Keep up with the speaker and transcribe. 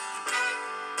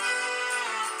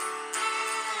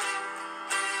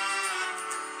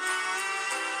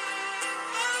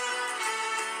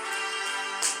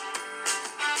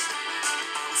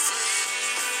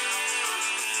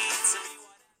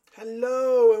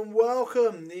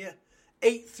welcome. The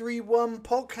 831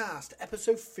 podcast,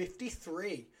 episode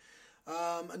 53.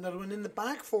 Another one in the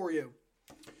bag for you.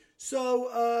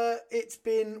 So,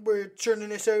 we're turning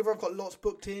this over. I've got lots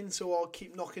booked in, so I'll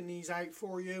keep knocking these out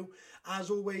for you. As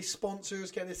always,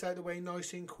 sponsors, get this out of the way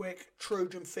nice and quick.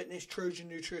 Trojan Fitness, Trojan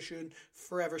Nutrition,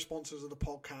 forever sponsors of the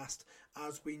podcast,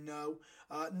 as we know.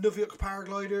 Nuvik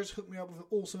Paragliders hooked me up with an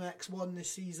awesome X1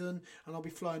 this season, and I'll be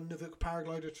flying Nuvik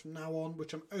Paragliders from now on,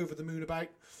 which I'm over the moon about.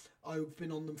 I've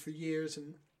been on them for years,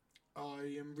 and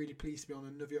I am really pleased to be on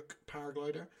a Nuvik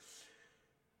Paraglider.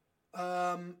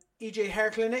 EJ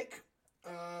Hair Clinic,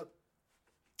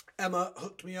 Emma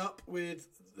hooked me up with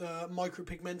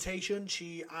micropigmentation.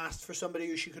 She asked for somebody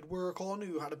who she could work on,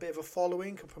 who had a bit of a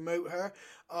following, could promote her.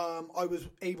 I was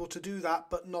able to do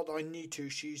that, but not that I need to.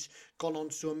 She's gone on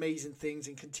to do amazing things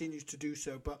and continues to do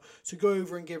so. But so go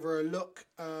over and give her a look.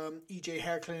 EJ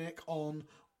Hair Clinic on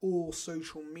all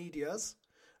social medias.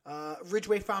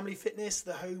 Ridgeway Family Fitness,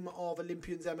 the home of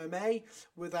Olympians MMA.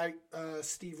 Without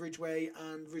Steve Ridgeway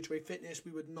and Ridgeway Fitness,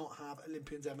 we would not have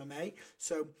Olympians MMA.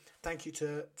 So thank you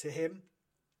to him.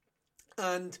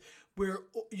 And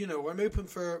I'm open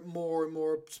for more and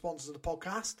more sponsors of the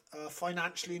podcast.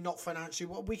 Financially, not financially.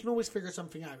 Well, we can always figure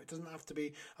something out. It doesn't have to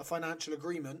be a financial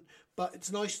agreement, but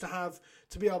it's nice to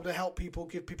be able to help people,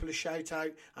 give people a shout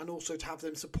out, and also to have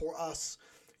them support us.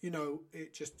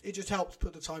 It just helps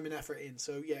put the time and effort in.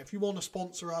 So yeah, if you want to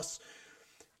sponsor us,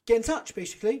 get in touch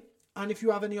basically. And if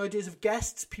you have any ideas of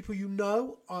guests, people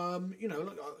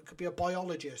it could be a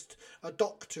biologist, a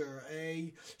doctor,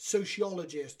 a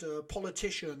sociologist, a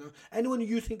politician, or anyone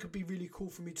you think could be really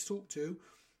cool for me to talk to,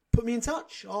 put me in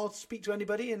touch. I'll speak to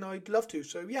anybody, and I'd love to.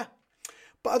 So yeah.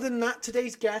 But other than that,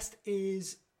 today's guest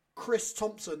is Chris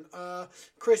Thompson.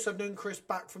 I've known Chris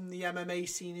back from the MMA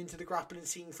scene into the grappling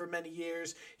scene for many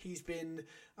years. He's been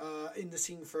in the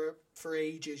scene for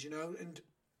ages, and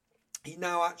he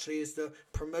now actually is the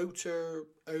promoter,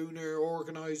 owner,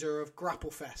 organizer of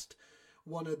Grapplefest,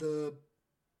 one of the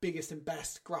biggest and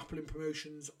best grappling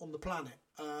promotions on the planet.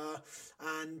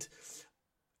 And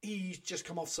he's just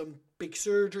come off some big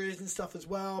surgeries and stuff as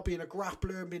well. Being a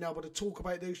grappler and being able to talk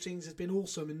about those things has been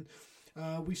awesome. And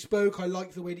we spoke. I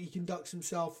like the way that he conducts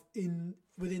himself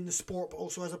within the sport, but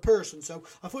also as a person. So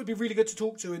I thought it'd be really good to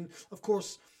talk to, and of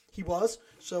course he was.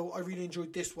 So I really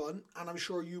enjoyed this one, and I'm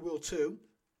sure you will too.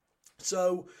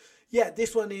 So yeah,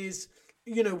 this one is,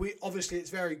 it's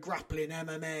very grappling,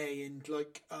 MMA, and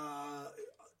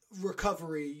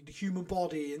recovery, the human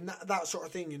body, and that sort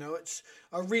of thing. It's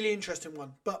a really interesting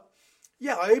one. But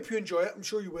yeah, I hope you enjoy it. I'm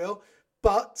sure you will.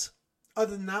 But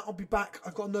other than that, I'll be back.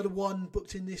 I've got another one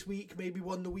booked in this week, maybe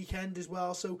one the weekend as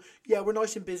well. So yeah, we're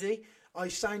nice and busy. I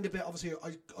sound a bit, obviously,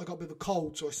 I got a bit of a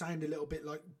cold, so I sound a little bit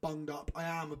bunged up. I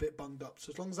am a bit bunged up.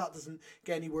 So as long as that doesn't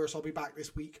get any worse, I'll be back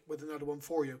this week with another one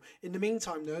for you. In the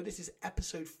meantime, though, this is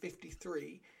episode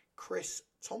 53, Chris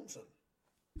Thompson.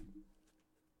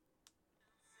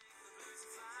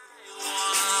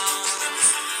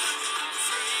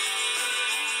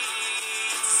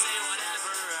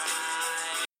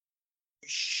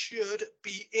 Should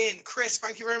be in. Chris,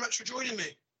 thank you very much for joining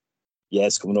me. Yeah,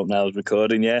 it's coming up now. It's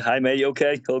recording. Yeah, hi mate. You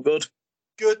okay? All good?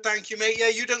 Good, thank you, mate. Yeah,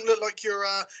 you don't look like you're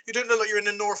in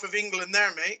the north of England,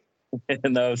 there, mate.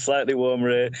 No, slightly warmer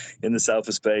here in the south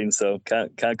of Spain, so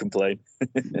can't complain.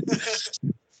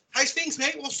 How's things,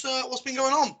 mate? What's been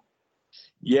going on?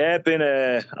 Yeah, been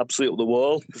absolutely up the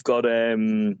wall. We've got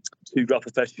 2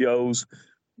 Grapplefest shows.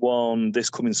 One this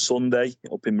coming Sunday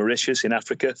up in Mauritius in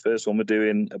Africa. First one we're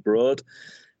doing abroad.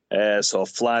 So I'll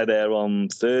fly there on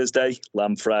Thursday,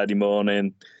 land Friday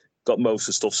morning. Got most of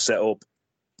the stuff set up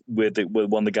with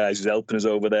one of the guys who's helping us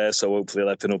over there. So hopefully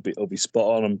everything will be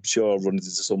spot on. I'm sure I'll run into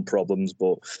some problems,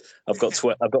 but I've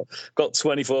got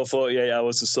 24, 48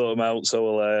 hours to sort them out.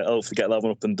 So I'll hopefully get that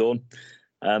one up and done.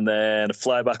 And then I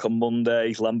fly back on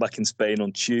Monday, land back in Spain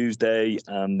on Tuesday,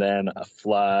 and then I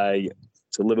fly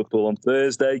to Liverpool on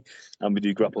Thursday, and we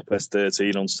do Grapplefest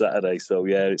 13 on Saturday. So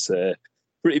yeah, it's a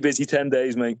pretty busy 10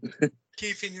 days, mate.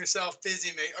 Keeping yourself busy,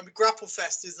 mate. I mean,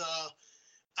 Grapplefest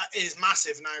is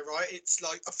massive now, right? It's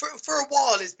like for a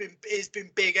while it's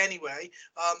been big anyway,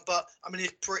 but I mean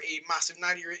it's pretty massive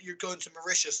now. You're going to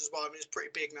Mauritius as well. I mean it's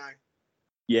pretty big now.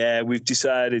 Yeah, we've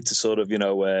decided to sort of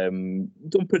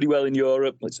done pretty well in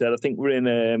Europe. Like I said, I think we're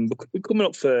coming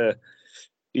up for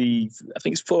I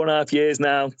think it's 4.5 years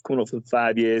now, coming up for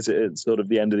 5 years at sort of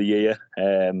the end of the year,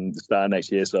 start of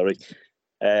next year, sorry.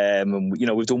 And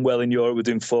we've done well in Europe. We're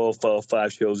doing 4,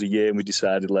 5 shows a year, and we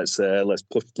decided let's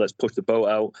push the boat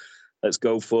out. Let's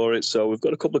go for it. So we've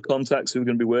got a couple of contacts who we're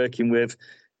going to be working with.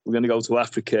 We're going to go to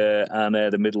Africa and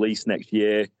the Middle East next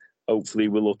year. Hopefully,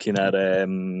 we're looking at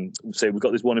say we've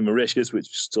got this one in Mauritius,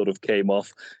 which sort of came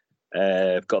off.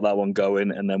 Got that one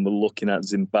going, and then we're looking at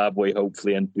Zimbabwe,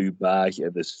 hopefully, and Dubai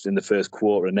in the first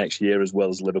quarter of next year, as well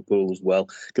as Liverpool as well.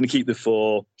 Going to keep the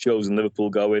 4 shows in Liverpool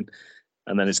going,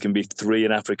 and then it's going to be 3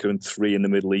 in Africa and 3 in the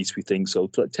Middle East, we think. So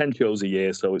 10 shows a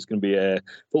year, so it's going to be a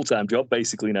full-time job,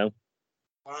 basically, now.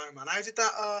 Wow, man! How did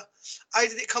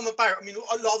it come about? I mean,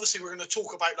 obviously we're going to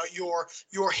talk about like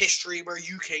your history, where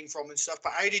you came from and stuff.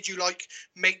 But how did you like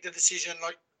make the decision?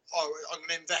 Like, oh, I'm going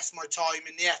to invest my time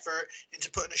and the effort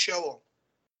into putting a show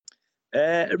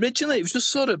on. Originally, it was just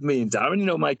sort of me and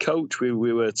Darren, my coach. We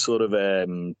were sort of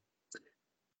there's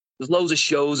loads of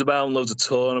shows about, loads of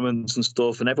tournaments and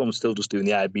stuff, and everyone was still just doing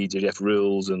the IBJJF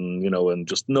rules and and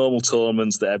just normal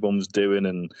tournaments that everyone was doing.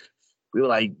 And we were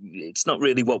like, it's not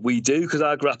really what we do, because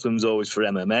our grappling was always for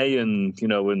MMA,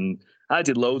 and I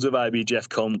did loads of IBJJF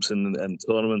comps and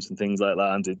tournaments and things like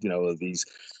that, and did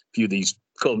these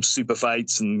call them super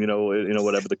fights and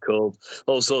whatever they're called,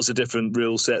 all sorts of different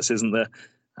rule sets, isn't there?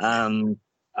 And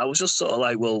I was just sort of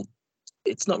like, well,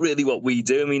 it's not really what we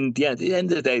do. I mean, at the end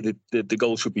of the day, the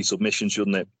goal should be submission,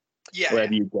 shouldn't it? Yeah.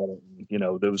 Wherever you get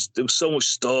it, there was so much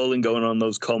stalling going on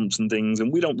those comps and things,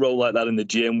 and we don't roll like that in the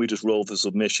gym. We just roll for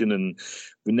submission, and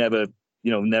we never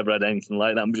had anything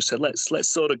like that. And we just said, let's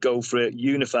sort of go for it.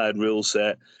 Unified rule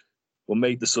set. We'll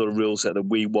make the sort of rule set that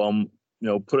we want.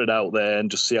 Put it out there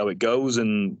and just see how it goes.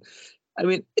 And I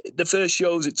mean, the first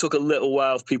shows, it took a little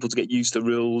while for people to get used to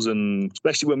rules, and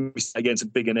especially when we started getting some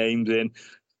bigger names in.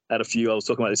 I was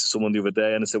talking about this to someone the other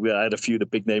day, and I said I had a few of the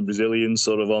big name Brazilians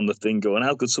sort of on the thing going,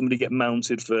 how could somebody get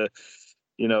mounted for,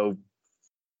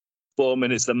 4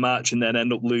 minutes of the match and then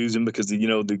end up losing because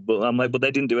but I'm like, but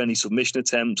they didn't do any submission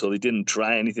attempts, or they didn't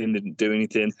try anything, didn't do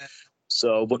anything.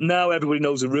 So, but now everybody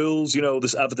knows the rules.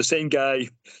 The same guy,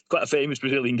 quite a famous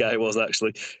Brazilian guy was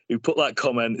actually, who put that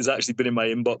comment, has actually been in my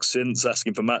inbox since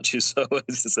asking for matches. So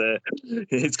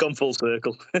it's gone full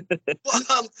circle.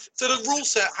 So the rule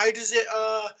set, how does it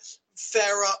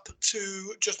fare up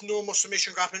to just normal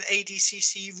submission grappling,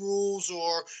 ADCC rules,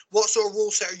 or what sort of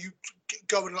rule set are you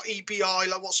going, like EBI?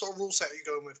 Like, what sort of rule set are you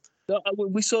going with? So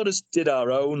we sort of did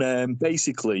our own.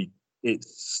 Basically,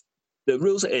 it's the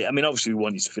rules. I mean, obviously, we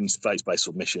want you to finish the fights by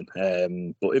submission.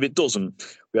 But if it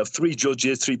doesn't, we have 3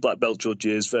 judges, 3 black belt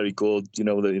judges, very good. They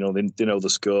know the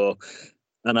score.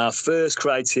 And our first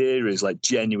criteria is like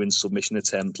genuine submission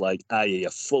attempt, like i.e. a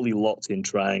fully locked in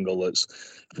triangle that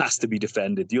has to be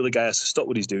defended. The other guy has to stop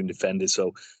what he's doing, defended.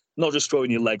 So not just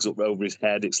throwing your legs up over his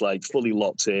head. It's like fully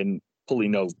locked in, fully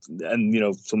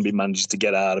and somebody manages to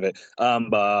get out of it.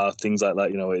 Armbar, things like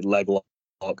that. Leg lock.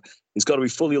 It's got to be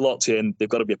fully locked in. They've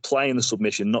got to be applying the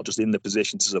submission, not just in the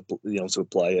position to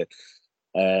apply it.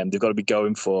 They've got to be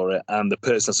going for it, and the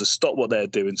person has to stop what they're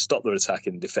doing, stop their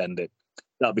attacking, and defend it.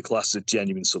 That'll be classed as a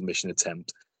genuine submission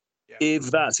attempt. Yeah. If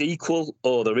that's equal,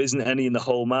 or there isn't any in the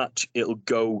whole match, it'll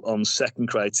go on second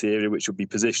criteria, which would be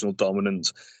positional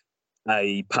dominance,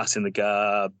 i.e. passing the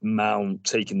guard, mount,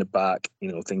 taking the back,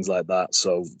 things like that.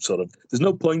 So sort of, there's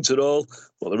no points at all,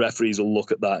 but the referees will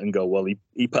look at that and go, well,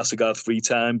 he passed the guard 3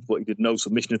 times, but he did no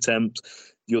submission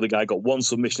attempts. The other guy got 1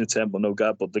 submission attempt, but no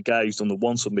guard. But the guy who's done the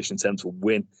 1 submission attempt will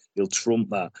win. He'll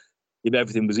trump that. If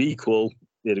everything was equal,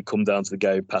 it'd come down to the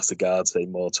guy who passed the guard, say,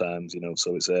 more times.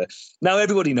 So it's now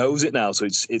everybody knows it now. So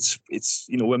it's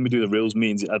when we do the rules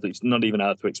meetings, it's not even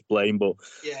hard to explain. But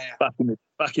yeah.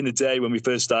 Back in the day when we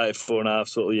first started 4.5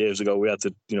 sort of years ago, we had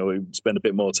to spend a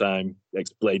bit more time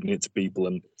explaining it to people.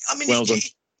 And I mean,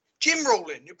 gym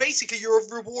rolling. You're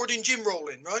rewarding gym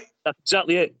rolling, right? That's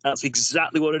exactly it. That's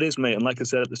exactly what it is, mate. And like I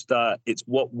said at the start, it's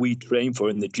what we train for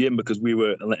in the gym, because we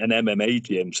were an MMA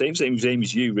gym. Same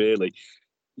as you, really.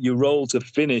 You roll to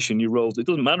finish, and you roll. It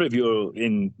doesn't matter if you're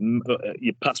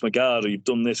you pass my guard, or you've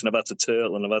done this and I've had to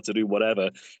turtle and I've had to do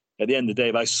whatever. At the end of the day,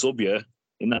 if I sub you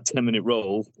in that 10-minute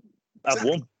roll, I've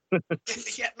won.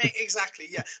 Yeah, mate, exactly.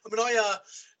 Yeah. I mean,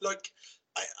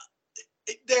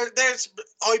 there's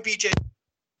IBJ.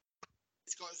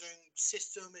 It's got its own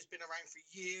system. It's been around for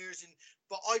years,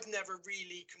 but I've never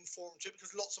really conformed to it,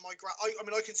 because lots of my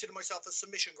I consider myself a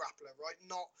submission grappler, right?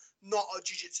 Not a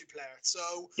jiu-jitsu player.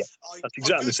 So yeah, that's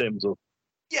exactly the same as well.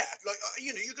 Yeah, like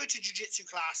you go to jiu-jitsu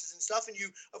classes and stuff, and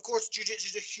of course,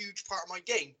 jiu-jitsu is a huge part of my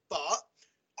game, but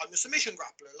I'm a submission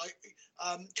grappler. Like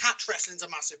catch wrestling's a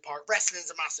massive part,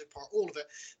 wrestling's a massive part, all of it.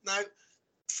 Now,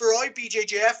 for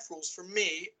IBJJF rules, for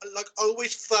me, like I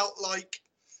always felt like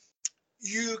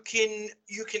you can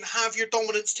have your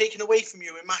dominance taken away from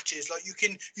you in matches. Like you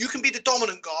can be the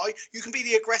dominant guy, you can be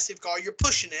the aggressive guy, you're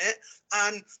pushing it,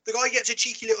 and the guy gets a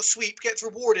cheeky little sweep, gets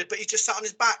rewarded, but he's just sat on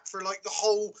his back for like the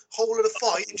whole of the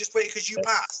fight and just waiting because you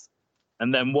passed.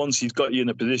 And then once he's got you in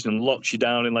a position and locks you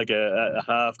down in like a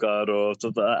half guard or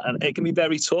something like that, and it can be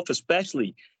very tough,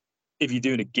 especially if you're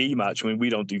doing a gi match. I mean, we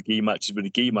don't do gi matches, but a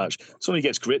gi match, somebody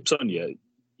gets grips on you,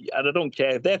 and I don't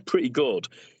care if they're pretty good,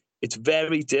 it's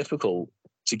very difficult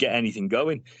to get anything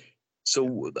going.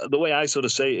 So the way I sort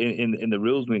of say it in the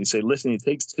rules meeting, say, listen, it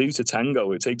takes two to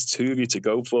tango. It takes two of you to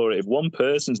go for it. If one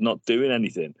person's not doing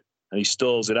anything and he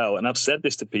stalls it out, and I've said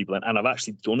this to people, and I've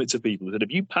actually done it to people, that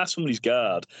if you pass somebody's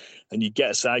guard and you get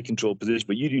a side control position,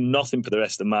 but you do nothing for the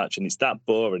rest of the match, and it's that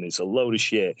boring, it's a load of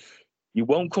shit, you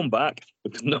won't come back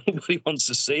because nobody wants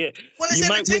to see it. Well, it's you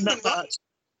might win that right? match.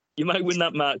 You might win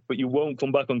that match, but you won't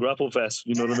come back on Grapplefest.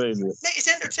 You know what I mean? Mate,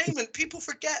 it's entertainment. People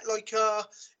forget,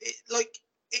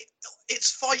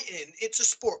 it's fighting, it's a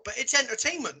sport, but it's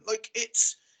entertainment. Like,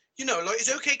 it's, you know, like,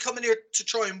 it's okay coming here to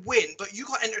try and win, but you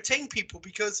got to entertain people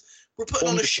because we're putting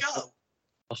 100%. On a show.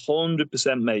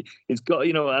 100%, mate. It's got,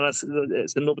 you know, and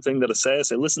it's another thing that I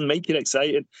say, listen, make it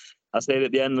exciting. I say it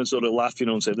at the end and sort of laugh, you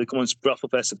know, and say, come on,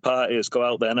 Grapplefest, a party, let's go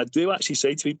out there. And I do actually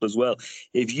say to people as well,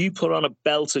 if you put on a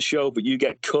belter show, but you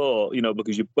get caught, you know,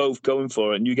 because you're both going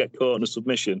for it and you get caught in a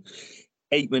submission,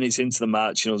 8 minutes into the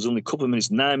match, you know, there's only a couple of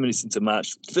minutes, 9 minutes into the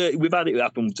match, 30, we've had it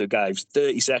happen to a guy,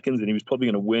 30 seconds, and he was probably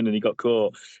going to win, and he got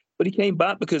caught. But he came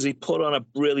back because he put on a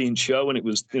brilliant show, and it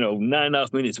was, you know,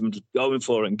 9.5 minutes of him just going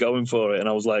for it. And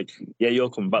I was like, yeah, you're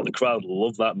coming back. The crowd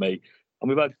love that, mate. And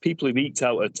we've had people who've eked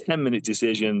out a 10-minute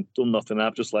decision, done nothing. And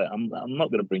I'm just like, I'm not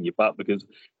going to bring you back because,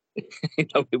 you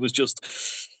know, it was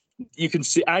just, you can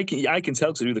see, I can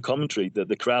tell through the commentary that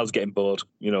the crowd's getting bored,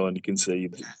 you know, and you can see.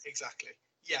 Yeah, exactly.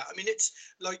 Yeah, I mean, it's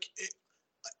like,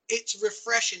 it's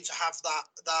refreshing to have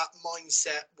that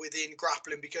mindset within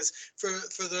grappling, because for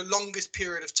the longest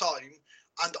period of time,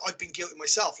 and I've been guilty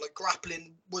myself, like,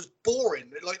 grappling was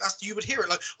boring. Like, that's, you would hear it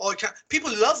like, oh, I can't. People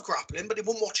love grappling, but they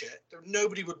wouldn't watch it.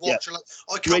 Nobody would watch it. Like,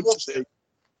 I can't watch it.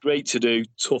 Great to do,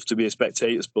 tough to be a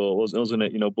spectator sport, wasn't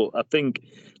it? You know, but I think,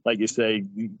 like you say,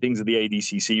 things of the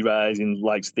ADCC rising,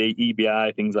 like the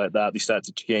EBI, things like that, they start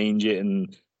to change it,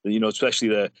 and, you know,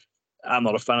 especially I'm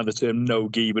not a fan of the term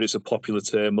no-gi, but it's a popular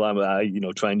term. I you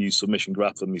know, try and use submission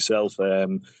grappling myself.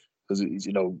 Because,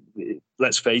 you know,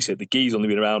 let's face it, the gi's only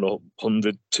been around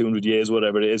 100, 200 years,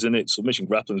 whatever it is, isn't it? Submission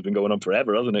grappling has been going on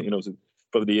forever, hasn't it? You know,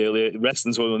 probably the earlier,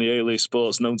 wrestling's one of the earliest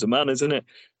sports known to man, isn't it?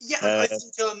 Yeah, I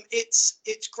think it's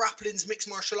grappling's mixed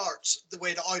martial arts, the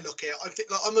way that I look at it. I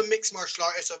think, like, I'm a mixed martial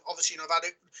artist. Obviously, you know, I've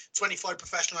had 25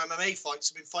 professional MMA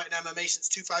fights. I've been fighting MMA since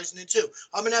 2002.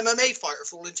 I'm an MMA fighter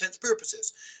for all intents and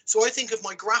purposes. So I think of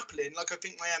my grappling like I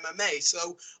think my MMA.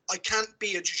 So I can't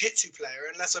be a jiu-jitsu player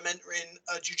unless I'm entering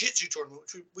a jiu-jitsu tournament,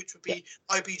 which would be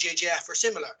IBJJF or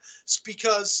similar. It's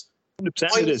because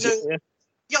 100% it is, yeah.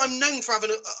 Yeah, I'm known for having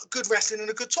a good wrestling and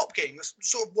a good top game. That's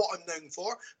sort of what I'm known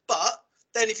for. But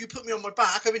then if you put me on my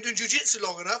back, I've been doing jiu-jitsu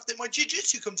long enough that my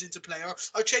jiu-jitsu comes into play. Or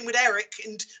I train with Eric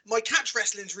and my catch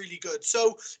wrestling's really good.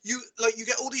 So you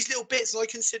get all these little bits, and I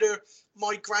consider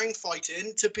my ground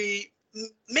fighting to be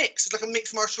mixed. It's like a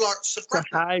mixed martial arts of grappling.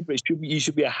 It's a hybrid. You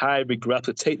should be a hybrid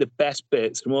grappler. Take the best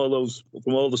bits from all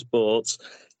the sports,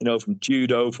 you know, from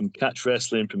judo, from catch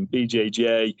wrestling, from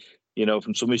BJJ, you know,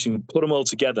 from submission, put them all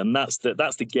together, and that's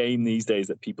the game these days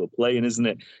that people are playing, isn't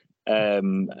it?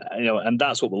 You know, and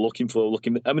that's what we're looking for.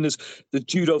 I mean, there's the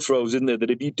judo throws, isn't there? That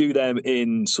if you do them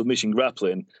in submission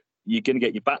grappling, you're going to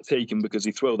get your back taken because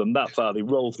they throw them that far. They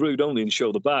roll through, don't they, and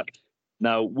show the back.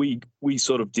 Now we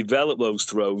sort of develop those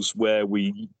throws where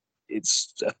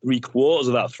it's 3/4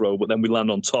 of that throw, but then we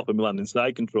land on top and we land in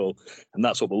side control, and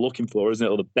that's what we're looking for, isn't it?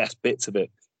 Or the best bits of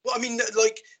it. Well, I mean,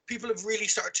 like, people have really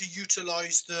started to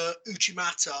utilize the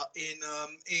uchimata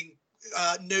in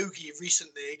no-gi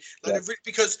recently, like, yeah.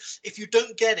 Because if you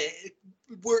don't get it, it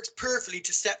works perfectly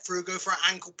to step through, go for an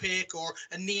ankle pick or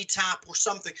a knee tap or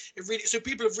something. So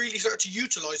people have really started to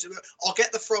utilize it. I'll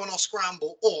get the throw and I'll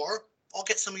scramble, or I'll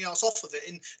get something else off of it.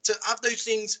 And to have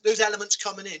those elements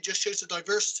coming in just shows the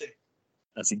diversity.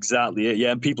 That's exactly it.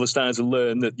 Yeah, and people are starting to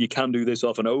learn that you can do this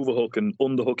off an overhook, and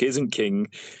underhook isn't king.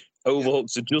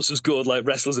 Overhooks are just as good, like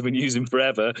wrestlers have been using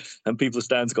forever, and people are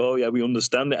starting to go, oh yeah, we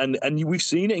understand it. And we've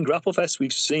seen it in Grapplefest.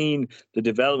 We've seen the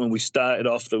development. We started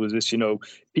off, there was this, you know,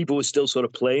 people were still sort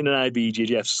of playing an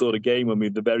IBJJF sort of game when we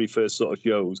had the very first sort of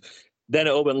shows. Then it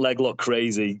all went leg lock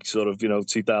crazy, sort of, you know,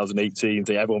 2018.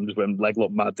 Everyone just went leg lock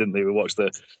mad, didn't they? We watched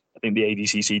the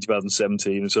ADCC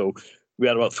 2017. And so we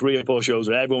had about 3 or 4 shows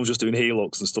where everyone was just doing heel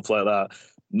hooks and stuff like that.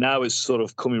 Now it's sort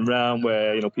of coming round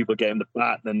where, you know, people are getting the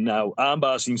bat, and now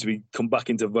armbar seems to be come back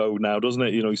into vogue now, doesn't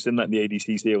it? You know, you've seen that in the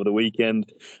ADCC over the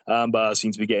weekend. Armbar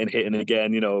seems to be getting hit in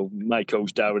again. You know, my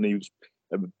coach Darren, he was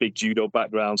a big judo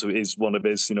background, so it is one of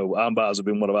his, arm bars have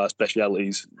been one of our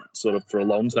specialities sort of for a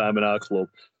long time in our club.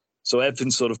 So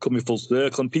everything's sort of coming full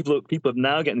circle, and people are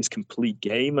now getting this complete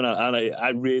game, and I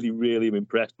really, really am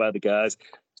impressed by the guys.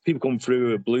 People come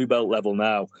through at blue belt level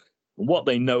now, and what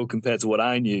they know compared to what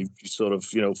I knew sort of,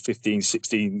 15,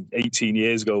 16, 18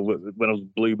 years ago when I was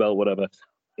blue belt, whatever,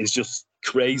 is just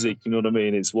crazy. You know what I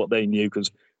mean? It's what they knew, because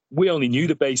we only knew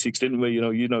the basics, didn't we? You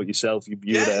know it yourself. You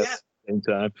were there. Yeah. Same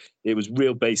time, it was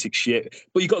real basic shit,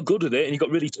 but you got good at it and you got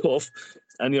really tough.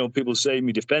 And people say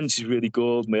my defense is really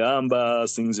good, my arm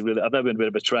bars, things are really. I've never been a bit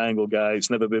of a triangle guy. It's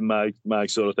never been my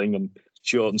sort of thing. And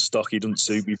short and stocky doesn't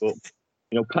suit me. But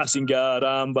passing guard,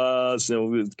 arm bars,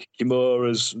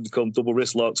 kimuras, double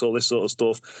wrist locks, all this sort of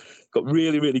stuff. Got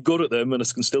really, really good at them, and I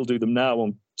can still do them now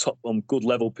on good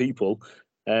level people.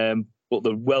 But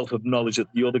the wealth of knowledge that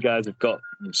the other guys have got,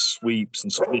 sweeps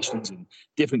and submissions and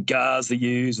different guards they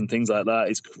use and things like that,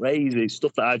 it's crazy.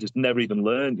 Stuff that I just never even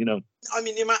learned, I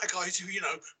mean, the amount of guys who,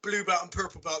 blue belt and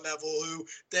purple belt level, who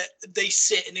they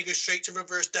sit and they go straight to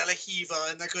reverse de la Hiva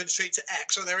and they're going straight to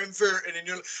X, or they're inverting,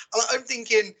 and I'm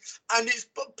thinking, and it's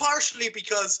partially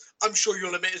because, I'm sure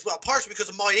you'll admit as well, partially because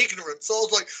of my ignorance. So I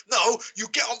was like, no, you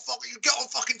get on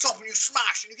fucking top and you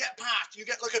smash and you get past, you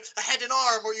get like a head and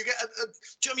arm, or you get do you know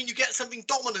what I mean? You get something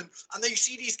dominant, and then you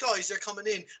see these guys, they're coming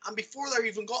in, and before they've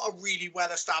even got a really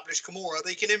well-established Kimura,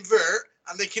 they can invert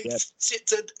and they can sit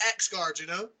to X guards,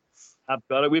 I've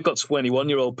got it. We've got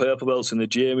 21-year-old purple belts in the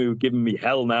gym who are giving me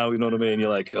hell now, you know what I mean? You're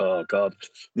like, oh, God.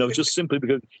 Just simply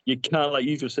because you can't, like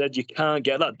you just said, you can't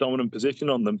get that dominant position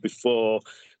on them before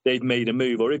they've made a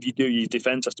move. Or if you do, your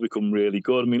defense has to become really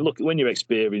good. I mean, look, when you're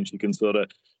experienced, you've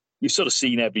sort of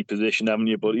seen every position, haven't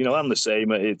you? But, I'm the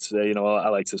same. It's, I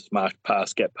like to smash,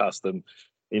 pass, get past them,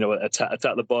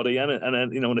 attack the body and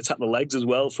attack the legs as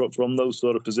well from those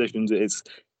sort of positions. It's,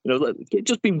 it's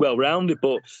just been well-rounded,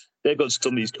 but they've got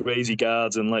some of these crazy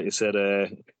guards, and like you said,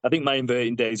 I think my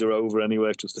inverting days are over anyway.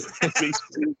 I've just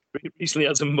recently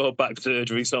had some more back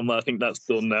surgery, so I think that's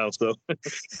done now. So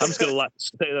I'm just going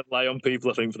to lie on people,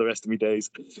 I think, for the rest of my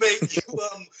days. Mate,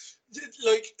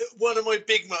 like, one of my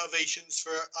big motivations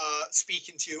for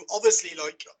speaking to you, obviously,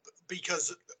 like,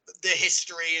 because the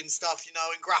history and stuff, in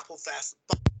Grapplefest,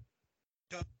 but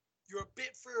you're a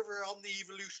bit further on the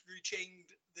evolutionary chain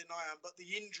than I am, but the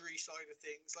injury side of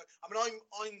things, like, I mean,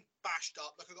 I'm bashed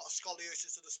up, like, I got a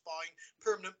scoliosis of the spine,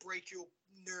 permanent brachial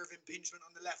nerve impingement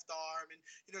on the left arm, and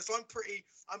so I'm pretty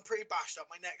bashed up.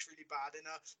 My neck's really bad, and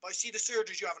but I see the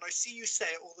surgeries you have, and I see you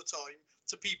say it all the time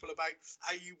to people about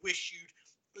how you wish you'd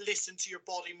listen to your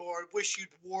body more. I wish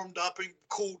you'd warmed up and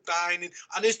cooled down, and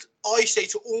I say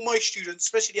to all my students,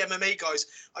 especially the MMA guys,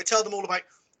 I tell them all about,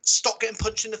 stop getting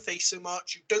punched in the face so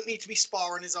much. You don't need to be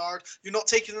sparring as hard. You're not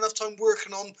taking enough time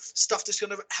working on stuff that's going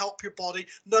to help your body.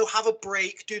 No, have a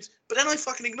break, dude. But then I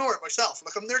fucking ignore it myself.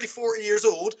 Like, I'm nearly 40 years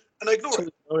old and I ignore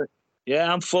it.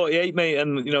 Yeah, I'm 48, mate.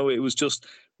 And, it was just,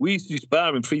 we used to do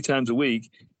sparring 3 times a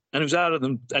week. And it was harder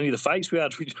than any of the fights we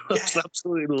had. We just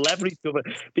absolutely leveraged each other.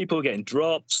 People were getting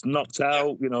dropped, knocked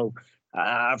out,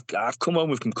 I've come home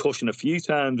with concussion a few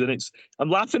times, and I'm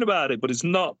laughing about it, but it's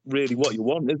not really what you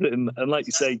want, is it? And like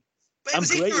you say, I'm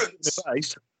great at giving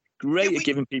advice, at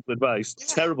giving people advice,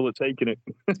 terrible at taking it.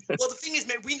 Well, the thing is,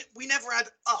 mate, we never had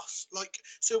us. Like,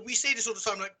 so we say this all the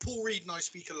time, like, Paul Reed and I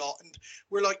speak a lot, and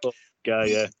we're like,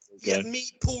 me,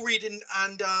 Paul Reed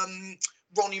and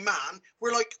Ronnie Mann,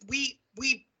 we're like, we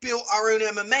built our own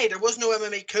MMA. There was no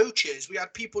MMA coaches. We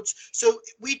had people, so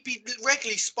we'd be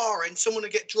regularly sparring. Someone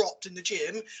would get dropped in the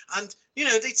gym, and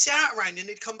they'd sit out around and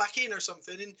they'd come back in or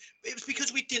something. And it was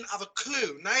because we didn't have a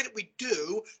clue. Now that we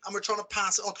do, and we're trying to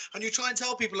pass it on, and you try and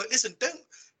tell people, like, listen,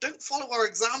 don't follow our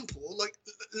example. Like,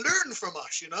 learn from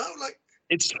us. Like.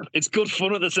 It's good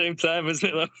fun at the same time,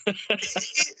 isn't it?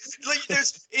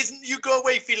 You go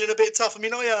away feeling a bit tough. I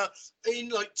mean, in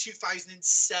like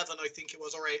 2007, I think it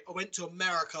was. All right, I went to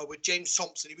America with James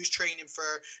Thompson. He was training for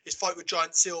his fight with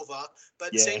Giant Silva, but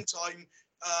at the same time,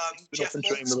 Jeff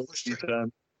Monson was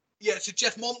training. Yeah, so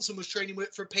Jeff Monson was training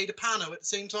for Peter Pano at the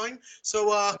same time. So,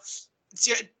 I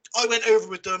went over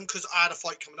with them because I had a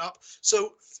fight coming up.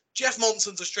 So Jeff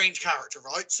Monson's a strange character,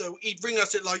 right? So he'd ring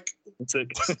us at like 1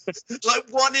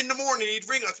 a.m. He'd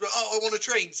ring us, I want to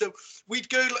train. So we'd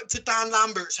go to Dan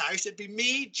Lambert's house. It'd be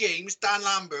me, James, Dan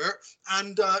Lambert,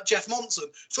 and Jeff Monson.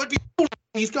 So I'd be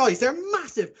these guys. They're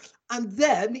massive. And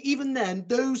then, even then,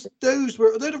 those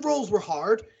were, although the roles were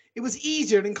hard, it was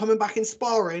easier than coming back and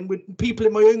sparring with people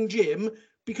in my own gym,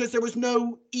 because there was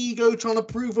no ego trying to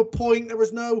prove a point. There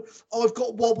was no, I've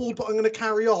got wobbled, but I'm going to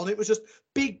carry on. It was just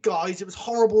big guys. It was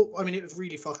horrible. I mean, it was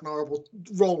really fucking horrible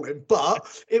rolling,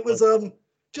 but it was, do you know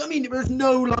what I mean? There was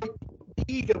no, like,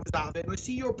 ego was out of it. And I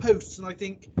see your posts, and I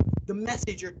think the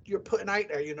message you're putting out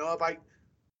there, you know, about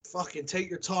fucking take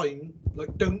your time,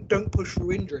 like don't push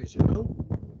through injuries, you know.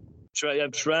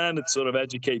 I'm trying to sort of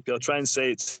educate people. I try and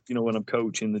say it, you know, when I'm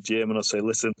coaching the gym, and I say,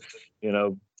 listen, you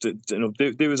know,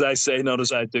 do as I say, not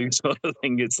as I do, sort of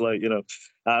thing. It's like, you know,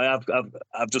 I've had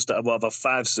 5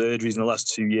 surgeries in the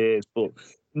last 2 years, but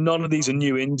none of these are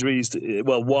new injuries.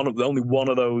 Well, only one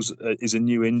of those is a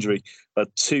new injury.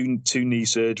 Two knee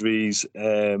surgeries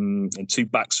and 2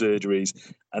 back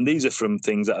surgeries, and these are from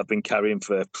things that I've been carrying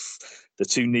for. The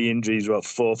 2 knee injuries were about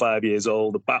 4 or 5 years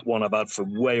old. The back one I've had for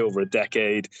way over a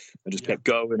decade. I just kept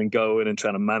going and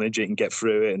trying to manage it and get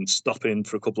through it, and stopping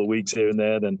for a couple of weeks here and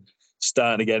there, then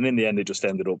starting again. In the end, it just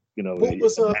ended up, you know.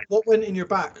 What went in your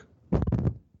back?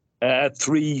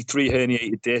 3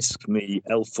 herniated discs, me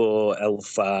L4,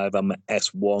 L5, and my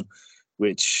S1,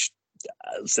 which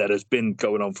I said has been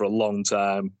going on for a long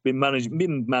time. Been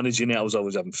managing it. I was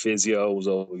always having physio. I was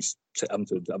always having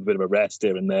to have a bit of a rest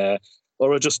here and there.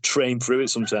 Or I just train through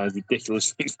it sometimes,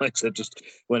 ridiculous things. Like I said, just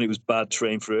when it was bad,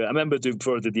 train through it. I remember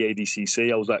before I did the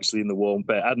ADCC, I was actually in the warm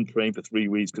bed. I hadn't trained for 3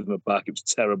 weeks because of my back. It was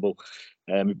terrible.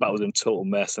 My back was in total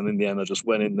mess. And in the end, I just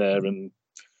went in there, and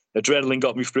adrenaline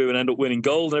got me through and ended up winning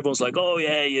gold. And everyone's like, oh,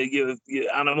 yeah, you're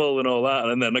animal and all that.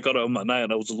 And then I got home that night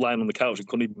and I was just lying on the couch and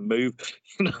couldn't even move.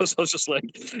 You know, so I was just like,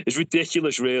 it's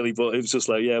ridiculous, really. But it was just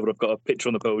like, yeah, but I've got a picture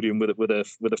on the podium with a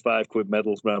 £5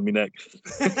 medal around my neck.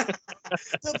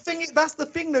 That's the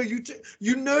thing, though.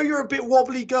 You know you're a bit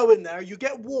wobbly going there. You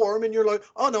get warm and you're like,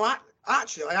 oh, no,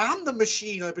 actually, I am the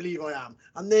machine, I believe I am.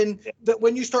 And then that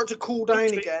when you start to cool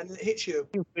down again, it hits you.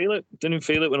 Didn't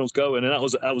feel it when I was going, and I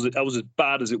was as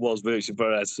bad as it was virtually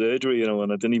before I had surgery, you know,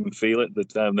 and I didn't even feel it at the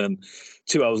time. Then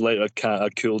 2 hours later,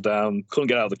 I'd cooled down, couldn't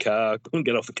get out of the car, couldn't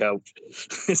get off the couch.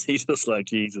 It's just like,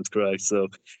 Jesus Christ. So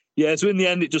yeah, so in the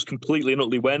end, it just completely and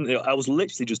utterly went. I was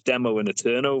literally just demoing a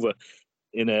turnover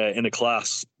in a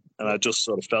class. And I just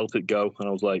sort of felt it go, and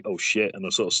I was like, "Oh shit!" And I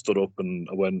sort of stood up, and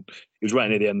I went. It was right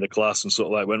near the end of the class, and sort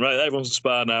of like went, "Right, everyone's to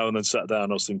spar now," and then sat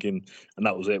down. I was thinking, and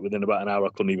that was it. Within about an hour, I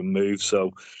couldn't even move. So,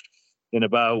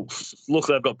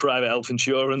 luckily, I've got private health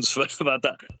insurance. I've had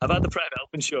the private health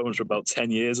insurance for about 10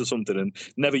 years or something, and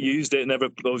never used it.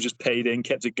 I was just paid in,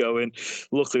 kept it going.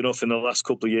 Luckily enough, in the last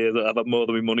couple of years, I've had more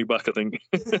than my money back, I think.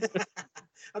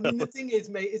 I mean, the thing is,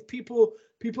 mate, is people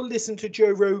listen to Joe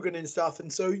Rogan and stuff,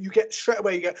 and so you get straight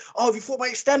away, you go, oh, have you thought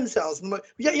about stem cells? And I'm like,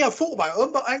 yeah, I thought about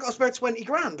them, but I ain't got to spare 20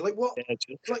 grand. Like, what? Yeah,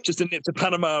 just to nip to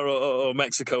Panama or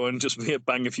Mexico and just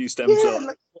bang a few stem cells.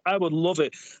 Like, I would love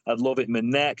it. I'd love it in my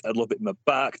neck. I'd love it in my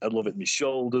back. I'd love it in my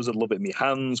shoulders. I'd love it in my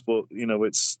hands. But, you know,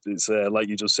 it's like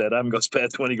you just said, I haven't got to spare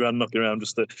 20 grand knocking around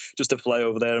just to fly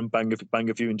over there and bang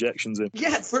a few injections in.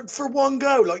 Yeah, for one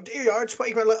go. Like, dear, you are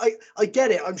 20 grand. Like, I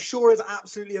get it. I'm sure it's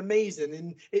absolutely amazing,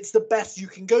 and it's the best you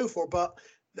can go for. But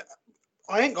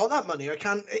I ain't got that money. I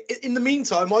can't. In the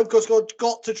meantime, I've got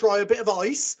to try a bit of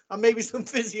ice and maybe some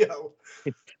physio.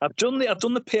 I've done the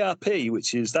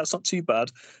PRP, that's not too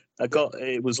bad.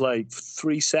 It was like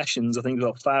 3 sessions. I think it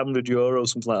was about €500,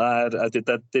 something like that. I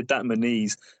did that in my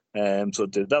knees. So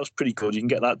that was pretty good. You can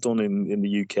get that done in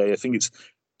the UK. I think it's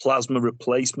plasma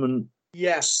replacement.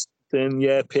 Yes. Then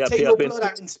PRP. Take your blood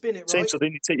out and spin it, right? So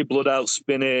then you take your blood out,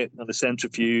 spin it, and the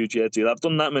centrifuge. Yeah, do that. I've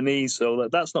done that in my knees, so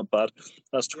that's not bad.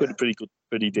 That's pretty good,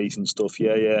 pretty decent stuff.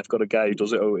 Yeah. I've got a guy who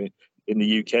does it over in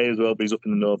the UK as well, but he's up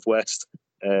in the northwest.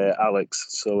 Alex.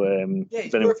 So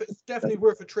it's definitely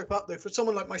worth a trip up there for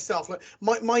someone like myself. Like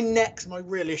my neck's my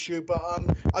real issue, but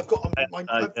I've got my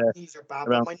knees are bad,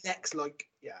 but my neck's like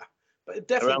but it's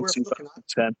definitely worth looking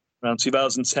at. Around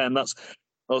 2010, that's.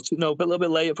 A little bit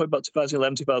later, probably about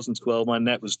 2011, 2012. My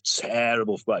neck was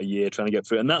terrible for about a year trying to get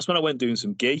through, and that's when I went doing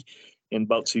some gi in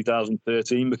about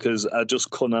 2013 because I just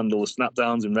couldn't handle the snap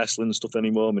downs in wrestling and stuff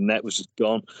anymore. My neck was just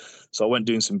gone, so I went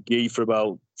doing some gi for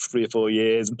about 3 or 4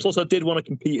 years, and plus I did want to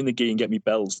compete in the gi and get me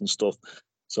belts and stuff.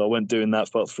 So I went doing that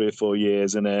for about 3 or 4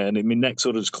 years, and my neck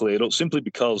sort of just cleared up simply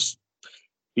because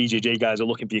BJJ guys are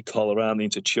looking for your collar around, they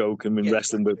need to choke, and in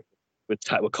wrestling with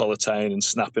collar tying and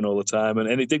snapping all the time, and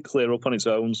it did clear up on its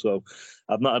own. So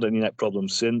I've not had any neck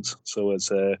problems since. So it's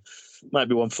might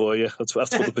be one for you. I'll have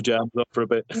to put the pajamas up for a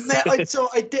bit.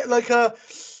 I did like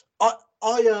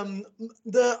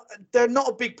they're not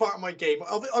a big part of my game.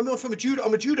 I'm a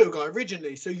judo guy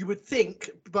originally, so you would think,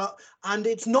 and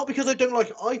it's not because I don't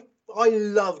like it. I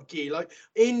love gi. Like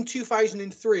in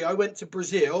 2003, I went to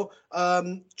Brazil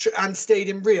and stayed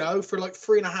in Rio for like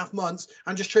 3.5 months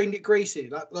and just trained at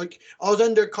Gracie. Like I was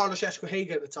under Carlos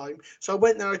Escohega at the time, so I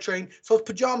went there. I trained, so I was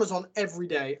pajamas on every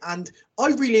day, and I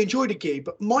really enjoyed the gi.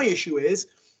 But my issue is,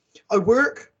 I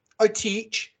work, I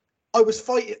teach, I was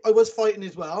fighting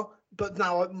as well. but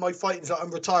now my fighting's like,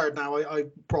 I'm retired now. I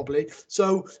probably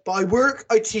so, but I work,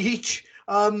 I teach.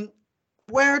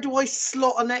 Where do I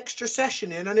slot an extra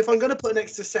session in? And if I'm going to put an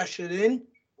extra session in,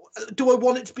 do I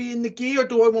want it to be in the gi, or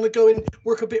do I want to go and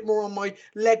work a bit more on my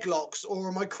leg locks or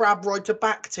my crab ride to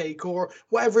back take or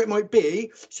whatever it might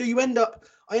be? So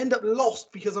I end up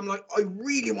lost because I'm like, I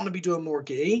really want to be doing more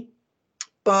gi,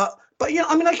 but yeah,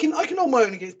 I mean, I can hold my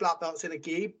own against black belts in a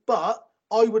gi, but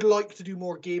I would like to do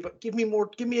more gi. But give me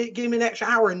an extra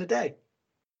hour in the day.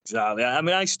 Exactly. I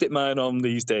mean, I stick mine on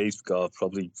these days, God,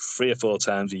 probably 3 or 4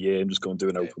 times a year and just go and do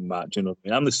an open match. You know what I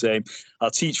mean? I'm the same.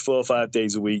 I'll teach 4 or 5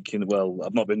 days a week. And well,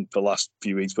 I've not been for the last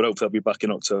few weeks, but hopefully I'll be back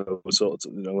in October,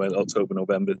 October,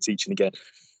 November, teaching again.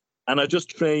 And I just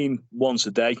train once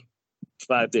a day,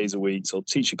 5 days a week. So I'll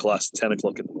teach a class at 10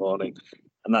 o'clock in the morning,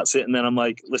 and that's it. And then I'm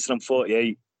like, listen, I'm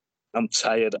 48. I'm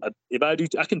tired.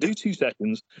 I can do 2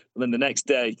 seconds, and then the next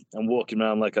day I'm walking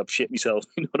around like I've shit myself.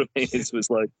 You know what I mean? It's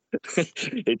like,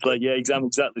 it's like, yeah, I'm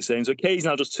exactly the same. So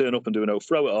occasionally I'll just turn up and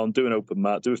throw it on, do an open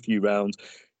mat, do a few rounds.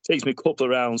 It takes me a couple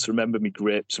of rounds to remember my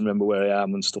grips, remember where I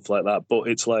am and stuff like that. But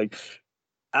it's like,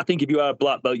 I think if you are a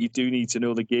black belt, you do need to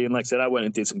know the gi. And like I said, I went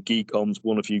and did some gi comps,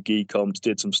 won a few gi comps,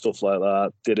 did some stuff like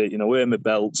that, did it, earned my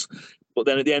belts. But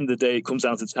then at the end of the day, it comes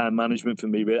down to time management for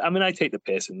me. Really. I mean, I take the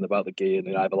piss about the gi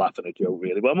and I have a laugh and a joke,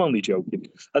 really. But I'm only joking.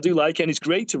 I do like it, and it's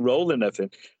great to roll and everything.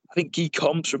 I think gi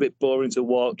comps are a bit boring to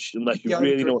watch unless you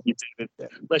really know what you're doing. Yeah.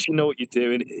 Unless you know what you're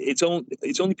doing. It's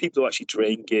only people who actually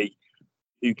train gi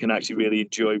who can actually really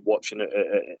enjoy watching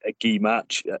a gi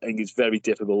match. I think it's very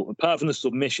difficult. Apart from the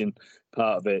submission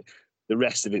part of it, the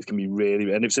rest of it can be really.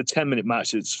 And if it's a 10-minute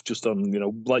match, it's just on,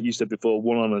 like you said before,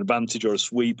 one on an advantage or a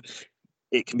sweep.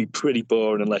 It can be pretty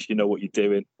boring unless you know what you're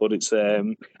doing. But it's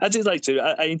I do like to.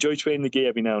 I enjoy training the gi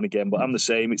every now and again, but I'm the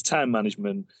same. It's time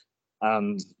management,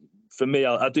 and for me,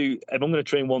 I do. If I'm going to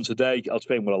train once a day, I'll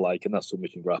train what I like, and that's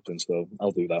submission grappling. So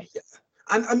I'll do that. Yeah.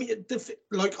 And I mean,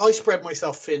 I spread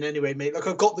myself thin anyway, mate. Like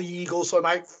I've got the eagle, so I'm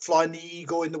out flying the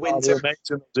eagle in the winter.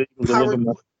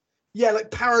 Yeah,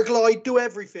 like paraglide, do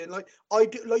everything. Like I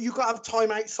do. Like you got to have time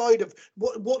outside of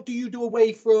what do you do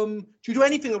away from? Do you do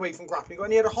anything away from grappling? Got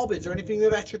any other hobbies or anything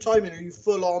with extra time in? Are you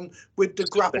full on with the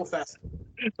Grapplefest?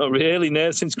 Not really.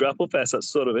 No, since Grapplefest, that's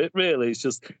sort of it. Really, it's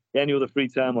just any other free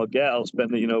time I get, I'll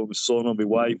spend it, with son or my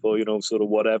wife or sort of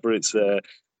whatever. It's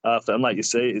after, and like you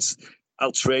say,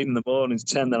 I'll train in the mornings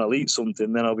 10, then I'll eat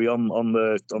something, then I'll be on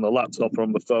the laptop or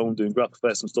on the phone doing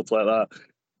Grapplefest and stuff like that.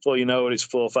 Before you know it, it's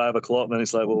 4 or 5 o'clock. Then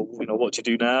it's like, well, what do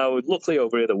you do now? Luckily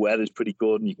over here, the weather's pretty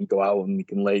good, and you can go out and you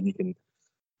can lay and you can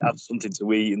have something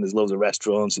to eat, and there's loads of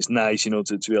restaurants. It's nice,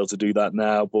 to be able to do that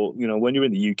now. But when you're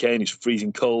in the UK and it's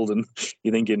freezing cold, and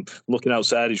you're thinking, looking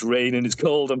outside, it's raining, it's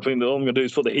cold. I'm thinking, all I'm going to do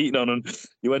is put the heating on, and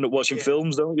you end up watching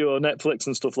films, don't you, or Netflix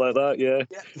and stuff like that. Yeah.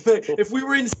 If we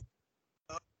were in.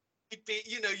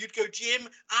 You'd go gym,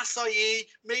 acai,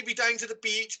 maybe down to the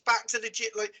beach, back to the gym.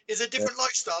 Like, it's a different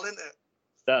lifestyle, isn't it?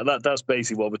 That's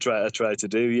basically what I try to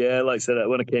do. Yeah, like I said,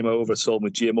 when I came over, I sold my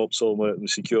gym up, sold my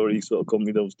security sort of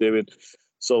company that I was doing,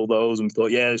 sold those, and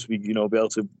thought, yeah, this week, be able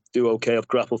to do okay off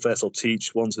Grapplefest. I'll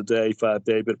teach once a day, 5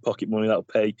 day, bit of pocket money that'll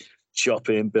pay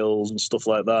shopping bills and stuff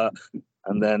like that.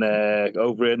 And then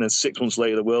over it, and then 6 months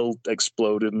later, the world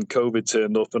exploded and COVID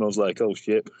turned up, and I was like, oh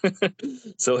shit.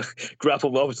 So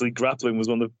grappling was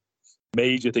one of the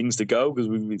major things to go, because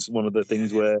it's one of the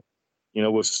things where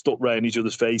we're stuck right in each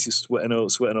other's faces, sweating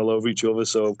all over each other.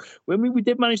 So we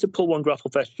did manage to pull one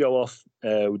Grapplefest show off.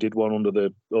 We did one under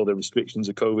all the restrictions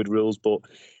of COVID rules, but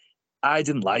I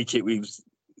didn't like it. We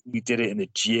did it in the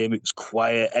gym. It was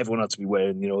quiet. Everyone had to be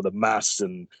wearing, the masks,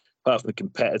 and apart from the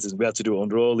competitors, we had to do it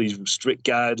under all these strict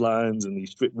guidelines and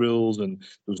these strict rules, and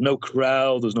there was no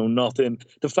crowd, there's no nothing.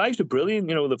 The fights were brilliant.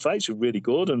 The fights were really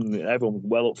good, and everyone was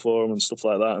well up for them and stuff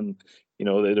like that. And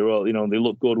they're all, they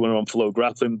look good when they're on Flow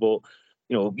Grappling, but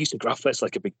we used to Grapplefest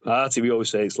like a big party. We always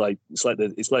say it's like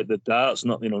the darts,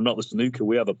 not the snooker.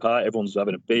 We have a party. Everyone's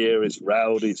having a beer. It's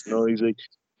rowdy. It's noisy.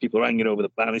 People are hanging over the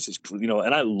banners. It's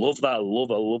and I love that. I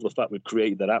love the fact we've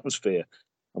created that atmosphere.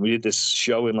 And we did this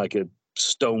show in like a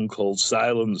stone cold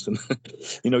silence, and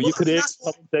you could hear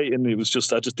commentating, and it was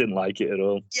just, I just didn't like it at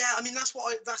all. Yeah, I mean that's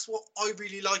what I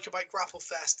really like about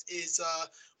Grapplefest is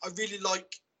I really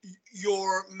like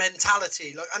your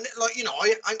mentality,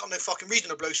 I ain't got no fucking reason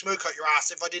to blow smoke out your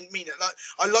ass if I didn't mean it. Like,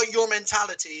 I like your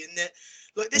mentality in that,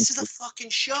 like, this is a fucking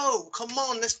show, come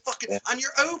on, let's fucking, and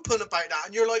you're open about that,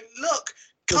 and you're like, look,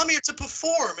 come here to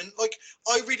perform. And like,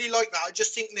 I really like that. I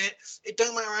just think that it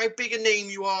don't matter how big a name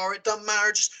you are, it doesn't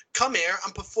matter, just come here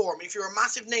and perform. If you're a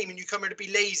massive name and you come here to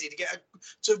be lazy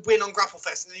to win on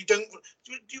Grapplefest, and then you don't,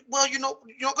 well, you're not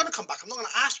going to come back. I'm not going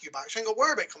to ask you back, so I ain't got to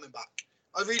worry about coming back.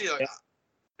 I really like that.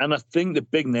 And I think the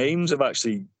big names have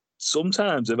actually,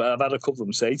 sometimes I've had a couple of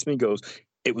them say to me, goes,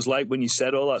 it was like when you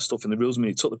said all that stuff in the rules, I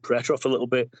mean, it took the pressure off a little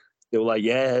bit. They were like,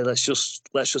 yeah, let's just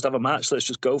have a match. Let's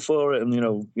just go for it. And,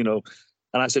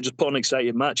 and I said, just put on an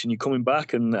exciting match and you're coming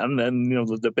back. And then,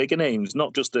 the bigger names,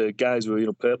 not just the guys who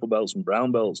are, purple belts and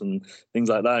brown belts and things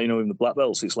like that, even the black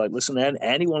belts. It's like, listen,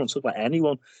 anyone, I'm talking about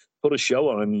anyone, put a show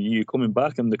on and you're coming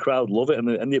back and the crowd love it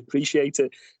and they appreciate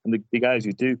it. And the guys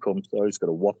who do come, sorry, just got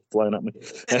a wasp flying at me.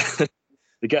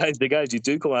 The guys who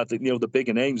do come out, the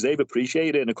bigger names, they've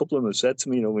appreciated it. And a couple of them have said to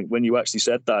me, when you actually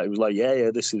said that, it was like,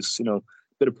 yeah, this is, a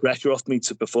bit of pressure off me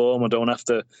to perform. I don't have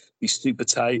to be super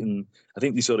tight. And I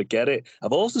think they sort of get it.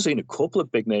 I've also seen a couple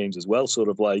of big names as well, sort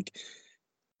of like,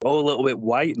 a little bit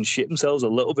white and shit themselves a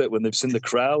little bit when they've seen the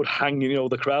crowd hanging,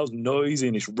 the crowd's noisy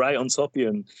and it's right on top of you.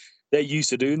 And they're used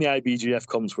to doing the IBGF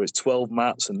comms where it's 12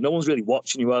 mats and no one's really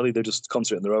watching you, are they? They're just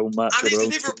concentrating their own match. And it's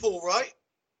Liverpool, right?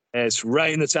 It's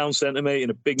right in the town centre, mate, in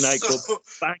a big nightclub,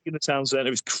 back in the town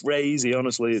centre. It's crazy,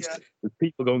 honestly. It's there's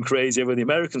people going crazy. When the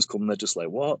Americans come, they're just like,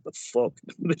 what the fuck?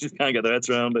 They just can't get their heads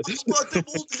around it. Well,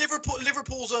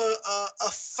 Liverpool's a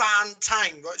fan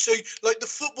town, right? So, like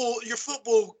your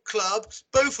football club,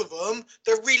 both of them,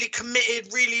 they're really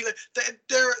committed, really,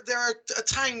 they're a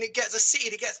town that gets, a city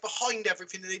that gets behind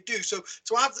everything that they do. So,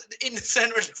 to have in the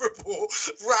centre of Liverpool,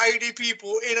 rowdy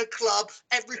people in a club,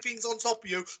 everything's on top of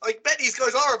you. I bet these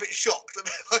guys are a bit shocked.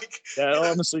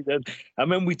 Honestly, I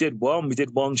mean, we did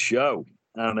one show,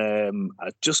 and I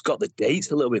just got the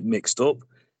dates a little bit mixed up,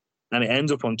 and it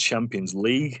ended up on Champions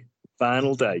League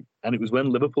final day, and it was when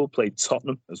Liverpool played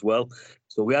Tottenham as well.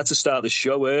 So we had to start the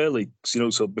show early,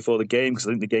 so before the game, because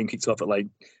I think the game kicked off at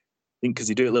because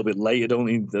you do it a little bit later, don't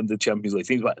you, than the Champions League. I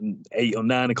think it's about 8 or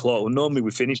 9 o'clock. Well, normally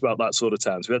we finish about that sort of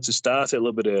time, so we had to start it a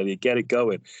little bit earlier, get it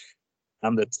going.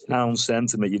 And the town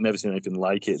centre, mate, you'd never seen anything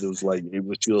like it. It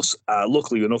was just,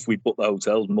 luckily enough, we booked the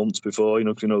hotels months before,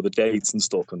 the dates and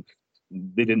stuff. And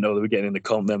they didn't know they were getting in the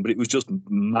comp then, but it was just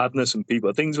madness and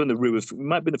people. I think it was when it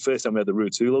might have been the first time we had the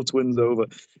Rutulo twins over.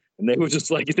 And they were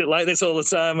just like, is it like this all the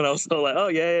time? And I was all like, oh,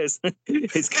 yeah,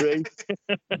 it's crazy.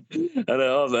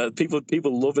 And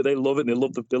people love it. They love it. And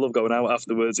they love going out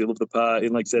afterwards. They love the party.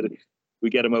 And like I said, we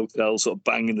get them hotels sort of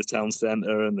bang in the town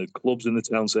centre and the clubs in the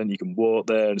town centre. You can walk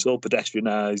there and it's all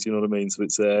pedestrianised, you know what I mean? So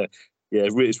it's,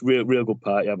 it's real good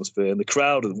party atmosphere. And the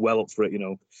crowd are well up for it,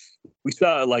 We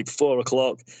start at 4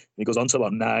 o'clock and it goes on to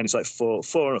about 9. It's like 4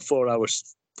 to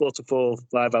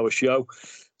 5 hour show.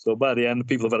 So by the end,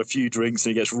 people have had a few drinks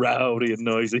and it gets rowdy and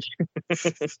noisy.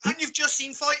 And you've just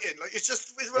seen fighting. It's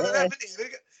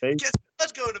it gets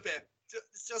blood going a bit.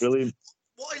 It's just brilliant.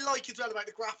 What I like as well about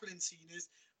the grappling scene is,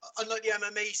 unlike the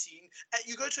MMA scene,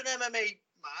 you go to an MMA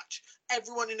match,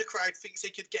 everyone in the crowd thinks they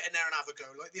could get in there and have a go.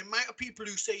 Like the amount of people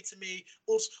who say to me,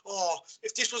 "Oh,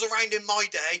 if this was around in my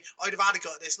day, I'd have had a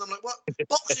go at this." And I'm like, "Well,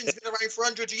 boxing's been around for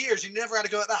hundreds of years. You never had a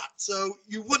go at that, so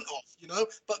you wouldn't have,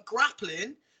 But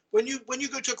grappling, when you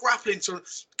go to a grappling tournament,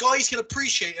 guys can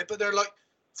appreciate it, but they're like,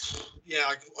 "Yeah,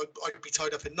 I'd be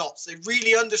tied up in knots." They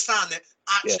really understand that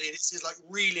actually this is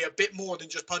really a bit more than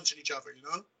just punching each other,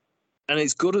 And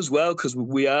it's good as well because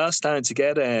we are starting to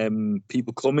get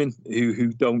people coming who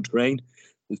don't train.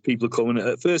 There's people coming.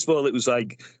 First of all, it was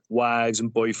like wives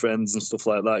and boyfriends and stuff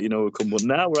like that, who come. But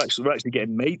now we're actually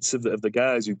getting mates of the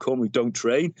guys who come who don't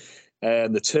train,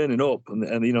 and they're turning up and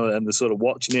they're sort of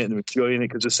watching it and they're enjoying it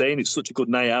because they're saying it's such a good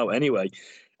night out anyway,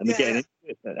 and they're getting into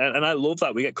it. And I love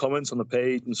that. We get comments on the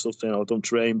page and stuff saying, "I don't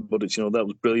train," but it's that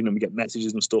was brilliant, and we get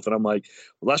messages and stuff. And I'm like,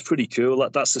 well, that's pretty cool.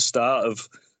 That's the start of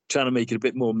trying to make it a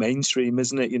bit more mainstream,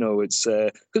 isn't it? It's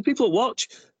because people watch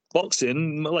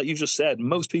boxing, like you just said,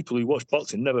 most people who watch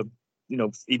boxing never,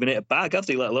 even hit a bag, have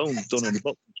they, let alone done any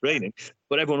boxing training.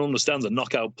 But everyone understands a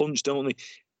knockout punch, don't they?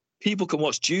 People can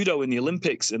watch judo in the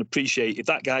Olympics and appreciate if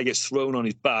that guy gets thrown on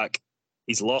his back,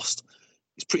 he's lost.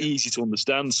 It's pretty easy to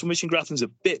understand. Submission grappling's a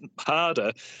bit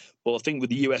harder, but I think with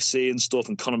the UFC and stuff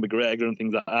and Conor McGregor and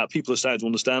things like that, people are starting to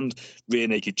understand rear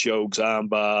naked chokes, arm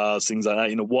bars, things like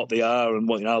that, what they are and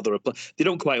how they're applied. They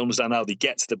don't quite understand how they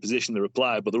get to the position they're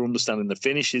applied, but they're understanding the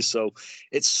finishes. So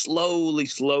it's slowly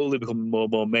becoming more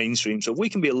and more mainstream. So if we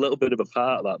can be a little bit of a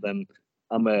part of that, then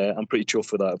I'm pretty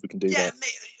chuffed with that if we can do that. Yeah,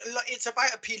 mate, it's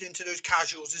about appealing to those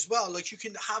casuals as well. You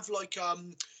can have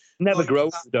never grow,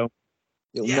 don't.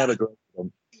 It'll never grow.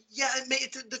 Yeah,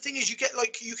 mate, the thing is, you get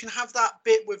you can have that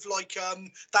bit with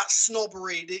that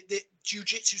snobbery that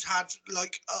jiu-jitsu's had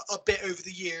a bit over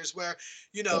the years, where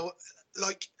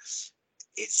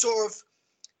it's sort of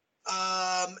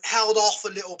held off a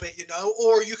little bit, you know,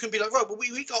 or you can be like, right, well,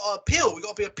 we got to appeal, we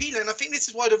got to be appealing. I think this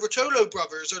is why the Rotolo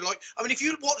brothers are like, I mean, if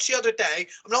you watch the other day,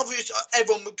 I mean, obviously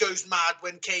everyone goes mad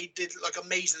when Cade did like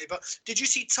amazingly, but did you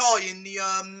see Ty in the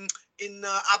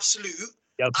Absolute?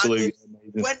 Yeah, absolutely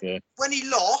amazing. When he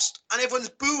lost and everyone's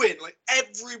booing,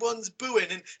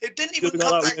 and it didn't even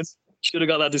come back. Should have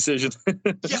got that decision.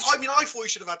 Yeah, I mean, I thought he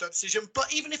should have had that decision,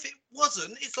 but even if it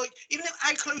wasn't, it's like, even if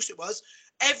how close it was,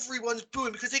 everyone's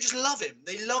booing because they just love him.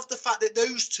 They love the fact that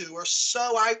those two are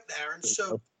so out there and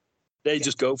so. They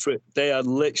just go for it. They are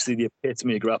literally the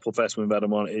epitome of Grapplefest when we've had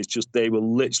them on. It's just, they were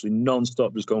literally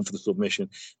non-stop just going for the submission.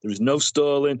 There is no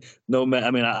stalling, I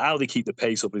mean, how they keep the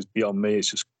pace up is beyond me.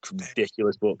 It's just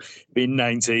ridiculous. But being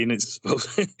 19, it's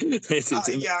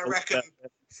yeah, I reckon.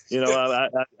 You know,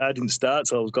 I didn't start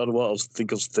till I was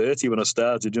 30 when I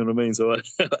started. You know what I mean? So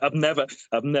I've never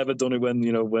done it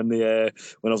when I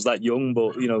was that young.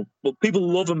 But but people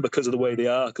love them because of the way they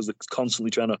are, because they're constantly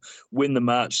trying to win the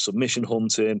match, submission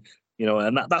hunting.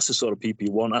 And that's the sort of people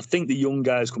you want. I think the young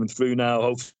guys coming through now,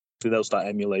 hopefully they'll start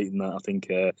emulating that. I think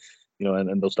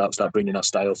and they'll start bringing that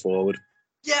style forward.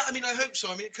 Yeah, I mean, I hope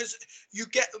so. I mean, because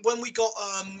when we got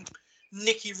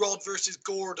Nicky Rod versus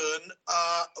Gordon,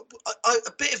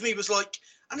 a bit of me was like,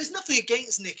 and there's nothing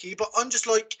against Nicky, but I'm just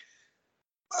like,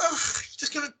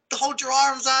 just gonna hold your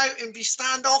arms out and be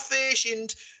standoffish,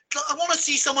 and I want to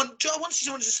see someone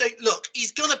just say, look,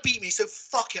 he's gonna beat me, so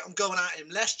fuck it, I'm going at him.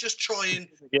 Let's just try and.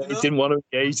 Yeah, he didn't want to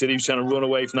engage it. He was trying to run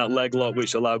away from that leg lock,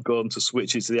 which allowed Gordon to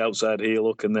switch it to the outside heel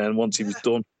hook, and then once he was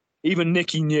done. Even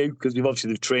Nicky knew, because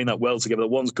they've trained that well together, that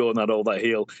once Gordon had all that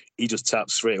heel, he just tapped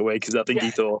straight away, because I think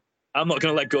he thought, I'm not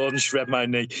going to let Gordon shred my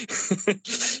knee.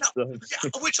 Which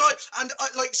I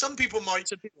like, some people might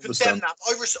condemn that.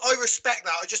 I respect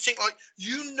that. I just think, like,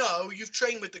 you've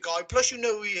trained with the guy, plus you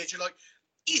know who he is. You're like,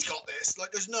 he's got this.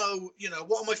 Like, there's no,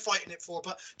 what am I fighting it for?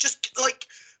 But just, like,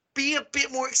 be a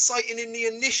bit more exciting in the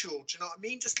initial. Do you know what I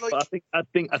mean? Just like, I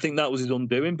think that was his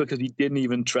undoing, because he didn't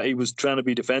even try. He was trying to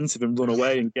be defensive and run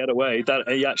away and get away. That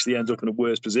he actually ended up in a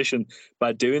worse position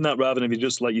by doing that, rather than if he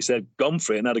just, like you said, gone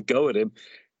for it and had a go at him.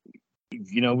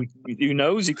 Who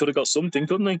knows? He could have got something,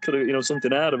 couldn't he? Could have,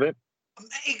 something out of it.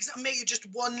 Maybe just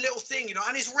one little thing,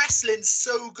 and his wrestling's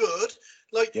so good.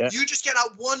 Like, you just get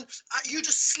out one, you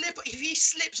just slip. If he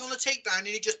slips on a takedown and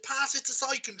he just passes to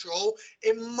side control,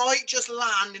 it might just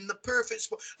land in the perfect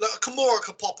spot. Like a Kimura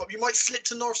could pop up. You might slip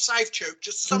to north-south choke,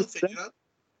 just something,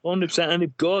 100%. And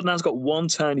if Gordon has got one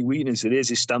tiny weakness, it is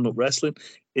his stand-up wrestling.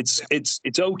 It's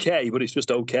okay, but it's just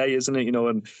okay, isn't it? And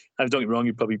don't get me wrong,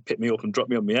 you'd probably pick me up and drop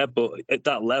me on my head, but at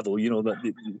that level,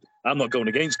 that I'm not going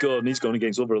against Gordon. He's going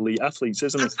against other elite athletes,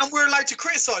 isn't it? And we're allowed to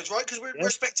criticise, right? Because we're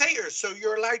spectators, so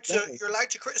you're allowed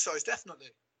to criticise, definitely.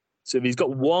 So if he's got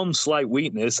one slight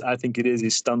weakness, I think it is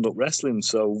his stand-up wrestling.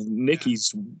 So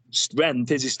Nicky's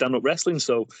strength is his stand-up wrestling.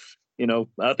 So,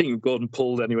 I think if Gordon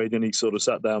pulled anyway, then he sort of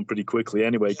sat down pretty quickly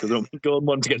anyway, because I don't think Gordon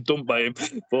wanted to get dumped by him.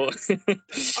 But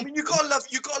I mean, you gotta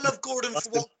love Gordon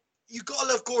for what. You gotta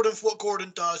love Gordon for what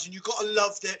Gordon does, and you gotta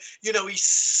love that. He's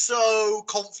so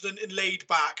confident and laid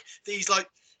back that he's like,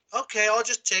 okay, I'll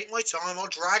just take my time. I'll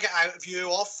drag it out of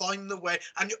you. I'll find the way.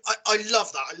 And I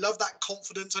love that. I love that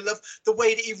confidence. I love the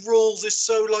way that he rolls. Is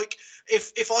so like,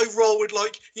 if I roll with,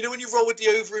 like, when you roll with the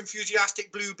over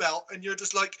enthusiastic blue belt, and you're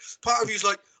just like, part of you's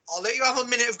like, I'll let you have a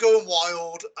minute of going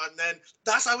wild, and then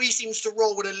that's how he seems to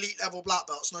roll with elite level black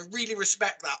belts, and I really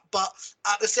respect that. But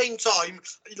at the same time,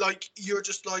 like, you're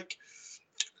just like,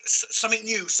 something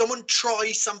new. Someone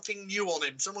try something new on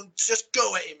him. Someone just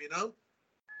go at him,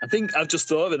 I think I've just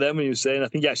thought of it then when you were saying, I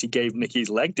think he actually gave Nicky his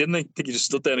leg, didn't he? I think he just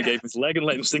stood there and gave him his leg and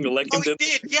let him single leg him. He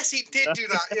did. Yes, he did do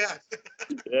that, yeah.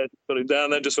 Yeah, put him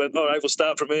down, then just went, all right, we'll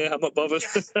start from here. I'm not bothered.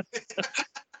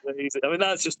 Yeah. I mean,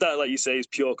 that's just that, like you say, is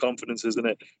pure confidence, isn't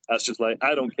it? That's just like,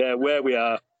 I don't care where we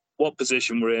are, what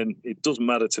position we're in. It doesn't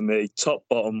matter to me. Top,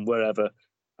 bottom, wherever,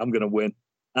 I'm going to win.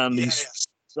 And he's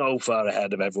so far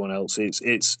ahead of everyone else.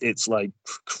 It's like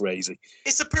crazy.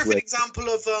 It's a perfect example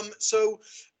of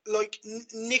like,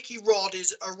 Nicky Rod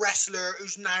is a wrestler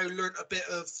who's now learnt a bit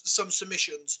of some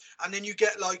submissions, and then you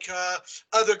get like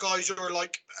other guys who are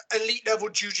like elite level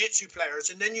jiu-jitsu players,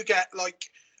 and then you get like,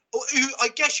 who I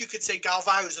guess you could say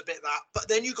Galvao is a bit that, but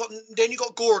then you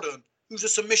got Gordon, who's a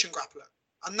submission grappler,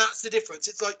 and that's the difference.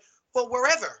 It's like, well,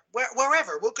 wherever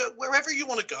we'll go, wherever you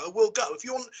want to go, we'll go. If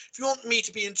you want me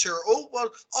to be in Turtle, well,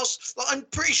 I'm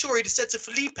pretty sure he'd have said to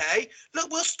Felipe,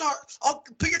 look, we'll start. I'll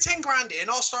put your 10 grand in.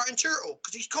 I'll start in Turtle,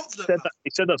 because he's confident. He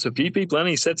said that to a few people, and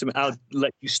he said to me, I'll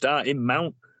let you start in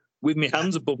Mount. with my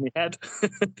hands above my head,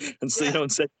 and so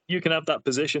and said, "You can have that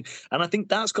position." And I think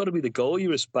that's got to be the goal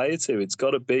you aspire to. It's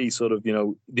got to be sort of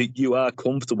that you are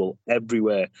comfortable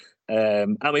everywhere.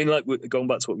 I mean, like going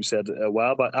back to what we said a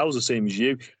while back, I was the same as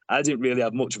you. I didn't really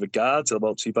have much of a guard till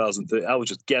about 2013. I would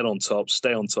just get on top,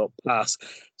 stay on top, pass,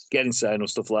 get inside and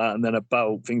stuff like that. And then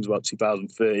about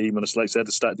 2013, when I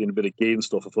started doing a bit of gear and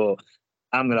stuff, I thought,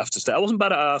 I'm going to have to stay. I wasn't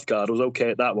bad at half guard. I was okay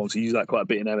at that one. So I used that quite a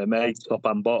bit in MMA, top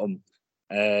and bottom.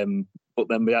 But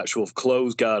then the actual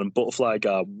closed guard and butterfly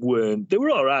guard they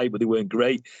were all right, but they weren't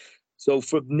great. So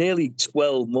for nearly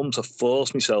 12 months, I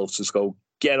forced myself to just go,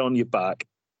 get on your back,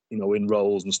 in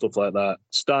rolls and stuff like that.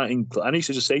 I used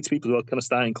to just say to people, well, kind of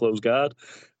starting closed guard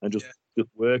and just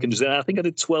work. And I think I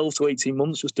did 12 to 18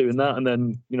 months just doing that. And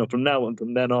then, from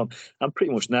then on, I'm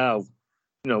pretty much now,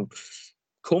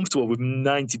 comfortable with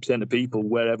 90% of people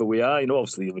wherever we are.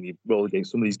 Obviously when you roll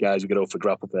against some of these guys who get over for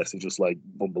Grapplefest, they're just like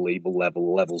unbelievable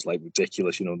levels, like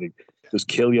ridiculous, they just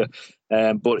kill you.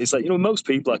 But it's like, most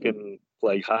people I can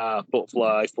play half,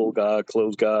 butterfly, full guard,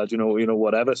 closed guard,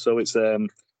 whatever. So I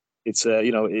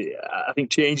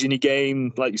think changing your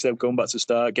game, like you said, going back to the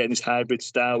start, getting this hybrid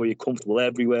style where you're comfortable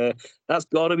everywhere, that's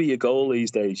got to be your goal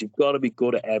these days. You've got to be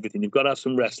good at everything. You've got to have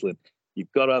some wrestling.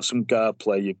 You've got to have some guard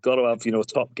play. You've got to have, a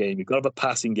top game. You've got to have a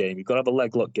passing game. You've got to have a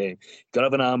leg lock game. You've got to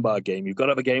have an armbar game. You've got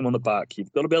to have a game on the back.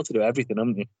 You've got to be able to do everything,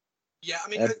 haven't you? Yeah, I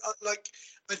mean, I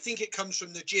think it comes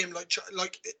from the gym.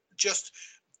 Just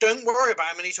don't worry about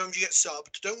how many times you get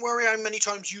subbed. Don't worry how many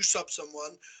times you sub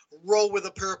someone. Roll with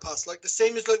a purpose. Like the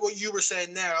same as like what you were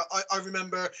saying there. I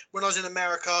remember when I was in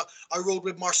America, I rolled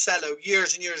with Marcelo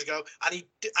years and years ago, and he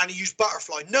used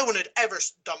butterfly. No one had ever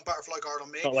done butterfly guard on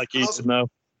me. Not like you to know.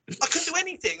 I couldn't do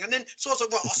anything. And then, so I was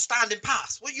like, well, I'll stand and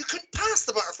pass. Well, you couldn't pass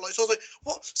the butterfly. So I was like,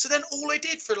 what? So then all I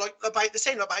did for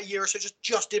about a year or so,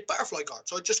 just did butterfly guard.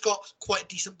 So I just got quite a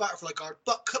decent butterfly guard.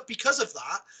 But because of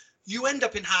that, you end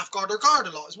up in half guard or guard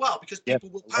a lot as well, because people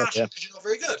will pass you because you're not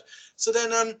very good. So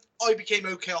then I became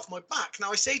okay off my back.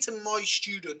 Now I say to my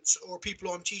students or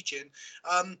people I'm teaching,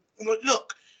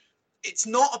 look, it's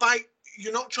not about,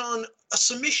 you're not trying, a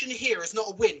submission here is not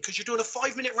a win because you're doing a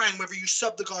 5-minute round whether you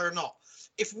sub the guy or not.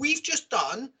 If we've just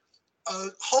done a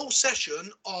whole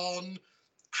session on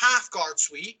half guard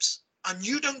sweeps and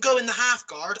you don't go in the half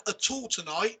guard at all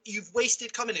tonight, you've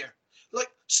wasted coming here. Like,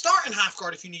 start in half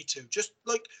guard if you need to. Just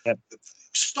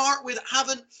start with have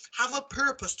a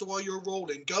purpose to why you're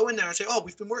rolling. Go in there and say, oh,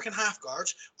 we've been working half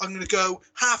guards. I'm going to go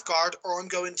half guard, or I'm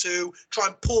going to try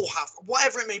and pull half,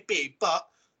 whatever it may be. But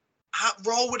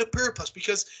roll with a purpose,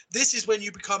 because this is when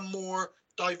you become more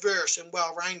diverse and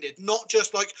well-rounded. Not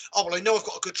just like, oh, well, I know I've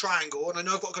got a good triangle and I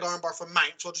know I've got a good armbar from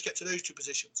mount, so I'll just get to those two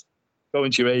positions. Go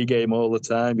into your A game all the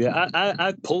time. Yeah,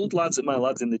 I pulled lads in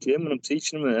the gym when I'm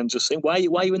teaching them and just saying, why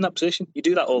are you in that position? You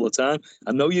do that all the time.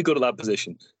 I know you're good at that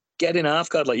position. Get in half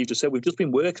guard, like you just said. We've just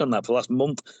been working on that for the last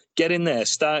month. Get in there,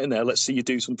 start in there. Let's see you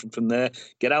do something from there.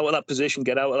 Get out of that position.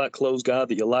 Get out of that closed guard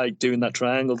that you like, doing that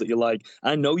triangle that you like.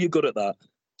 I know you're good at that.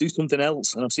 Do something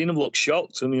else. And I've seen them look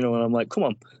shocked, and and I'm like, come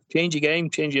on, change your game,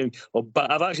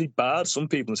 I've actually barred some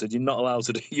people and said, you're not allowed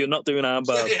to you're not doing arm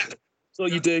bars. Yeah. So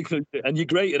you do, and you're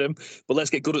great at them, but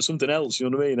let's get good at something else, you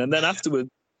know what I mean? And then afterwards,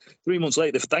 3 months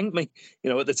later, they've thanked me.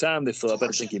 At the time, they thought, I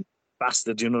better thinking,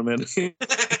 bastard, you know what I mean?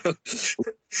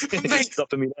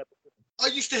 Stopping me there. I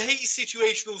used to hate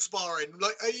situational sparring.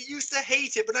 Like, I used to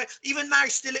hate it, but even now,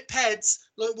 still at PEDS,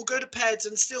 like, we'll go to PEDS,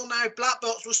 and still now, black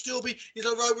belts will still be, right,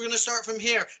 we're going to start from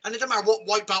here. And it doesn't matter what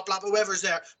white belt, black, whoever's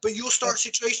there, but you'll start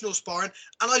situational sparring,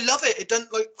 and I love it. It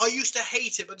doesn't, like, I used to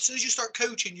hate it, but as soon as you start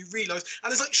coaching, you realise,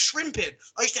 and it's like shrimping.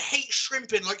 I used to hate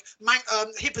shrimping, like,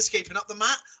 hip escaping up the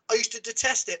mat. I used to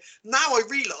detest it. Now I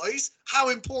realise how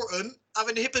important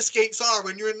having hip escapes are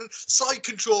when you're in side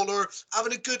control or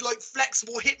having a good, like,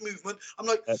 flexible hip movement. I'm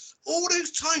like, all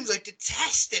those times I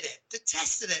detested it.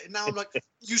 And now I'm like,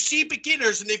 you see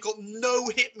beginners and they've got no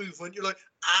hip movement. You're like,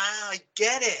 I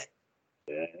get it.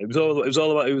 Yeah, it was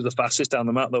all about who was the fastest down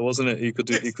the mat, though, wasn't it? He could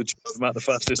shoot the mat the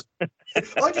fastest. I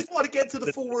just want to get to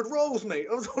the forward rolls, mate.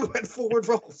 I was all about forward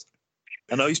rolls.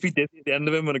 And I used to be dizzy at the end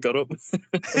of him when I got up.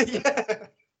 Yeah.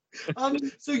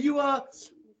 So you had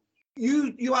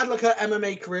like an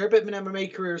MMA career, a bit of an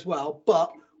MMA career as well,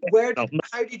 but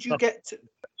how did you get to?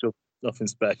 Nothing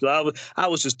special. I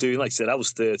was just doing, like I said, I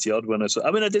was 30 odd when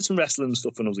I did some wrestling and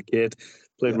stuff when I was a kid,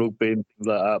 played rugby and things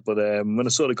like that. But when I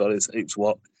sort of got it, it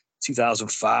was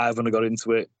 2005 when I got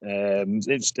into it.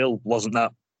 It still wasn't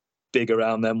that big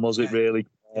around then, was it really?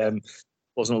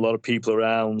 Wasn't a lot of people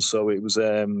around, so it was.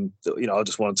 I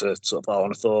just wanted to sort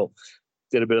of. I thought.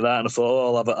 Did a bit of that, and I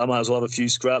thought, I might as well have a few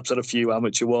scraps. Had a few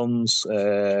amateur ones.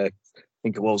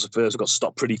 think it was the first. I got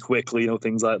stopped pretty quickly,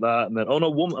 things like that. And then,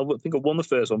 I think I won the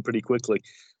first one pretty quickly,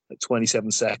 like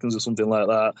 27 seconds or something like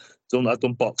that. I've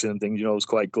done boxing and things, it was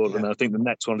quite good. Yeah. And then I think the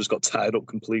next one just got tied up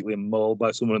completely and mauled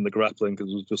by someone in the grappling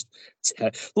because it was just,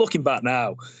 looking back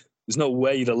now, there's no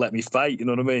way you'd have let me fight, you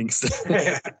know what I mean?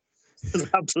 It was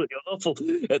absolutely awful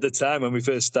at the time when we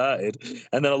first started.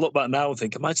 And then I look back now and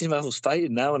think, imagine if I was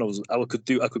fighting now and I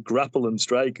could grapple and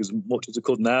strike as much as I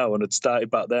could now and had started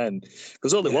back then.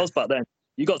 Because all it was back then,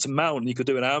 you got to mount and you could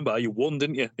do an armbar, you won,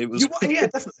 didn't you? It was definitely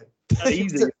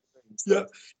easy. Yeah.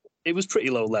 It was pretty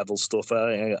low level stuff.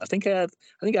 I think I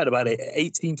had about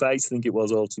 18 fights. I think it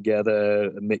was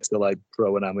altogether, a mix of like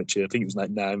pro and amateur. I think it was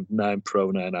like nine pro,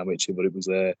 9 amateur, but it was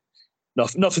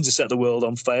nothing to set the world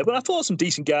on fire. But I fought some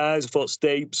decent guys. I fought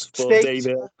Stapes, fought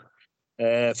David,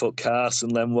 fought Carson,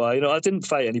 Lenoir. I didn't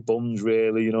fight any bums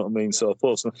really. You know what I mean? So I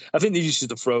fought some. I think they used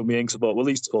to throw me in because I thought, well,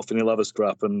 he's tough and he'll have a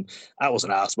scrap. And I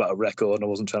wasn't asked about a record, and I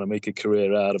wasn't trying to make a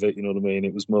career out of it. You know what I mean?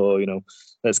 It was more,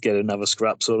 let's get in and have a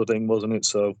scrap sort of thing, wasn't it?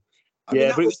 So. I mean,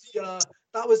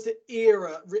 that was the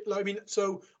era. I mean,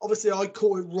 so obviously I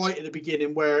caught it right at the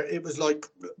beginning where it was like,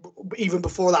 even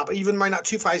before that, but even around that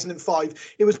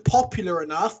 2005, it was popular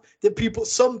enough that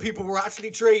some people were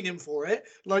actually training for it.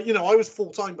 Like, I was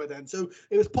full time by then. So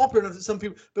it was popular enough that some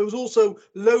people, but it was also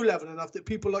low level enough that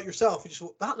people like yourself, you just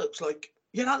thought, that looks like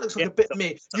a bit of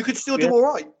me. You could still do all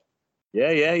right. Yeah.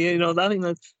 I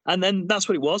think and then that's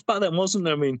what it was back then, wasn't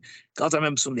there? I mean, God, I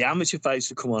remember some of the amateur fights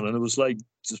to come on, and there was like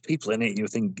just people in it. You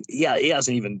think, has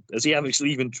he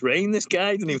actually even trained this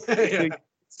guy? Didn't he?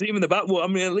 See him in the back. Well, I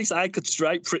mean, at least I could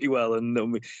strike pretty well,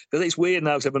 and because it's weird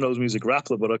now because everyone knows me as a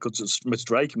grappler, but my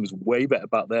striking was way better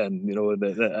back then.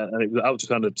 And I was just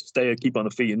trying to keep on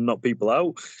the feet and knock people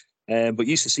out. But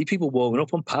you used to see people warming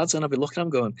up on pads, and I'd be looking at them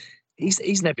going,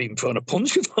 He's never even thrown a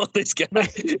punch before, this guy.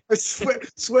 I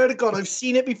swear to God, I've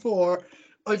seen it before.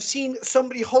 I've seen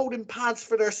somebody holding pads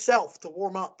for theirself to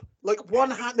warm up. Like one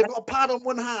hand, they've got a pad on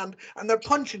one hand and they're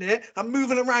punching it and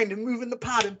moving around and moving the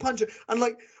pad and punching. And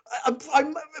like,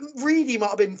 I'm Reedy might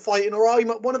have been fighting, or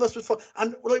one of us was fighting.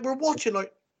 And like, we're watching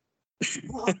like,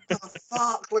 what the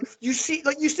fuck? Like, you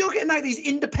you're still getting out these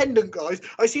independent guys.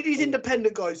 I see these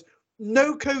independent guys,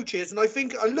 no coaches. And I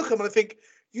look at them and I think,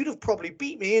 you'd have probably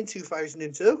beat me in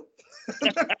 2002.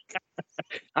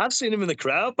 I've seen him in the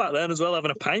crowd back then as well, having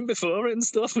a pint before it and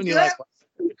stuff. And you're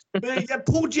like,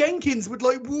 Paul Jenkins would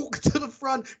like walk to the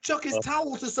front, chuck his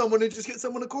towel to someone, and just get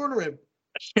someone to corner him.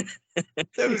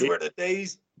 Those were the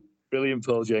days. Brilliant,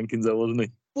 Paul Jenkins, though, wasn't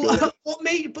he? Well, what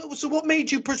made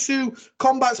you pursue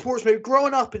combat sports? Maybe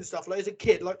growing up and stuff, like as a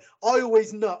kid. Like I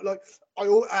always I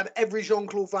had every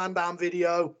Jean-Claude Van Damme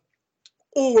video.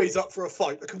 Always up for a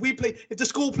fight. Like if the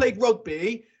school played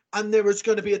rugby and there was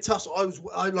going to be a tussle,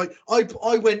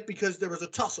 I went because there was a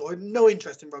tussle. I had no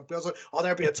interest in rugby. I was like,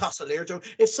 there'll be a tussle here.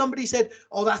 If somebody said,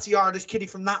 that's the hardest kiddie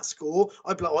from that school,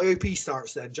 I'd be like, I hope he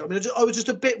starts then. I mean, I was just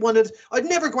a bit I'd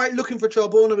never go out looking for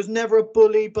trouble, and I was never a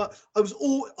bully, but I was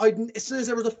as soon as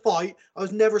there was a fight, I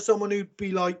was never someone who'd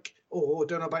be like, I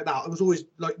don't know about that. I was always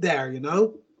like there,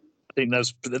 I think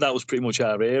that was pretty much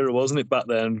our era, wasn't it, back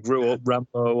then? Grew up,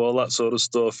 Rambo, all that sort of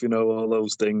stuff, all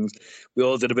those things. We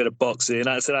all did a bit of boxing.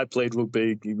 I said I played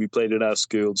rugby. We played at our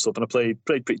school and stuff, and I played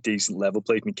pretty decent level,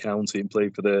 played my county and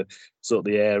played for the sort of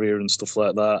the area and stuff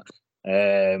like that.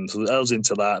 So I was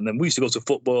into that. And then we used to go to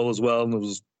football as well, and there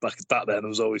was back then there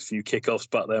was always a few kickoffs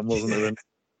back then, wasn't there? And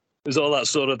it was all that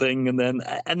sort of thing, and then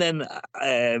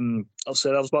I was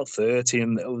about 30,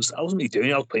 and I wasn't really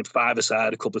doing it. I was playing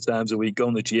 5-a-side a couple of times a week,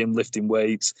 going to the gym, lifting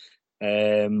weights.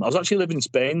 I was actually living in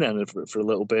Spain then for a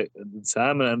little bit at the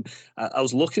time, and I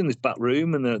was looking in this back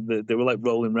room, and they were like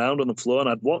rolling around on the floor, and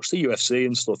I'd watched the UFC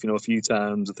and stuff, a few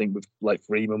times. I think with like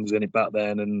Freeman was in it back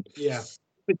then, and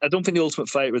I don't think the Ultimate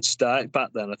Fighter had started back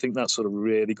then. I think that sort of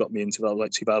really got me into that,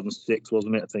 like 2006,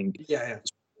 wasn't it? I think. Yeah.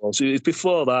 So it was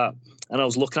before that, and I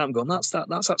was looking at them going, that's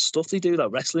that stuff they do, that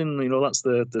wrestling, that's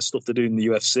the stuff they do in the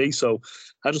UFC. So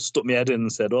I just stuck my head in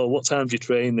and said, what time do you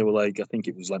train? They were like, I think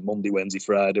it was like Monday, Wednesday,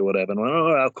 Friday, whatever. And I went,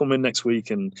 all right, I'll come in next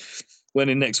week. And went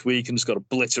in next week and just got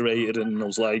obliterated. And I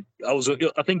was like,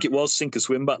 I think it was sink or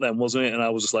swim back then, wasn't it? And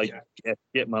I was just like,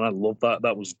 yeah, man, I love that.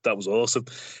 That was awesome.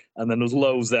 And then there was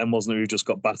loads then, wasn't there, who just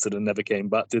got battered and never came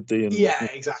back, did they? And,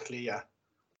 exactly, yeah.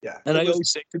 And I always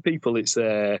say to people,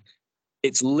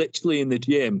 it's literally in the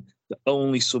gym, the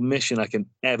only submission I can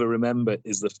ever remember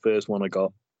is the first one I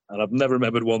got. And I've never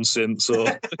remembered one since. So,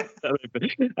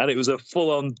 and it was a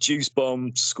full-on juice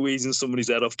bomb, squeezing somebody's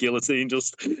head off guillotine,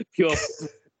 just pure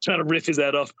trying to rip his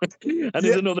head off. And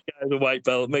there's another guy with a white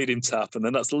belt, made him tap, and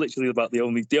then that's literally about the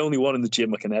only one in the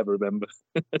gym I can ever remember.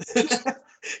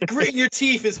 Gritting your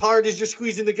teeth as hard as you're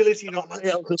squeezing the guillotine on.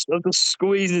 Yeah, I was just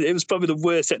squeezing. It was probably the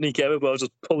worst technique ever, but I was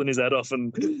just pulling his head off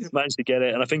and managed to get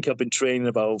it. And I think I've been training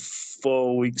about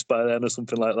 4 weeks by then or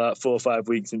something like that, 4 or 5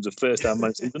 weeks. It was the first time I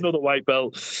managed to, another white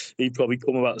belt. He'd probably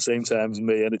come about the same time as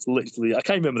me. And it's literally, I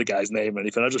can't remember the guy's name or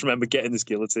anything. I just remember getting this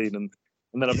guillotine, and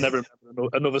then I've never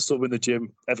remembered another sub in the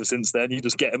gym ever since then. You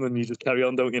just get them and you just carry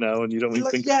on, don't you know? And you don't even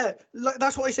think. Yeah,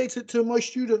 that's what I say to my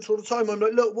students all the time. I'm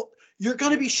like, look, you're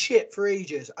going to be shit for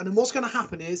ages. And then what's going to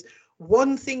happen is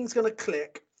one thing's going to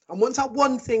click. And once that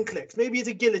one thing clicks, maybe it's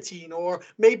a guillotine or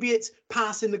maybe it's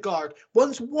passing the guard.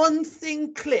 Once one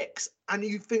thing clicks and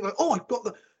you think like, oh, I've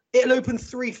got it'll open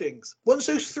 3 things. Once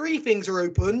those 3 things are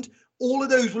opened, all of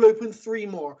those will open 3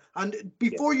 more. And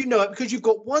before you know it, because you've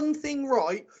got one thing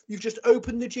right, you've just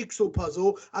opened the jigsaw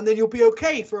puzzle, and then you'll be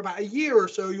okay for about a year or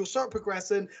so. You'll start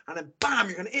progressing, and then bam,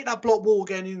 you're going to hit that block wall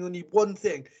again, and you'll need one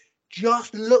thing.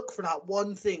 Just look for that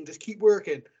one thing. Just keep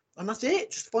working. And that's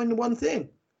it. Just find the one thing.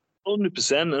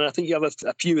 100%, and I think you have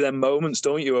a few of them moments,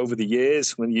 don't you, over the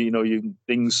years when you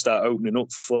things start opening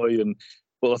up for you.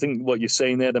 But I think what you're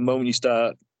saying there, the moment you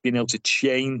start being able to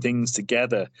chain things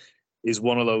together, is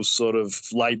one of those sort of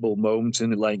light bulb moments,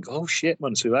 and like, oh shit,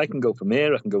 man! So I can go from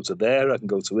here, I can go to there, I can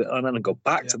go to it, and then I go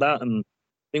back to that. And I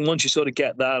think once you sort of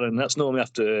get that, and that's normally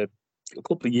after a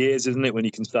couple of years, isn't it, when you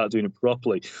can start doing it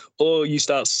properly, or you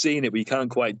start seeing it but you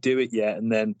can't quite do it yet,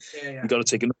 and then you've got to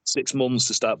take another 6 months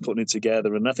to start putting it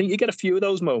together. And I think you get a few of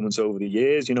those moments over the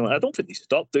years. I don't think they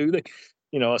stop, do they?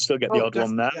 I still get the odd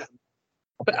one now.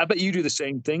 I bet you do the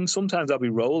same thing. Sometimes I'll be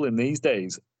rolling these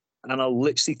days, and I'll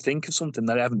literally think of something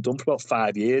that I haven't done for about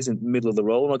 5 years in the middle of the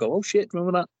roll, and I'll go, oh shit,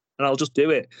 remember that? And I'll just do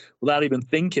it without even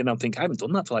thinking. I'm thinking, I haven't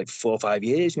done that for like 4 or 5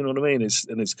 years, you know what I mean? It's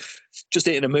just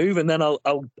hitting a move, and then I'll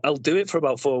do it for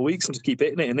about 4 weeks and just keep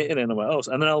hitting it and hitting it and else.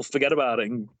 And then I'll forget about it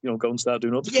and go and start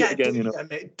doing other shit again. Yeah,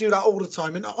 mate, do that all the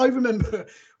time. And I remember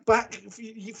back a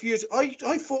few years, I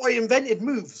thought I invented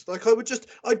moves. Like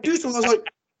I'd do something. I was like,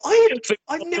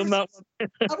 I've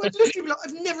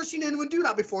never seen anyone do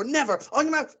that before. Never.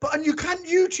 And you can't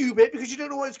YouTube it because you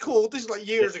don't know what it's called. This is like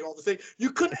years ago, obviously.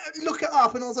 You couldn't look it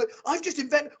up, and I was like, I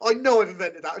know I've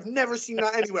invented that. I've never seen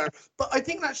that anywhere. But I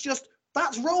think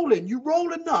that's rolling. You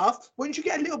roll enough, once you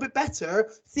get a little bit better,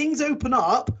 things open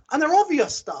up, and they're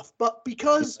obvious stuff. But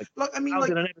because, how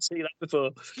did I never see that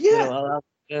before? Yeah.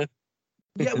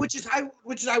 Yeah, which is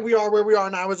how we are where we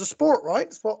are now as a sport, right?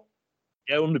 It's what.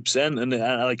 Yeah, 100%. And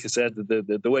like I said,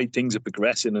 the way things are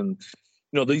progressing, and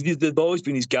there've always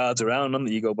been these guards around, and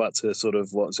you go back to sort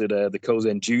of the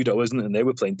Kozen judo, isn't it? And they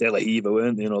were playing De La Riva,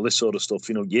 weren't they? This sort of stuff.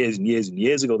 Years and years and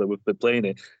years ago they were playing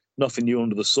it. Nothing new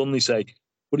under the sun, they say.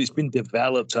 But it's been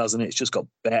developed, hasn't it? It's just got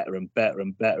better and better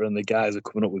and better, and the guys are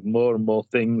coming up with more and more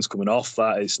things coming off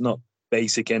that. It's not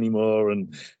basic anymore,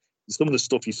 and some of the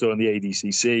stuff you saw in the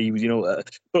ADCC,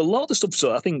 but a lot of the stuff.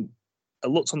 So I think. I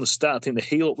looked on the stat. I think the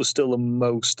heel up was still the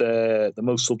most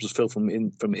subs was filled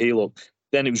from heel up.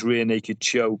 Then it was rear naked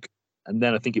choke, and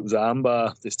then I think it was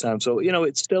armbar this time. So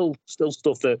it's still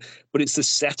stuff that, but it's the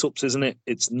setups, isn't it?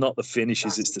 It's not the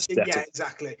finishes. It's the setup. Yeah,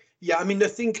 exactly. Yeah, I mean, I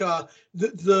think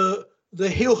the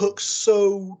heel hook's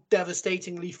so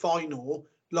devastatingly final.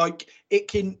 Like it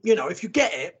can, if you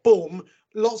get it, boom.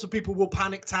 Lots of people will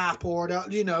panic tap or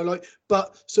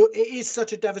but so it is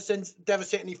such a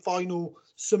devastatingly final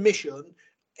submission.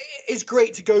 It's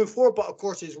great to go for, but of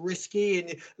course it's risky,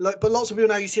 and but lots of people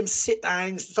now, you see them sit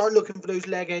down, start looking for those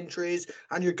leg entries,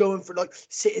 and you're going for like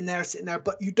sitting there,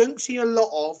 but you don't see a lot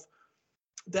of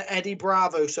the Eddie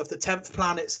Bravo stuff, the 10th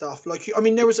Planet stuff. Like, I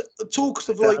mean, there was talks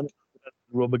of like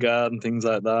rubber guard and things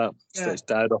like that. So it's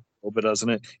died off a little bit,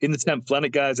 hasn't it? In the 10th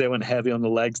Planet guys, they went heavy on the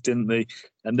legs, didn't they?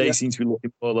 And they seem to be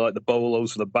looking for like the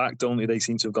bolos for the back, don't they? They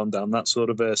seem to have gone down that sort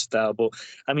of style. But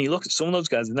I mean, look at some of those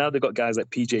guys. Now they've got guys like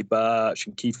PJ Barch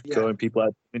and Keith Cohen, people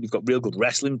like, they've got real good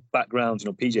wrestling backgrounds.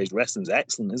 PJ's wrestling's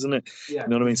excellent, isn't it? Yeah. You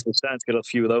know what I mean? So it's starting to get a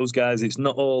few of those guys. It's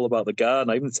not all about the guard.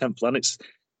 Now, even the 10th Planets,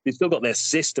 they've still got their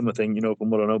system, I think, from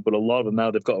what I know, but a lot of them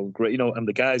now, they've got a great, and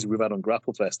the guys we've had on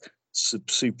Grapplefest,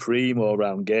 supreme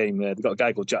all-round game. They've got a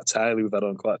guy called Jack Tiley we've had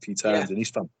on quite a few times, and he's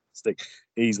fantastic.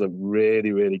 He's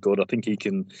really, really good. I think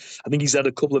he's had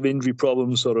a couple of injury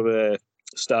problems sort of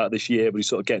start this year, but he's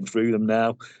sort of getting through them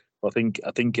now. I think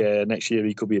next year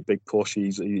he could be a big push.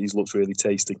 He's looks really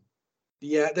tasty.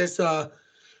 Yeah, there's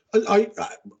when I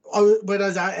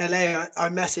was at LA, I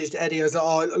messaged Eddie. I was like,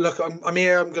 "Oh, look, I'm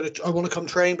here. I want to come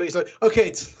train." But he's like,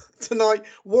 "Okay, tonight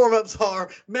warm-ups are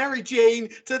Mary Jane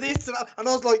to this to that," and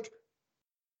I was like,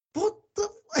 "What the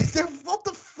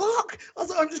fuck?" I was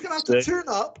like, just going to have to turn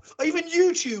up. I even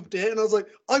YouTubed it, and I was like,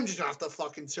 I'm just going to have to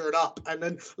fucking turn up. And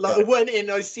then I went in,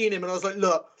 I seen him, and I was like,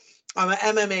 look, I'm an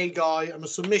MMA guy. I'm a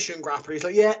submission grappler. He's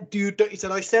like, yeah, dude. He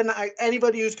said, I send out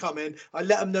anybody who's coming. I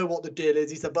let them know what the deal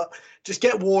is. He said, but just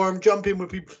get warm, jump in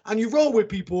with people, and you roll with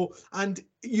people, and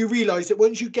you realize that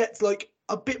once you get like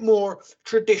a bit more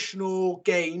traditional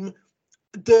game,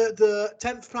 the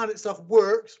 10th Planet stuff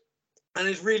works and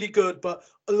is really good, but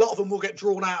a lot of them will get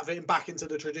drawn out of it and back into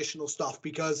the traditional stuff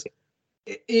because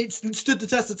it's stood the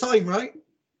test of time, right?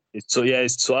 So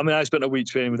I mean, I spent a week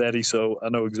training with Eddie, so I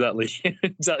know exactly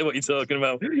what you're talking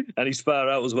about. And he's far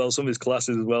out as well. Some of his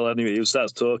classes as well. Anyway, he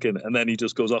starts talking, and then he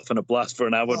just goes off on a blast for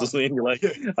an hour, doesn't he? And you're like,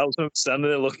 I was standing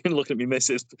there looking at me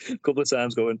missus a couple of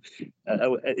times, going,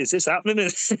 "Is this happening?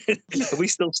 Are we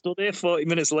still stood here 40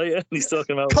 minutes later?" And he's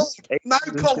talking about cold,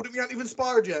 and we haven't even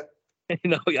sparred yet.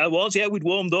 I was. Yeah, we'd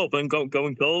warmed up and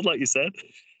going cold, like you said.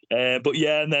 But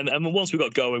yeah, and then once we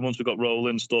got going, once we got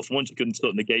rolling stuff, once you can sort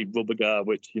of negate rubber guard,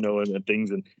 which and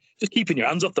things, and just keeping your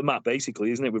hands off the mat,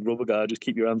 basically, isn't it? With rubber guard, just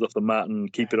keep your hands off the mat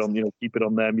and keep it on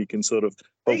them. You can sort of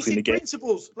hopefully negate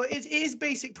principles. Like it is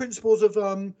basic principles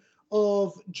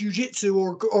of jiu-jitsu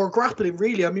or grappling,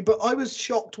 really. I mean, but I was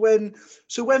shocked when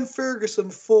Ferguson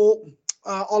fought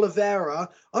Oliveira.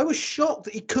 I was shocked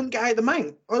that he couldn't get out of the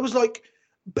mount. I was like.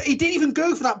 But he didn't even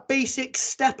go for that basic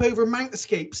step over mount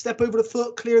escape, step over the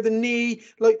foot, clear the knee.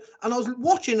 And I was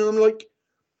watching and I'm like,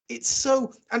 it's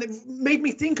so, and it made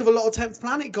me think of a lot of 10th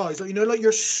Planet guys. Like,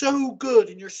 you're so good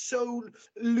and you're so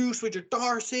loose with your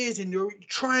darces and your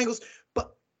triangles.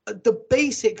 But the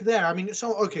basic there, I mean, it's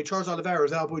so, okay, Charles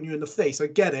Oliveira's elbowing you in the face. I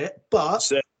get it,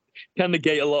 but. Can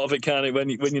negate a lot of it, can it? When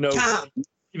you know.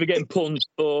 If you're getting punched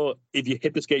or if you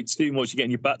hip escape too much, you're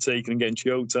getting your back taken and getting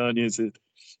choked, aren't you?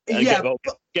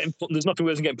 There's nothing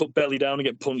worse than getting put belly down and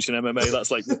getting punched in MMA.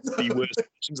 That's like the worst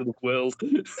positions in the world.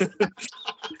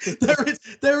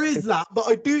 there is that, but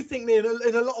I do think that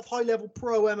in a lot of high level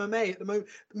pro MMA at the moment,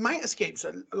 mount escapes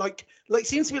are like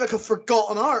seems to be like a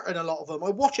forgotten art in a lot of them. I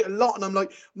watch it a lot, and I'm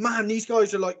like, man, these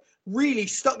guys are like really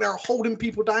stuck there holding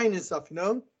people down and stuff, you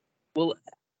know? Well,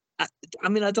 I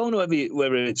mean, I don't know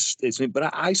whether it's me,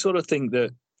 but I sort of think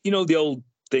that the old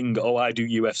thing. Oh, I do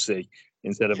UFC.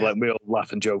 Instead of like we all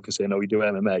laugh and joke and say, no, we do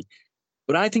MMA.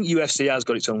 But I think UFC has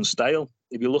got its own style.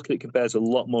 If you look at it compared to a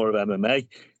lot more of MMA,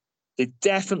 it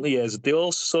definitely is. They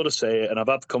all sort of say it, and I've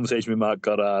had the conversation with Mark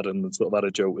Goddard and sort of had a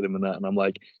joke with him and that, and I'm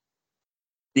like,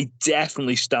 they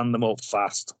definitely stand them up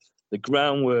fast. The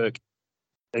groundwork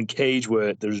and cage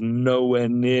work, there's nowhere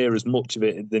near as much of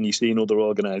it than you see in other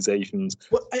organizations.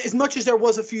 Well, as much as there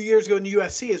was a few years ago in the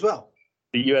UFC as well.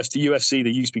 The UFC,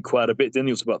 there used to be quite a bit, didn't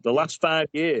it? About the last 5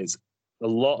 years, a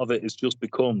lot of it has just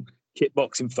become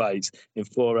kickboxing fights in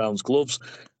 4 rounds gloves,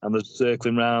 and they're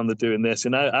circling around, they're doing this.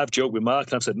 And I've joked with Mark,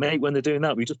 and I've said, mate, when they're doing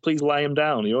that, will you just please lie him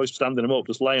down? You're always standing him up,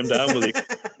 just lie him down with it.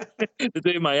 They're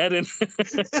doing my head in.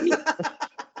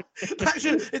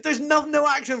 If there's no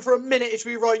action for a minute, it should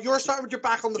be right. You're starting with your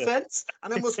back on the fence,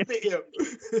 and then we'll split you.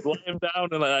 Lie him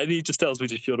down, and he just tells me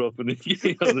to shut up. And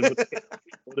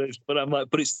but I'm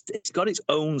like, but it's got its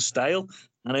own style,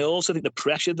 and I also think the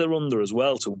pressure they're under as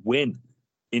well to win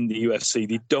in the UFC,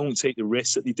 they don't take the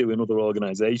risks that they do in other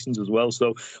organizations as well.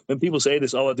 So when people say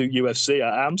this, oh, I do UFC,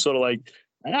 I'm sort of like,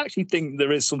 I actually think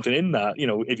there is something in that,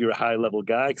 if you're a high level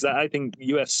guy, because I think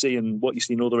UFC and what you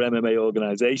see in other MMA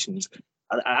organizations,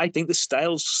 I think the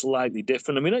style's slightly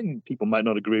different. I mean, people might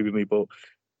not agree with me, but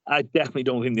I definitely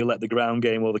don't think they let the ground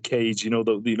game or the cage.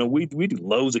 We do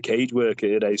loads of cage work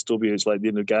at ASW. It's like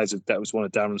guys that was one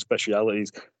of Darren's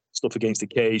specialities. Stuff against the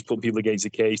cage, putting people against the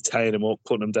cage, tying them up,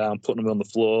 putting them down, putting them on the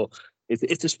floor.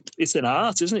 It's an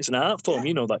art, isn't it? It's an art form,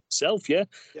 like yourself, yeah.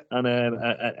 And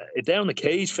down the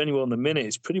cage for anyone in the minute,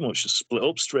 it's pretty much just split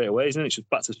up straight away, isn't it? It's just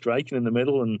back to striking in the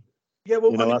middle, and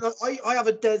I have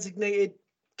a designated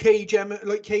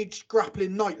cage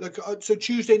grappling night. So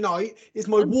Tuesday night is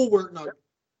my wall work night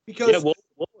because wall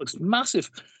work's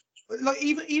massive. Like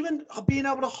even being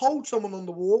able to hold someone on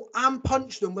the wall and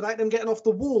punch them without them getting off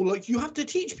the wall, like you have to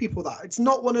teach people that. It's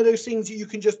not one of those things that you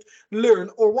can just learn.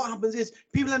 Or what happens is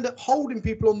people end up holding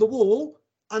people on the wall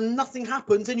and nothing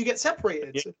happens, and you get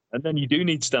separated. Yeah. And then you do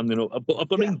need standing up. But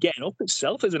I mean, getting up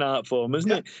itself is an art form, isn't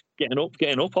it? Getting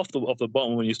up off the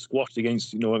bottom when you're squashed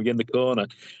against, again the corner.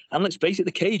 And let's face it,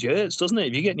 the cage hurts, doesn't it?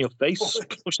 If you get in your face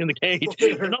pushed in the cage,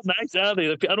 they're not nice, are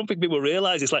they? I don't think people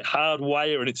realise it's like hard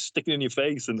wire and it's sticking in your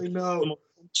face. And I know.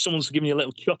 Someone's giving you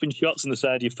little chopping shots in the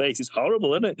side of your face. It's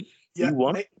horrible, isn't it? Yeah. You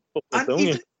want it.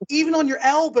 And even on your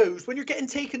elbows, when you're getting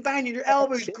taken down, your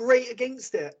elbows great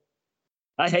against it.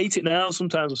 I hate it now.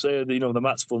 Sometimes I say, the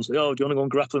mat's fun. Say, oh, do you want to go and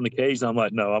grapple in the cage? And I'm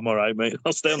like, no, I'm all right, mate.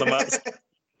 I'll stay on the mat.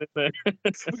 isn't there?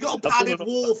 We got a padded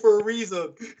wall for a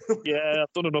reason. Yeah,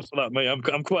 I've done enough for that, mate.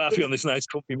 I'm quite happy on this nice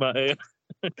comfy mat here.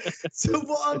 So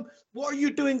what are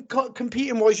you doing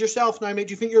competing wise yourself now, mate?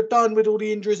 Do you think you're done with all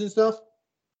the injuries and stuff?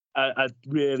 I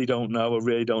really don't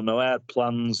know. I had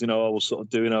plans, I was sort of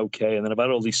doing okay, and then I've had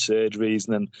all these surgeries,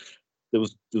 and then there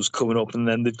was coming up, and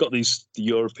then they've got the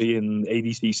European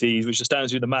ADCCs, which are starting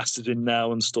to do the Masters in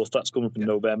now and stuff. That's coming up in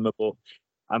November, but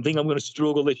I think I'm going to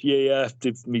struggle this year.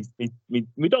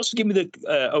 My doctor give me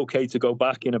the okay to go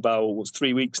back in about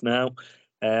 3 weeks now,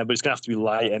 but it's going to have to be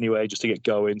light anyway just to get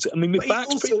going. So, I mean, my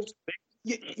back's also,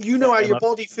 you know how your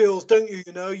body feels, don't you?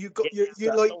 You've got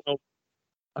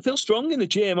I feel strong in the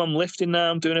gym. I'm lifting now.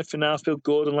 I'm doing everything now. I feel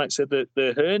good. And like I said, the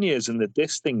hernias and the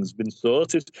disc thing's been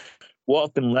sorted. What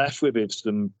I've been left with is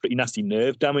some pretty nasty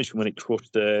nerve damage from when it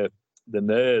crushed the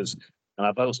nerves. And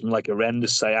I've got some like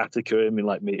horrendous sciatica in me,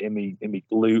 like in me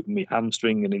glute and my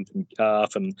hamstring and into my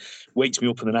calf, and wakes me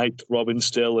up in the night throbbing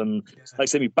still. And like I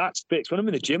said, my back's fixed. When I'm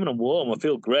in the gym and I'm warm, I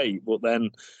feel great. But then,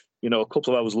 a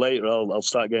couple of hours later, I'll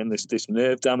start getting this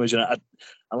nerve damage. And I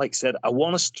like I said, I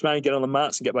want to try and get on the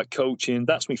mats and get back coaching.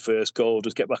 That's my first goal.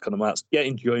 Just get back on the mats, get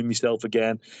enjoying myself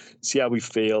again, see how we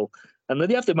feel. And then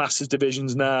they have the Masters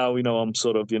divisions now. I'm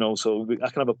sort of, so I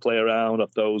can have a play around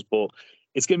of those. But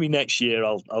it's going to be next year.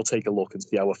 I'll take a look and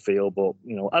see how I feel. But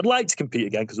I'd like to compete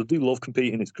again because I do love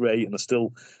competing. It's great, and I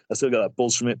still get that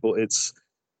buzz from it. But it's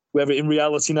whether in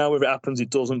reality now, whether it happens, it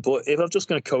doesn't. But if I'm just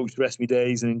going to coach the rest of my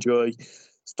days and enjoy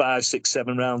 5, 6,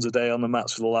 7 rounds a day on the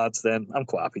mats for the lads, then I'm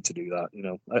quite happy to do that.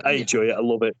 I enjoy it. I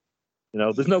love it.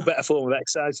 There's no better form of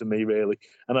exercise than me, really.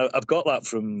 And I've got that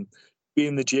from being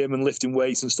in the gym and lifting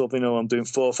weights and stuff. I'm doing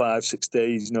 4, 5, 6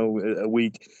 days, a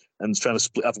week, and trying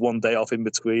to have one day off in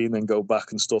between, then go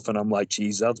back and stuff. And I'm like,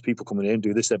 geez, how's people coming in and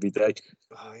do this every day?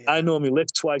 Oh, yeah. I normally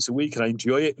lift twice a week and I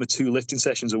enjoy it. My 2 lifting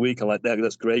sessions a week, I'm like,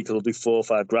 that's great because I'll do 4 or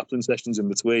 5 grappling sessions in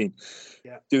between.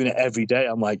 Yeah. Doing it every day,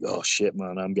 I'm like, oh shit,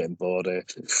 man, I'm getting bored here.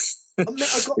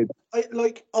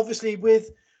 Obviously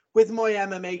with my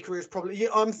MMA career, probably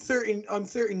I'm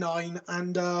 39,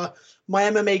 and my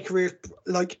MMA career,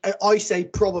 I say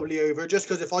probably over, just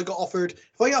because if I get offered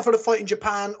a fight in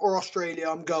Japan or Australia,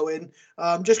 I'm going.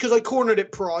 Just because I cornered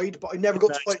at Pride, but I never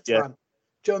got to fight Japan.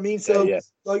 Do you know what I mean?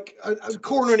 So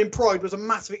cornering in Pride was a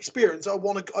massive experience.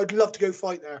 I'd love to go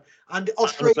fight there. And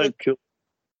Australia, so cool.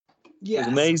 Yeah, it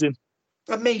was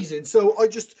amazing. So I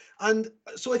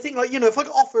think if I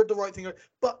got offered the right thing,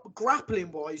 but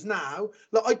grappling wise now,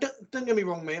 don't get me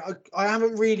wrong, mate, I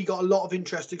haven't really got a lot of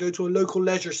interest to go to a local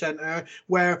leisure centre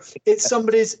where it's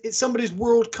somebody's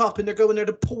World Cup and they're going there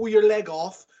to pull your leg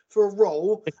off for a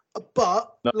roll.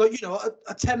 But a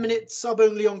 10-minute sub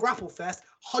only on Grapplefest,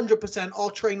 100% I'll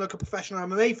train like a professional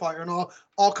MMA fighter and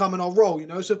I'll come and I'll roll,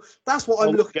 So that's what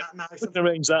I'm looking at now. We can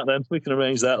arrange that then. We can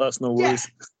arrange that. That's no worries.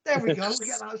 There we go. We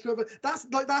get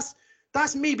that.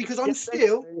 That's me, because I'm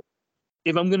still.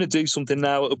 If I'm going to do something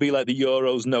now, it'll be like the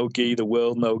Euros no gi, the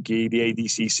World no gi, the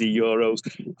ADCC Euros.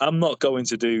 I'm not going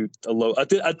to do I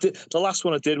did. The last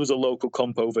one I did was a local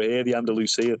comp over here, the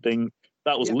Andalusia thing.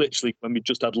 That was literally when we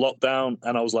just had lockdown,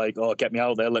 and I was like, "Oh, get me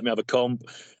out there, let me have a comp."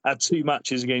 I had 2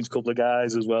 matches against a couple of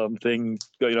guys as well, and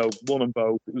won them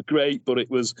both. It was great, but it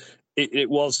was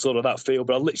sort of that feel.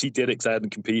 But I literally did it because I hadn't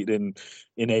competed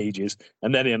in ages,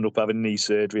 and then I ended up having knee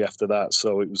surgery after that,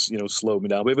 so it was slowed me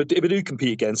down. But if I do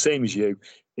compete again, same as you,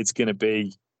 it's going to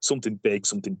be something big,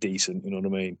 something decent. You know what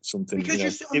I mean? Something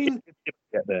because if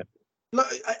get there.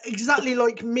 Exactly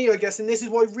like me, I guess, and this is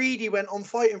why Reedy went on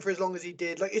fighting for as long as he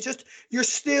did. It's just you're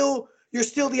still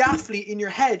the athlete in your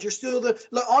head. You're still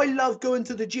I love going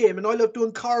to the gym and I love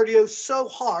doing cardio so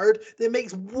hard that it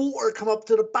makes water come up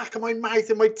to the back of my mouth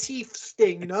and my teeth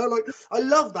sting. I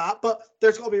love that, but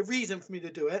there's got to be a reason for me to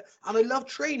do it. And I love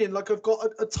training. I've got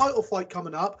a title fight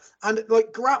coming up, and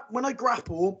when I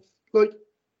grapple,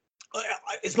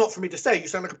 it's not for me to say. You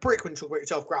sound like a prick when you talk about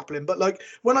yourself grappling, but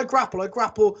when I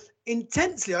grapple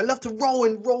intensely. I love to roll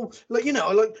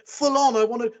full on. I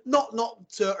want to not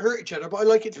to hurt each other, but I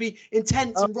like it to be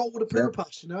intense and roll with a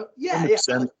purpose. Yeah.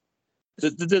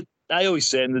 I always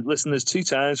say, and listen, there's 2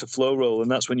 times for flow roll, and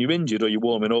that's when you're injured or you're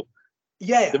warming up.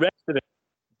 Yeah. The rest of it,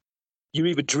 you're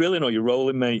either drilling or you're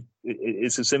rolling, mate.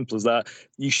 It's as simple as that.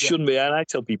 You shouldn't be. And I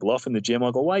tell people off in the gym,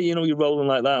 I go, why, you're rolling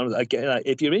like that? And I get,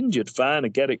 if you're injured, fine, I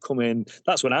get it, come in.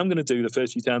 That's what I'm going to do the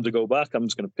first few times I go back. I'm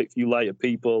just going to pick a few lighter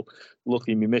people.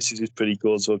 Luckily, my missus is pretty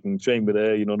good, so I can train with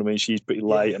her. You know what I mean? She's pretty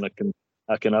light, and I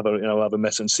can have a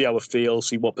mess and see how I feel,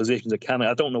 see what positions I can.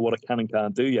 I don't know what I can and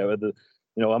can't do yet. Whether,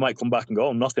 I might come back and go,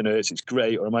 oh, nothing hurts, it's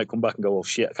great. Or I might come back and go, oh,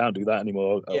 shit, I can't do that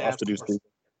anymore. I'll have to do something.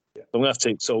 I'm gonna have to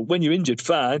take. So when you're injured,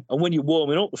 fine, and when you're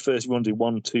warming up, the first you want to do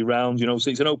 1-2 rounds, so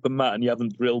it's an open mat and you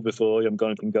haven't drilled before, you haven't got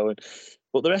anything going.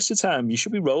 But the rest of the time, you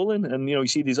should be rolling, and you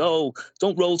see these. Oh,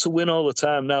 don't roll to win all the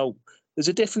time. Now, there's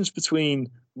a difference between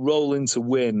rolling to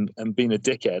win and being a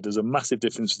dickhead. There's a massive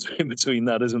difference between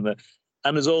that, isn't there?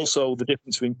 And there's also the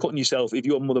difference between putting yourself, if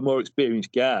you're the more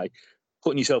experienced guy,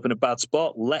 putting yourself in a bad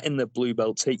spot, letting the blue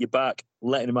belt take you back,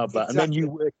 letting him have that, and then you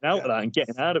working out of that and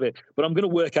getting out of it. But I'm going to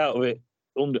work out of it.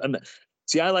 And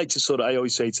see, I like to I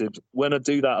always say to when I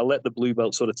do that, I let the blue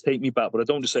belt sort of take me back, but I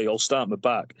don't just say, I'll start my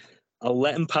back. I'll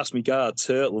let him pass me guard,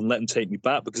 turtle, and let him take me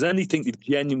back, because then they think they've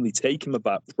genuinely taken me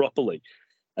back properly.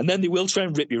 And then they will try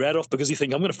and rip your head off because you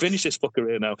think, I'm going to finish this fucker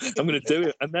here now. I'm going to do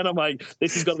it. And then I'm like,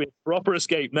 this is going to be a proper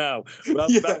escape now. But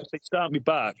after they start me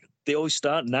back, they always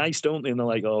start nice, don't they? And they're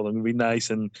like, oh, I'm going to be nice.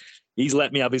 And he's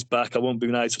let me have his back. I won't be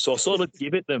nice. So I sort of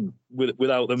give it them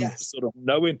without them sort of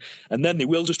knowing. And then they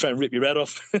will just try and rip your head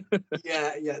off.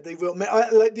 yeah, they will.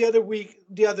 Like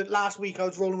last week, I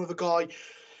was rolling with a guy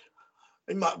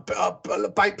in my about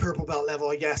purple belt level,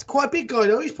 I guess. Quite a big guy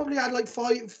though. He's probably had like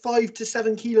 5 to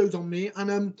 7 kilos on me,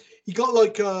 and he got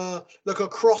like a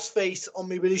cross face on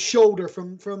me with his shoulder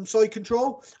from side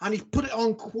control, and he put it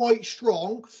on quite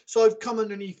strong. So I've come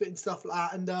underneath it and stuff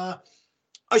like that, and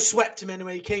I swept him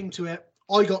anyway. He came to it.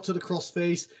 I got to the cross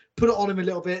face, put it on him a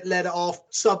little bit, let it off,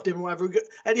 subbed him or whatever.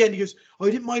 At the end, he goes, "Oh,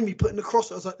 he didn't mind me putting the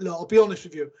cross." I was like, "Look, I'll be honest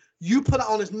with you. You put it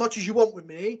on as much as you want with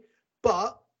me,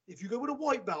 but if you go with a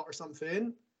white belt or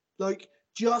something, like,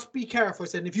 just be careful." I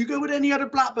said, if you go with any other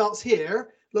black belts here,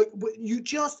 like,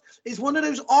 it's one of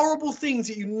those horrible things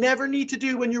that you never need to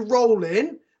do when you're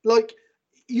rolling. Like,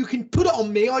 you can put it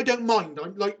on me, I don't mind.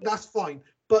 I'm like, that's fine.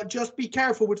 But just be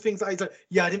careful with things like, he's like,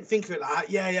 yeah, I didn't think of it like that.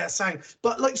 Yeah, sang.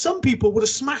 But like, some people would have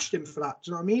smashed him for that.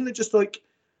 Do you know what I mean? They're just like,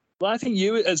 well, I think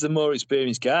you, as the more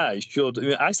experienced guy, should. I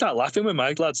mean, I start laughing when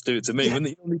my lads do it to me. When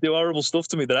they only do horrible stuff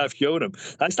to me that I've shown them,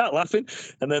 I start laughing,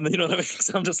 and then what I mean.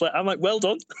 So I'm like, well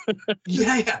done.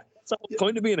 yeah. That's the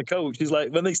point of being a coach. Is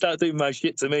like when they start doing my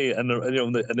shit to me, and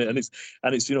it's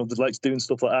they're like doing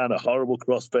stuff like that, and a horrible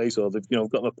crossface, or they've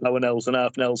got my power Nelson,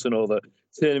 half Nelson, or they're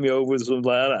turning me over with something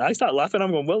like that. I start laughing. I'm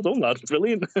going, well done, lad,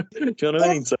 brilliant. Do you know what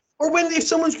I mean? So, or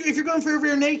if you're going for a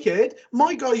rear naked,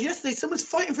 my guy yesterday, someone's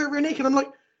fighting for a rear naked. I'm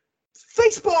like,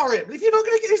 face bar him. If you're not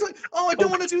going to get, he's like, oh, I don't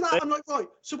want to do that. I'm like, right,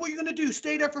 so what are you going to do?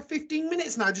 Stay there for 15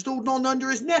 minutes now, just holding on under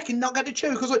his neck and not get a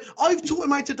choke? I was like, I've taught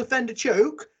him how to defend a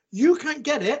choke. You can't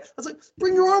get it. I was like,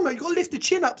 bring your arm out. You got to lift the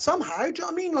chin up somehow. Do you know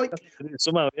what I mean? Like,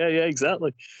 somehow, yeah,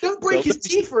 exactly. Don't break his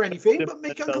teeth or anything, but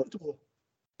make it uncomfortable.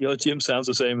 Your gym sounds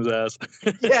the same as ours.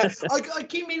 Yeah, I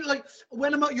keep meaning, like,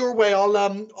 when I'm up your way,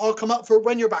 I'll come up for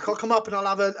when you're back. I'll come up and I'll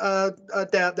have a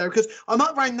day up there, because I'm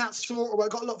up around that sort of way.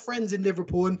 I've got a lot of friends in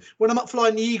Liverpool, and when I'm up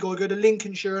flying the Eagle, I go to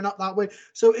Lincolnshire and up that way.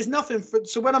 So it's nothing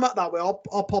so when I'm up that way, I'll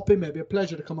pop in. Maybe a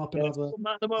pleasure to come up and have a.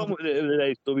 At the moment,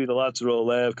 the AW, the lads are all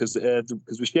there because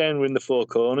we're sharing. We're in the Four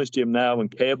Corners gym now,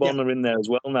 and K-Bon are in there as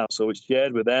well now, so it's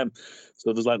shared with them.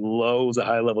 So there's like loads of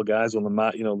high level guys on the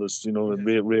mat. There's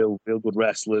real good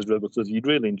wrestlers. You'd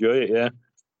really enjoy it, yeah.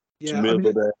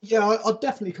 Yeah, I'll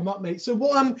definitely come up, mate. So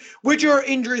what with your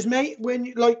injuries, mate? When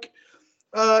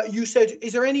you said,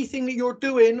 is there anything that you're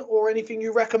doing or anything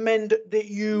you recommend that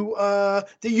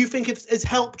you think has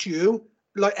helped you?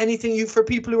 Like anything for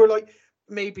people who are like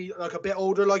maybe like a bit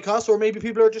older like us, or maybe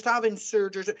people who are just having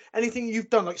surgeries, anything you've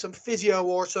done, like some physio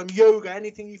or some yoga,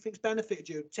 anything you think's benefited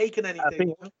you, taken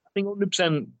anything? I think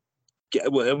 100%.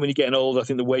 When you're getting older, I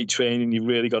think the weight training, you've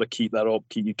really got to keep that up,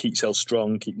 keep yourself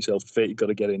strong, keep yourself fit. You've got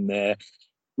to get in there.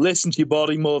 Listen to your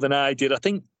body more than I did. I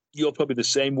think you're probably the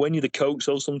same. When you're the coach,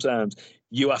 so sometimes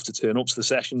you have to turn up to the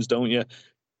sessions, don't you?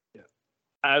 Yeah.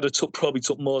 I'd have probably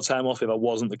took more time off if I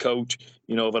wasn't the coach,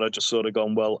 but I just sort of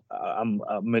gone, well,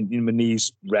 my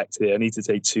knee's wrecked here. I need to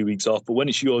take 2 weeks off. But when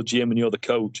it's your gym and you're the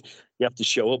coach, you have to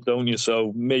show up, don't you?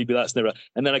 So maybe that's never.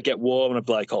 And then I get warm and I'd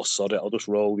be like, oh, sod it, I'll just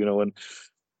roll, and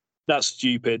that's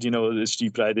stupid, it's a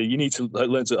stupid idea. You need to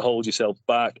learn to hold yourself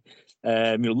back.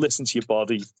 Listen to your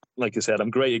body. Like I said, I'm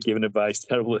great at giving advice,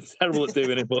 terrible at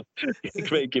doing it, but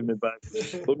great at giving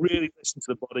advice. But really listen to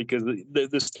the body, because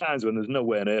there's times when there's no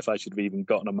way on earth I should have even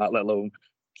gotten a mat, let alone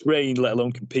trained, let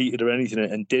alone competed or anything,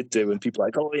 and did do. And people are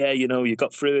like, oh yeah, you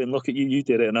got through it, and look at you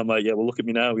did it. And I'm like, yeah, well, look at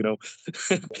me now,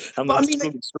 I'm not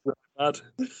mad.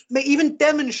 Mate, even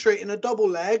demonstrating a double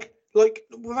leg, like,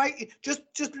 right, just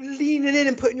leaning in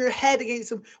and putting your head against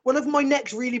them. One of my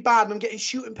neck's really bad and I'm getting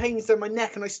shooting pains down my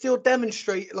neck, and I still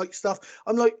demonstrate like stuff.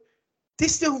 I'm like,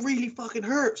 this still really fucking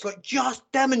hurts. Like, just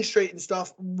demonstrating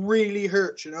stuff really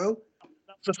hurts, That's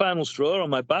the final straw on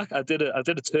my back. I did a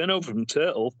turnover from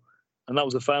turtle, and that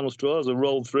was the final straw. As I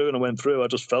rolled through and I went through, I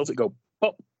just felt it go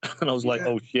pop. And I was like,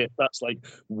 oh shit, that's like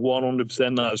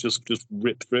 100%. That was just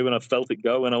ripped through, and I felt it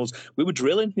go. And we were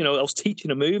drilling, I was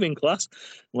teaching a move in class.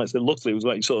 And like I said, luckily it was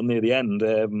like sort of near the end,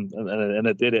 and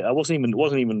I did it. I wasn't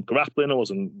even grappling, I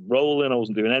wasn't rolling, I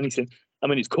wasn't doing anything. I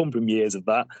mean, it's come from years of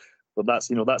that, but that's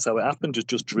how it happened.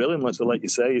 Just drilling, like you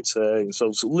say. It's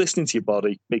so listening to your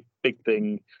body, big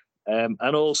thing. And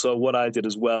also what I did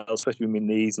as well, especially with my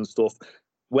knees and stuff.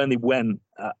 When they went,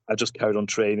 I just carried on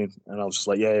training, and I was just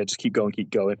like, yeah, just keep going.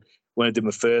 When I did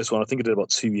my first one, I think I did about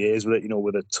 2 years with it,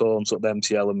 with a torn sort of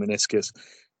MCL and meniscus.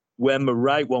 When my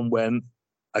right one went,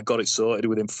 I got it sorted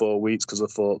within 4 weeks because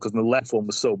my left one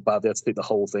was so bad, they had to take the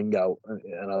whole thing out,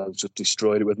 and I just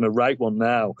destroyed it. With my right one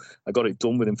now, I got it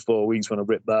done within 4 weeks when I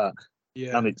ripped that.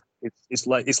 Yeah. And it's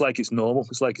like it's normal.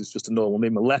 It's like it's just a normal knee.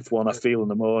 My left one, I feel in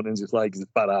the mornings, it's like it's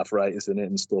bad arthritis in it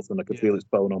and stuff, and I can feel it's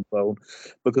bone on bone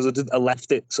because I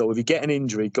left it. So if you get an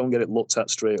injury, go and get it looked at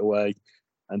straight away,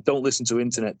 and don't listen to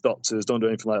internet doctors. Don't do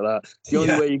anything like that. The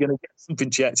only way you're going to get something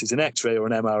checked is an X-ray or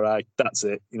an MRI. That's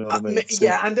it. You know what I mean?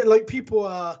 And like people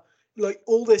are like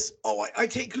all this. Oh, I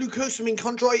take glucosamine,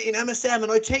 chondroitin, MSM,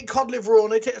 and I take cod liver oil,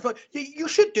 and I take. Like, you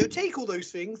should take all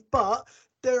those things, but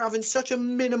they're having such a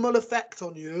minimal effect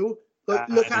on you. Like,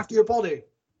 look after your body.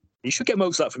 You should get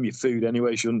most of that from your food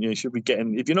anyway, shouldn't you? You should be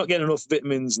getting, if you're not getting enough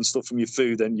vitamins and stuff from your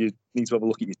food, then you need to have a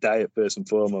look at your diet first and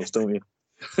foremost, don't you?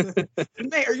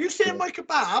 Mate, are you saying my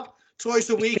kebab twice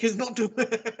a week is not doing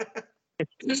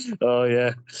Oh,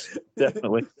 yeah,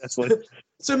 definitely.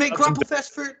 So, mate,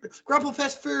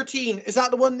 Grapplefest 13, is that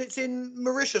the one that's in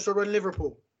Mauritius or in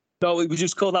Liverpool? No, we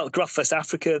just called that Grapplefest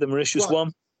Africa, the Mauritius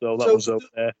one. So that was over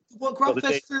there. What,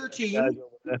 Grapplefest 13?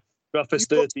 Grapplefest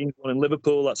 13 one in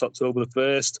Liverpool. That's October the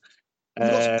 1st. You've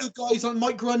got some good guys on,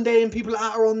 Mike Grundy and people like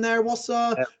that are on there. What's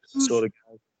sort of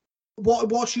guy.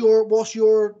 What's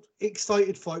your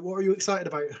excited fight? What are you excited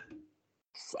about?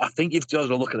 I think you've got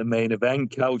to look at the main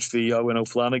event. Couch v Owen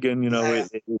O'Flanagan.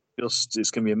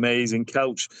 It's going to be amazing.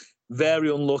 Couch very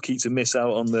unlucky to miss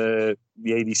out on the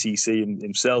ADCC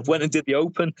himself. Went and did the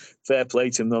Open. Fair play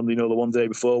to him. The one day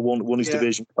before won his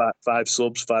division. 5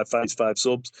 subs, 5 fights, 5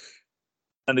 subs.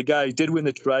 And the guy did win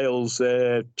the trials.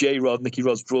 J-Rod, Nicky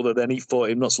Rod's brother, then he fought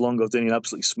him not so long ago, didn't he?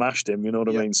 Absolutely smashed him, you know what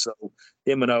I mean? So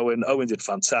him and Owen did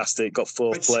fantastic, got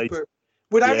 4th place.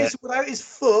 Without his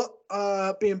foot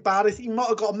being bad, he might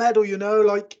have got a medal,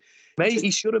 Mate,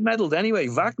 he should have medalled anyway.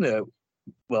 Wagner,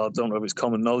 well, I don't know if it's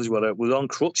common knowledge, but was on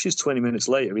crutches 20 minutes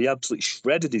later. He absolutely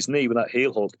shredded his knee with that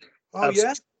heel hook.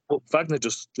 But Wagner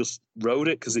just rode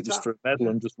it because it was for a medal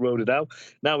and just rode it out.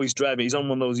 Now he's driving. He's on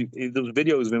one of those. There was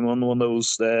videos of him on one of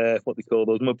those. What they call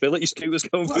those mobility scooters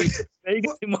going through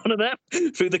Vegas in one of them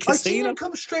through the casino. I seen him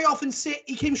come straight off and sit.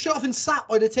 He came straight off and sat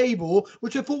by the table,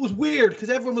 which I thought was weird because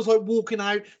everyone was like walking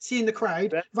out, seeing the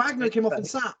crowd. Wagner came off and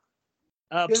sat.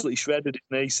 Absolutely shredded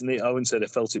his knee. Owen said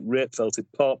it felt it rip, felt it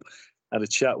pop. Had a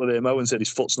chat with him. Owen said his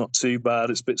foot's not too bad.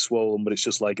 It's a bit swollen, but it's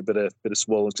just like a bit of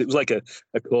swollen. It was like a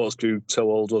corkscrew toe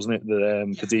hold, wasn't it?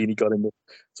 That Padini got him with.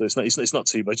 So it's not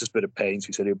too bad. It's just a bit of pain. So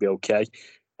he said he'll be okay.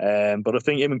 But I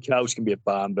think him and Couch can be a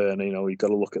barn burner. You've got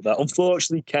to look at that.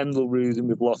 Unfortunately, Kendall Rudin,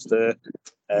 we've lost her.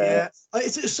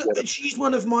 She's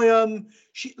one of my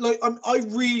I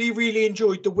really, really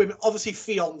enjoyed the women. Obviously,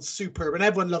 Fion's superb, and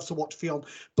everyone loves to watch Fion.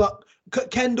 But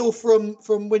Kendall from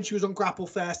when she was on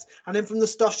Grapplefest, and then from the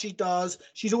stuff she does,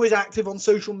 she's always active on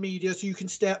social media, so you can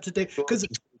stay up to date. Because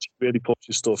she really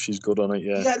pushes stuff. She's good on it.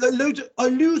 Yeah. I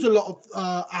lose a lot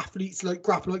of athletes like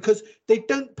grappling because they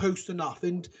don't post enough,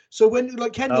 and so when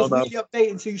Kendall's really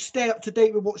updating, so you stay up to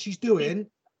date with what she's doing.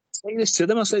 Say this to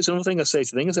them. It's another thing I say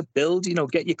to them is build,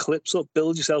 get your clips up,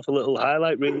 build yourself a little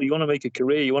highlight reel. You want to make a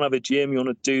career, you want to have a gym, you want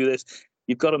to do this.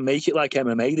 You've got to make it like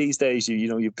MMA these days.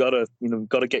 You've got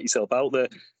to get yourself out there.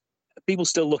 People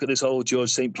still look at this whole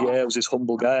George St. Pierre as this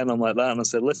humble guy, and I'm like that. And I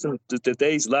said, listen, the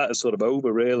days of that are sort of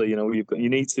over, really. You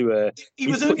need to. He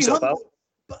was only humble,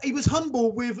 but he was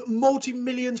humble with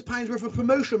multi-millions pounds worth of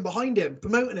promotion behind him,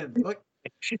 promoting him.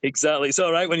 Exactly. It's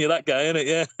all right when you're that guy, isn't it?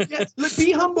 Yeah. Look,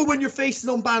 be humble when your face is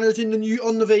on banners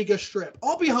on the Vegas Strip.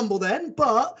 I'll be humble then,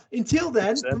 but until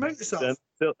then, promote yourself.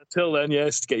 Until then,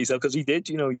 yes, get yourself, because he did,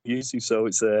 used to. So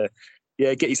it's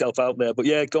get yourself out there. But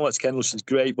go back to Kendall. She's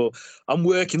great. But I'm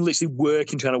literally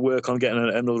working, trying to work on getting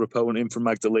another opponent in from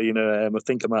Magdalena. I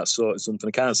think I might sort something.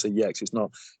 I can't say because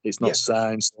it's not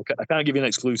signed. So I can't give you an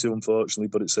exclusive, unfortunately.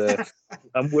 But it's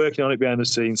I'm working on it behind the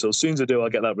scenes. So as soon as I do, I'll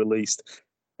get that released.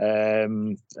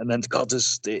 And then it's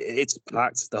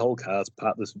packed. The whole card's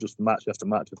packed. There's just match after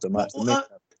match after match.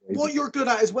 What you're good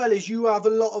at as well is you have a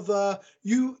lot of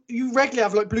you regularly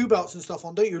have blue belts and stuff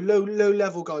on, don't you? Low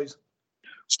level guys.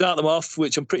 start them off,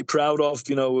 which I'm pretty proud of.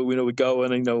 We go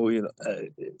and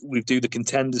we do the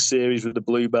contender series with the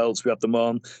blue belts. We have them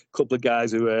on. A couple of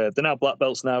guys who they're now black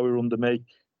belts now, who are under me.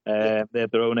 They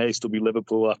had their own AW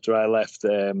Liverpool after I left,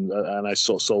 and I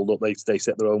sort of sold up. They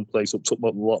set their own place up, took a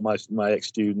lot of my ex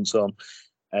students on,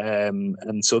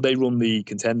 and so they run the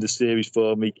contender series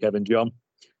for me, Kevin, John,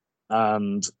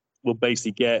 and we'll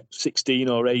basically get 16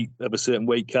 or 8 of a certain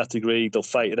weight category. They'll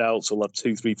fight it out. So we'll have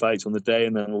 2-3 fights on the day,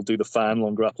 and then we'll do the final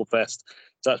on Grapplefest.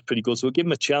 So that's pretty good. So we'll give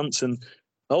them a chance. And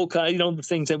the whole kind of, the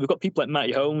things, we've got people like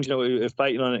Matty Holmes, who are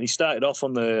fighting on it. He started off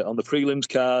on the prelims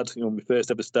card. When we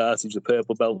first ever started, he was a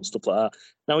purple belt and stuff like that.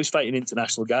 Now he's fighting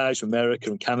international guys from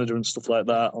America and Canada and stuff like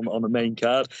that on the main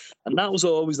card. And that was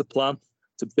always the plan,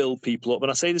 to build people up. And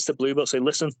I say this to blue belts, say,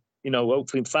 listen,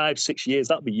 hopefully in 5-6 years,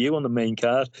 that'll be you on the main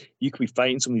card. You could be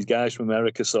fighting some of these guys from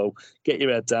America. So get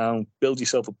your head down, build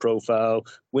yourself a profile,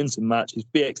 win some matches,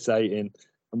 be exciting,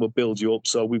 and we'll build you up.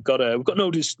 So we've got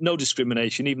no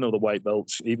discrimination, even though they're white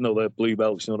belts, even though they're blue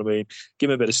belts. You know what I mean? Give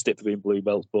them a bit of stick for being blue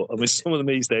belts. But I mean, some of them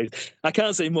these days, I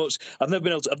can't say much. I've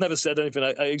never said anything.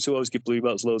 I used to always give blue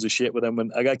belts loads of shit with them.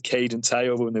 When I got Cade and Ty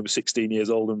over when they were 16 years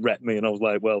old and wrecked me, and I was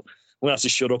like, well, I'm gonna have to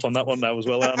shut up on that one now as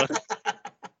well, aren't I?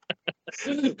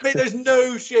 Mate, there's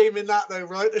no shame in that, though,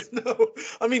 right?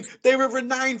 I mean, they were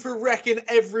renowned for wrecking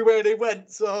everywhere they went.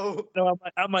 So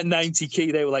I'm like 90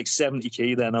 key. They were like 70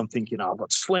 key. Then I'm thinking, I've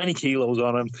got 20 kilos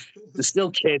on them. They're still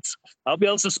kids. I'll be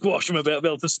able to squash them a bit. I'll be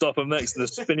able to stop them next. They're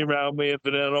spinning around me and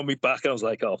then on me back. I was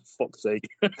like, oh, fuck's sake.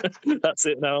 That's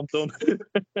it now. I'm done.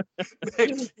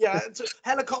 Mate, yeah,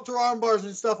 helicopter arm bars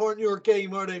and stuff aren't your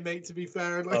game, are they, mate? To be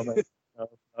fair.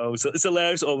 Oh, so it's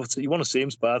hilarious. Oh, you want to see them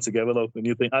spar together, though.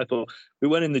 And I thought, we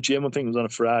went in the gym, I think it was on a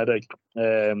Friday.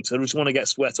 So I just want to get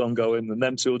sweat on going. And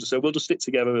them two will just say, we'll just stick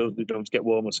together, to get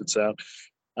warm or sit down.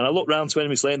 And I look round 20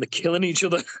 minutes later and they're killing each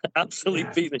other, absolutely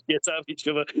beating the shit out of each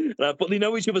other. But they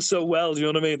know each other so well, do you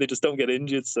know what I mean? They just don't get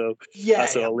injured. So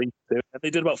that's all they do. And they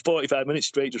did about 45 minutes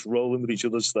straight just rolling with each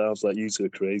other's styles. Like, you two are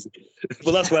crazy.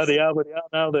 But that's where they are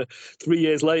now. They're 3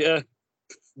 years later.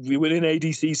 We win in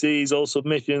ADCCs, all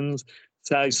submissions.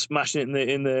 Ty's smashing it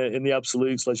in the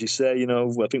absolutes, as you say.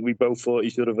 I think we both thought he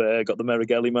should have got the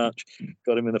Merigelli match,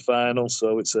 got him in the final.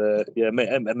 So it's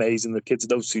amazing.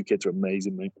 Those two kids are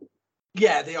amazing, mate.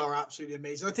 Yeah, they are absolutely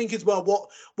amazing. I think as well,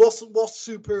 what's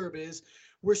superb is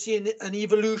we're seeing an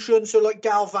evolution. So like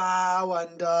Galvao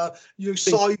and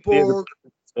Cyborg,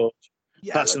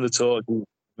 passing the torch.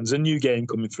 There's a new game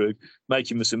coming through.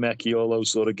 Mikey Musumeci, all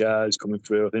those sort of guys coming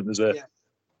through. I think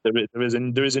there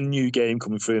is a new game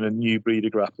coming through and a new breed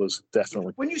of grapplers,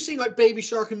 definitely. When you see like Baby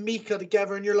Shark and Mika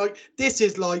together, and you're like, this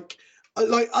is like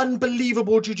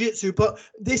unbelievable jiu-jitsu, but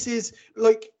this is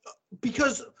like,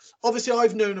 because obviously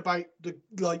I've known about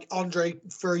Andre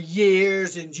for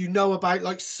years, and about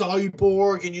like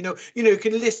Cyborg, and you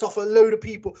can list off a load of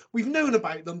people. We've known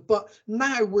about them, but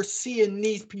now we're seeing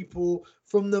these people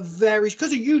from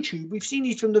because of YouTube. We've seen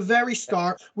these from the very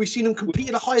start. We've seen them compete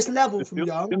at the highest level from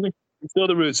young. We saw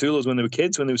the Rutulos when they were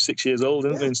kids, when they were 6 years old,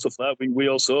 didn't we, and stuff like that. We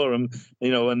all saw them,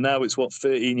 and now it's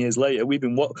 13 years later. We've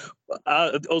been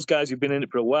those guys who've been in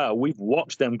it for a while. We've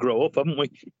watched them grow up, haven't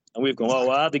we? And we've gone, oh,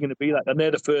 are they going to be like? And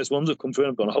they're the first ones that come through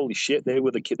and have gone, holy shit, they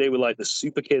were like the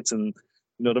super kids, and you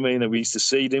know what I mean? And we used to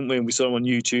see, didn't we? And we saw them on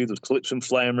YouTube. There was clips of them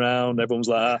flying around. Everyone was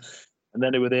like, and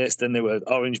then they were this, then they were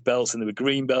orange belts, and they were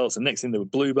green belts, and next thing they were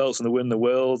blue belts, and they win the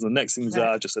world. And the next thing was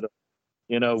just said,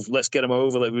 let's get them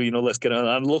over. Let's get them.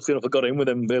 And luckily enough, I got in with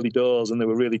them early doors, and they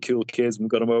were really cool kids, and we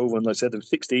got them over. And like I said, they were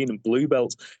 16 and blue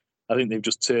belts. I think they've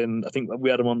just turned. I think we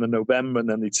had them on the November, and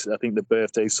then I think the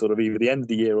birthday's sort of either the end of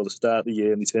the year or the start of the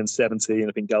year, and they turned 17.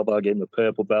 I think Galbar gave them a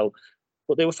purple belt,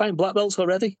 but they were fighting black belts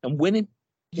already and winning.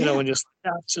 And it's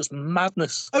just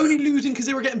madness. Only losing because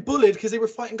they were getting bullied because they were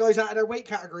fighting guys out of their weight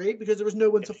category because there was no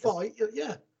one to fight.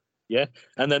 Yeah,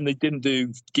 and then they didn't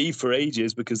do gi for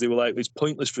ages because they were like, it's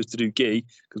pointless for us to do gi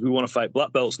because we want to fight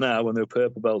black belts now when they're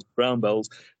purple belts, brown belts.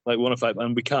 Like, we want to fight,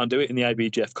 and we can't do it in the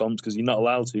IBJJF comps because you're not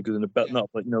allowed to, because in the belt,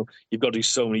 you've got to do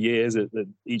so many years at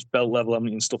each belt level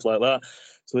and stuff like that.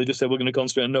 So they just said, we're going to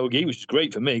concentrate on no gi, which is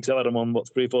great for me because I've had them on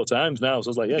 3 or 4 times now. So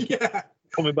I was like,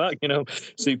 coming back,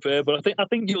 superb. But I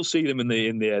think you'll see them in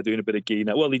the air doing a bit of gi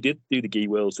now. Well, they did do the gi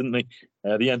worlds, didn't they?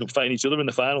 They ended up fighting each other in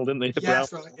the final, didn't they?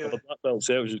 Yes, right, yeah. The black belts,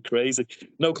 which is crazy.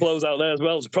 No clothes out there as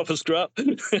well. It's a proper scrap. So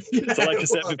like I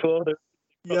said before,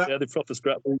 they're proper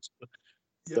scrap boots.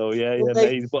 So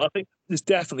amazing. But I think there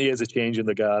definitely is a change in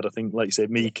the guard. I think, like you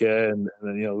said, Mika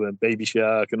and Baby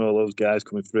Shark and all those guys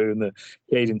coming through, and the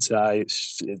Caden Ty,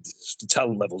 it's the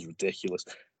talent level's ridiculous.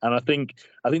 And I think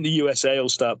the USA will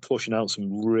start pushing out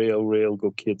some real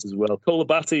good kids as well.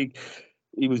 Kolabati,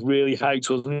 he was really hyped,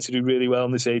 wasn't he, to do really well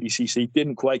in this ADCC.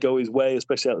 Didn't quite go his way,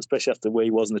 especially after where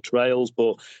he was in the trials.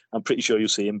 But I'm pretty sure you'll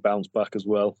see him bounce back as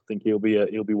well. I think he'll be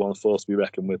one of the force to be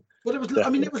reckoned with. But it was, I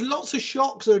mean, there was lots of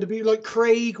shocks though. To be like,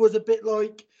 Craig was a bit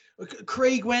like,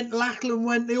 Craig went, Lachlan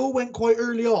went. They all went quite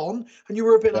early on, and you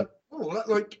were a bit like, oh, that,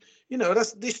 like, you know,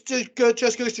 this just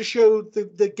goes to show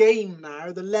the game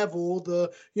now, the level,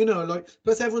 you know, like,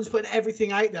 plus everyone's putting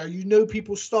everything out there. You know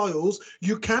people's styles.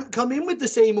 You can't come in with the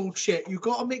same old shit. You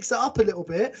got to mix it up a little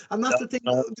bit, and that's the thing.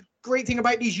 The great thing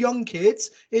about these young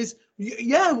kids is,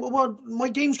 yeah, well, my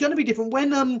game's going to be different.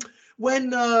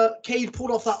 When Cade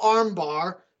pulled off that arm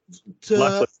bar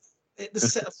to the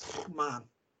set, man,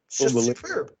 it's just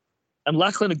superb. And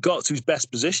Lachlan had got to his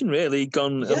best position, really. He'd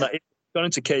gone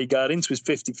into K guard, into his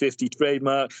 50-50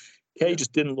 trademark. K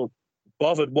just didn't look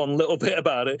bothered one little bit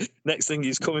about it. Next thing,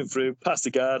 he's coming through, past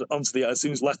the guard, onto the, as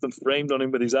soon as Lachlan framed on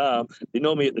him with his arm, they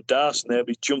normally hit the dash and there,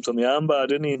 but he jumped on the armbar,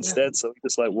 didn't he, instead? So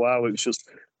just like, wow, it was just,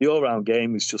 the all-round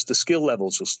game is just, the skill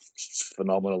level's just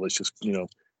phenomenal. It's just, you know,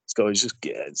 it's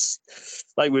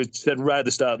like we said right at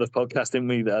the start of the podcast, didn't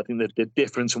we? That I think that the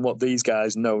difference in what these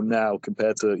guys know now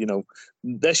compared to, you know,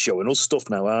 they're showing us stuff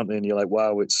now, aren't they? And you're like,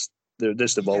 wow, they're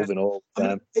just evolving all the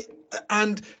time.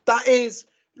 And that is,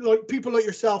 like, people like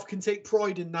yourself can take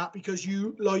pride in that because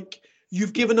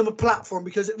you've given them a platform.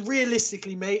 Because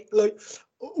realistically, mate, like,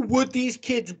 would these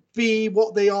kids be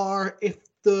what they are if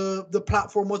the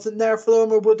platform wasn't there for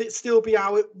them, or would it still be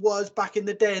how it was back in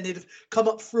the day and they'd have come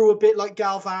up through a bit like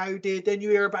Galvao did? Then you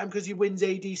hear about him because he wins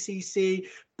ADCC,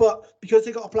 but because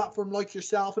they got a platform like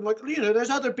yourself, and like, you know,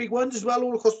 there's other big ones as well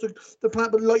all across the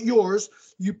planet, but like yours,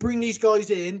 you bring these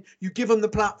guys in, you give them the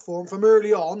platform from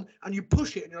early on, and you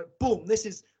push it, and you're like, boom,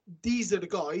 these are the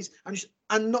guys.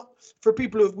 And not for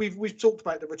people who we've talked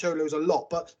about the Rotolos a lot,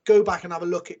 but go back and have a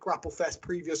look at Grapplefest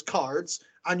previous cards,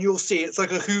 and you'll see it's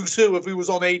like a who's who of who was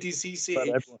on ADCC.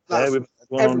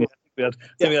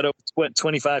 We had over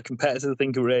 25 competitors, I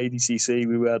think, who were ADCC.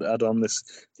 We had on this,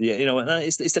 you know, and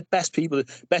it's the best people,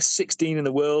 the best 16 in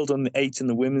the world, and 8 in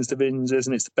the women's divisions,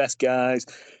 and it's the best guys.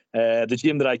 The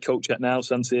gym that I coach at now,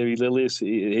 Santeri Lilius,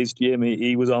 his gym,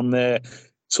 he was on there.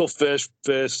 Tough first,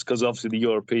 because obviously the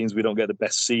Europeans, we don't get the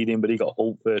best seeding, but he got a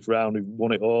whole first round, he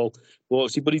won it all.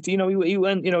 But he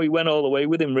went all the way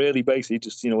with him, really. Basically,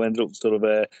 just, you know, ended up sort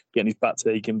of getting his back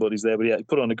taken, but he's there. But he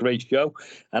put on a great show,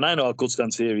 and I know how good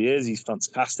Santeri is. He's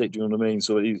fantastic. Do you know what I mean?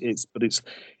 So it's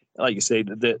like you say,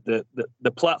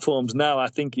 the platforms now. I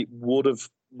think it would have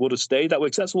stayed that way,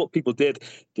 because that's what people did.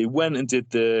 They went and did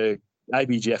the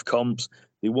IBGF comps.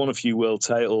 They won a few world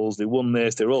titles. They won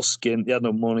this. They were all skint. They had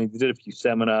no money. They did a few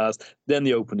seminars. Then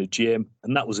they opened a gym,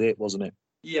 and that was it, wasn't it?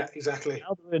 Yeah, exactly.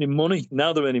 Now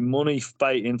they're earning money.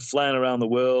 Fighting, flying around the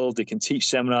world. They can teach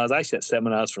seminars. I set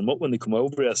seminars from up when they come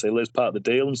over here. I say, Liz, part of the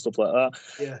deal and stuff like that.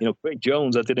 Yeah. You know, Craig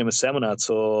Jones, I did him a seminar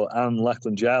tour, and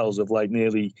Lachlan Giles of like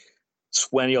nearly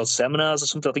 20 odd seminars or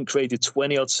something. I think Craig did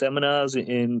 20 odd seminars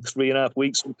in 3.5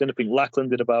 weeks. I think Lachlan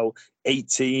did about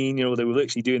 18. You know, they were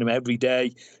literally doing them every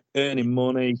day, earning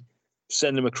money,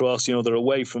 send them across. You know, they're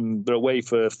away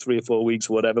for 3 or 4 weeks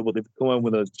or whatever, but they've come home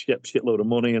with a shitload of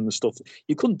money and the stuff.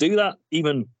 You couldn't do that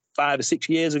even 5 or 6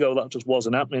 years ago. That just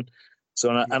wasn't happening. So,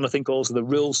 and I think also the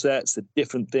rule sets, the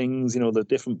different things, you know, the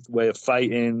different way of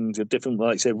fighting, the different,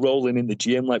 like I say, rolling in the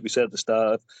gym, like we said at the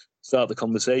start of the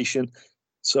conversation.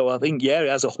 So I think, it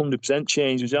has 100%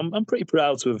 changed, which I'm pretty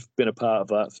proud to have been a part of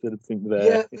that. So I think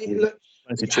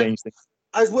trying to change things.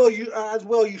 As well,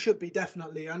 you should be,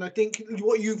 definitely. And I think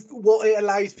what it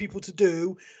allows people to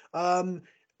do,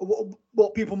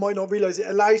 what people might not realize, it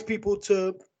allows people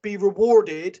to be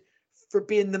rewarded for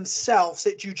being themselves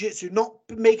at jiu-jitsu, not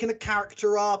making a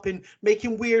character up and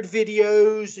making weird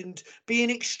videos and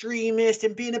being extremist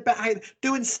and being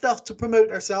doing stuff to promote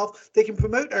ourselves. They can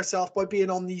promote ourselves by being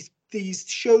on these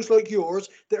shows like yours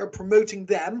that are promoting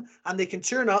them, and they can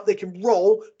turn up, they can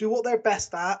roll, do what they're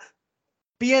best at,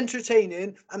 be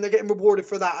entertaining, and they're getting rewarded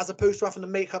for that, as opposed to having to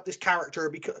make up this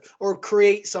character or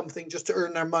create something just to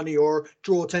earn their money or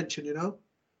draw attention, you know?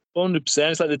 100%.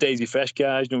 It's like the Daisy Fresh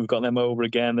guys. You know, we've got them over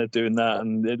again. They're doing that,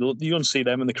 and you don't see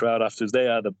them in the crowd afterwards. They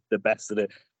are the best at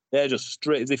it. They're just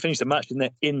straight. They finish the match and they're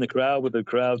in the crowd with the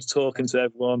crowds, talking to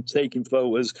everyone, taking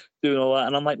photos, doing all that.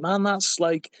 And I'm like, man, that's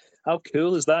like, how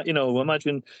cool is that? You know,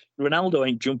 imagine Ronaldo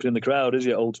ain't jumping in the crowd, is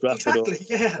he, at Old Trafford? Exactly,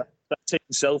 yeah. Taking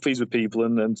selfies with people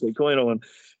and going on.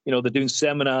 You know, they're doing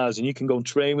seminars, and you can go and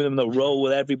train with them. They'll roll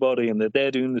with everybody, and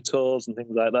they're doing the tours and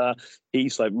things like that.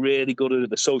 He's like really good at it.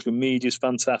 The social media is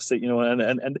fantastic, you know,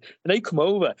 and they come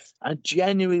over and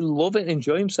genuinely love it,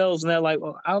 enjoy themselves, and they're like,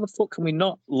 well, how the fuck can we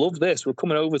not love this? We're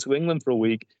coming over to England for a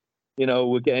week.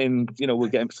 we're getting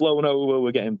flown over,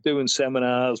 we're getting doing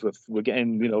seminars, we're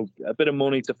getting, a bit of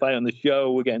money to fight on the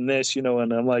show, we're getting this, and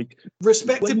I'm like,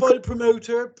 respected by the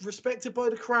promoter, respected by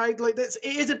the crowd. Like it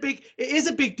is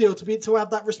a big deal to have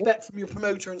that respect from your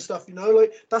promoter and stuff.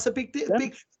 Like that's a big deal. Yeah.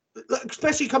 Big,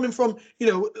 especially coming from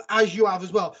as you have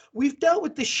as well. We've dealt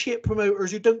with the shit promoters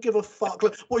who don't give a fuck.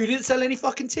 Like, well, you didn't sell any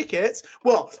fucking tickets.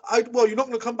 Well, you're not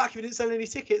going to come back if you didn't sell any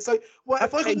tickets. Like, well,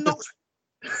 if I could not.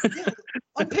 Yeah,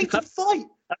 I'm paid to fight.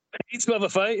 Paid to have a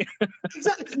fight.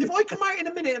 Exactly. If I come out in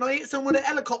a minute and I hit someone with a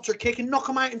helicopter kick and knock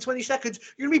them out in 20 seconds,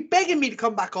 you're going to be begging me to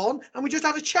come back on and we just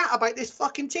have a chat about this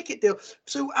fucking ticket deal.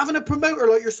 So having a promoter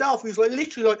like yourself who's like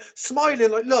literally like smiling,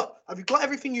 like, look, have you got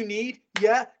everything you need?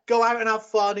 Yeah, go out and have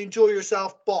fun, enjoy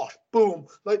yourself, bosh, boom.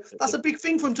 Like, that's a big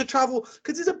thing for him to travel,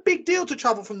 because it's a big deal to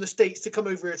travel from the States to come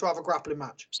over here to have a grappling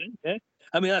match. Yeah.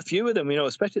 I mean, a few of them,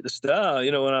 especially at the start,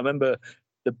 and I remember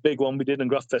the big one we did in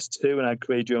Grapplefest 2, and I had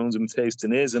Craig Jones and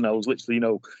Tasting His, and I was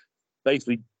literally,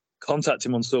 basically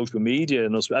contacting him on social media.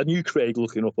 And I knew Craig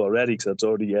looking up already because I'd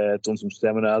already done some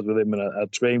seminars with him and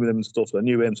I'd trained with him and stuff. So I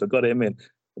knew him, so I got him in.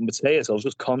 And Mateus, I was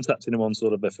just contacting him on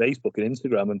sort of a Facebook and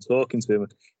Instagram and talking to him.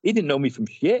 He didn't know me from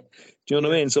shit. Do you know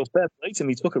what I mean? So fair play to him.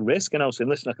 He took a risk, and I was saying,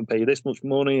 listen, I can pay you this much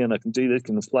money and I can do this,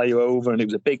 and fly you over. And it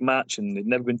was a big match and it'd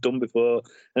never been done before.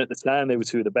 And at the time, they were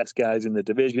two of the best guys in the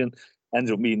division.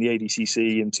 Ended up meeting the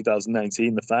ADCC in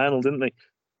 2019, the final, didn't they?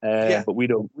 But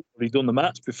we'd done the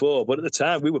match before. But at the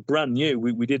time, we were brand new.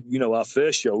 We did, our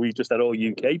first show. We just had all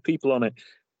UK people on it.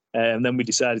 And then we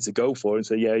decided to go for it and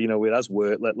say, yeah, it has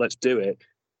worked. Let's do it.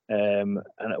 And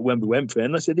when we went for it,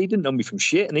 and I said, he didn't know me from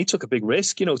shit. And he took a big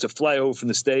risk, to fly over from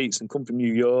the States and come from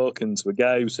New York, and to a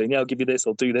guy who was saying, yeah, I'll give you this,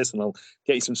 I'll do this, and I'll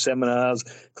get you some seminars.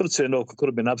 Could have turned up, could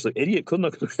have been an absolute idiot, couldn't I?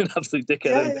 Could have been an absolute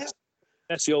dickhead. Yeah.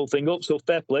 Mess the whole thing up. So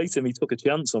fair play to him. He took a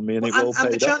chance on me, and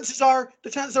the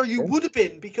chances are you would have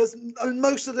been, because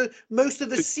most of the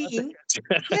scene,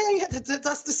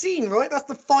 that's the scene, right? That's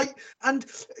the fight. And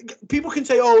people can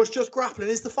say, oh, it's just grappling.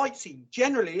 It's the fight scene.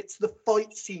 Generally, it's the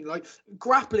fight scene. Like,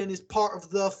 grappling is part of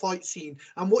the fight scene.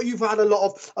 And what you've had a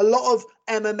lot of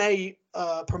MMA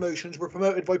promotions were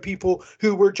promoted by people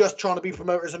who were just trying to be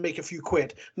promoters and make a few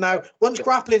quid. Now, once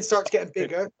grappling starts getting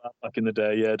bigger, back in the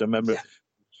day, I remember. Yeah.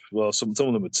 Well, some of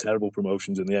them were terrible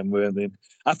promotions in the end, weren't they?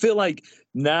 I feel like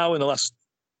now in the last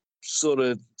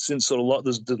since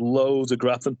there's loads of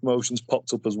grappling promotions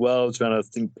popped up as well, trying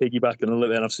to piggyback and a little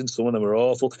bit, and I've seen some of them are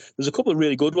awful. There's a couple of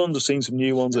really good ones. I've seen some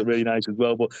new ones that are really nice as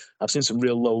well, but I've seen some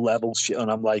real low level shit, and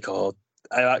I'm like,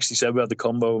 I actually said we had the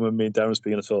combo when me and Darren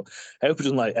speaking. I thought, I hope it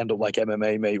doesn't end up like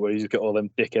MMA, mate, where you just get all them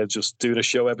dickheads just doing a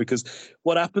show. Because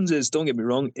what happens is, don't get me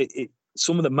wrong,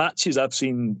 some of the matches I've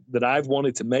seen that I've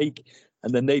wanted to make,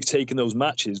 and then they've taken those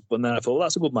matches, but then I thought,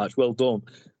 that's a good match, well done.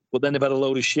 But then they've had a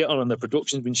load of shit on, and their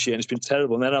production's been shit, and it's been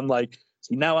terrible. And then I'm like,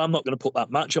 see, now I'm not going to put that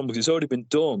match on because it's already been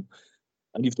done.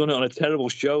 And you've done it on a terrible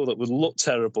show that would look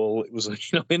terrible. It was,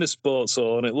 in a sports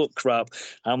hall, and it looked crap.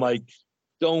 I'm like,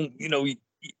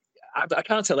 I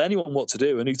can't tell anyone what to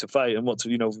do and who to fight and what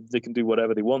to, they can do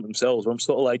whatever they want themselves. But I'm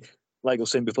sort of like I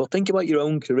was saying before, think about your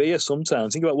own career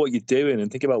sometimes. Think about what you're doing,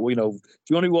 and think about, if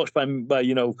you want to watch by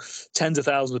tens of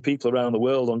thousands of people around the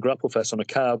world on Grapplefest on a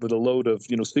card with a load of,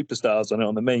 superstars on it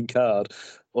on the main card,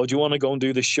 or do you want to go and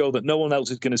do this show that no one else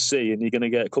is going to see, and you're going to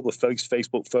get a couple of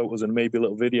Facebook photos and maybe a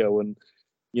little video, and,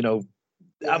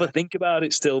 have a think about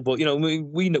it still. But,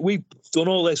 we've done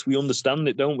all this, we understand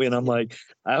it, don't we? And I'm like,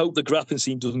 I hope the grappling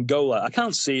scene doesn't go like, I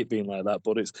can't see it being like that,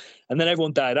 but and then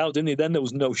everyone died out, didn't they? Then there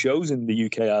was no shows in the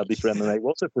UK hardly for MMA.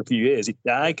 What's it for a few years? It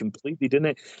died completely, didn't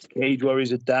it? Cage Warriors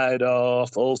had died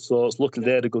off, all sorts. Luckily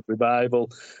they had a good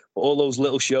revival. But all those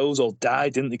little shows all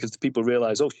died, didn't they? Because the people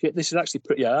realised, oh shit, this is actually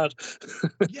pretty hard.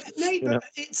 Yeah, mate, but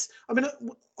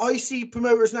I see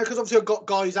promoters now, because obviously I've got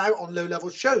guys out on low-level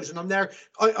shows, and I'm there.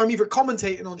 I'm either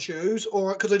commentating on shows,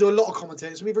 or because I do a lot of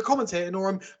commentating, so I'm either commentating or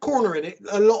I'm cornering it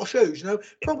a lot of shows.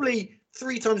 Probably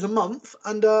 3 times a month,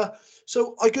 and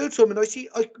so I go to them and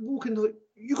I walk in,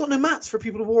 you got no mats for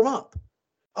people to warm up.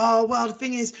 Oh, well, the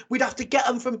thing is, we'd have to get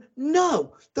them from...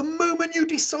 No. The moment you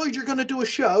decide you're going to do a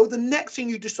show, the next thing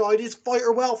you decide is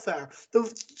fighter welfare.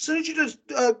 As soon as you just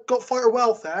got fighter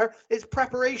welfare, it's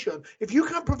preparation. If you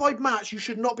can't provide mats, you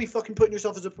should not be fucking putting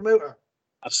yourself as a promoter.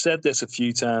 I've said this a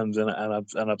few times, and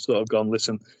I've sort of gone,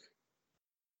 listen,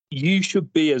 you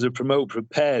should be, as a promoter,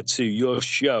 prepared to your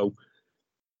show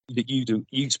that you do.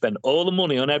 You spend all the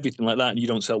money on everything like that, and you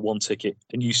don't sell one ticket,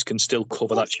 and you can still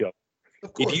cover that show.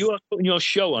 If you are putting your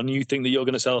show on, you think that you're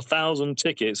going to sell 1,000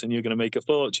 tickets and you're going to make a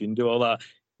fortune, do all that,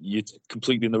 you're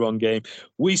completely in the wrong game.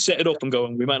 We set it up and go,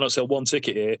 we might not sell one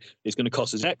ticket here. It's going to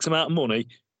cost us X amount of money.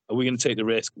 Are we going to take the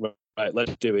risk? Right,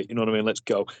 let's do it. You know what I mean? Let's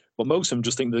go. But most of them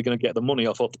just think they're going to get the money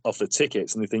off the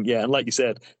tickets, and they think, yeah. And like you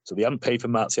said, so they haven't paid for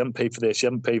mats, they haven't paid for this, they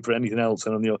haven't paid for anything else,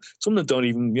 and some of them don't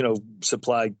even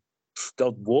supply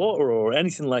water or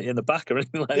anything like in the back or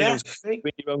anything like that. Bring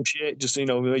your own shit. Just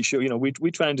make sure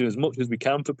we try and do as much as we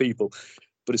can for people.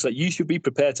 But it's like you should be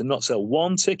prepared to not sell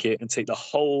one ticket and take the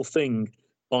whole thing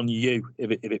on you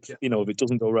if it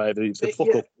doesn't go right. If it's a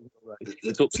fuck up,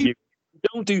 it's up to you. If you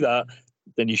don't do that,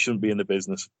 then you shouldn't be in the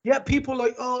business. Yeah, people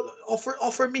like,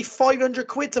 offer me 500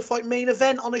 quid to fight main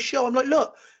event on a show. I'm like,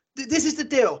 look, this is the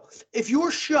deal. If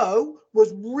your show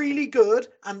was really good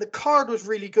and the card was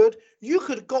really good, you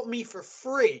could have got me for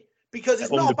free. Because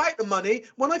it's not about the money.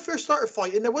 When I first started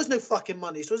fighting, there was no fucking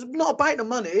money. So it's not about the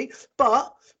money.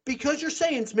 But because you're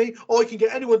saying to me, I can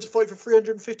get anyone to fight for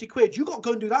 350 quid, you got to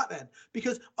go and do that then.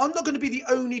 Because I'm not going to be the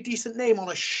only decent name on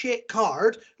a shit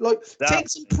card. Take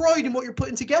some pride in what you're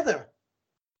putting together.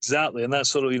 Exactly. And that's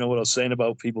sort of, what I was saying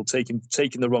about people taking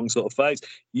the wrong sort of fights.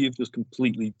 You've just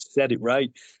completely said it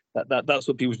right. That's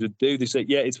what people should do. They say,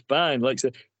 yeah, it's fine. Like I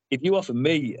said, if you offer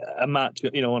me a match,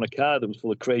 on a card that was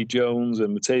full of Craig Jones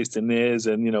and Mateus Diniz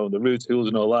and, the Rude Tools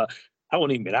and all that, I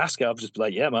wouldn't even ask. I'd just be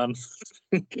like, yeah, man,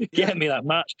 get me that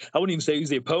match. I wouldn't even say who's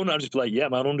the opponent. I'd just be like, yeah,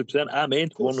 man, 100%, I'm in,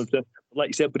 100%. Like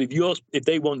you said, but if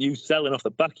they want you selling off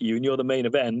the back of you and you're the main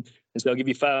event, and so I'll give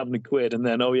you 500 quid, and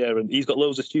then, and he's got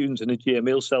loads of students in the gym,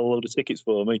 he'll sell a load of tickets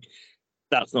for me.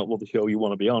 That's not what the show you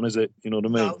want to be on, is it? You know what I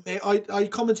mean? No, mate, I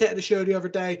commentated the show the other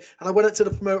day, and I went up to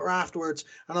the promoter afterwards,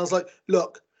 and I was like,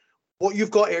 look, what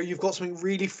you've got here, you've got something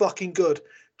really fucking good.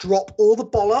 Drop all the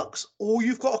bollocks. All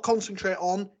you've got to concentrate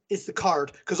on is the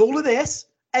card. Because all of this,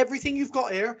 everything you've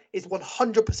got here is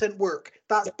 100% work.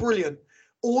 That's brilliant.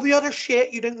 All the other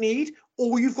shit you don't need,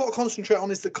 all you've got to concentrate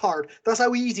on is the card. That's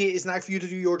how easy it is now for you to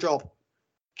do your job.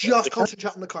 Just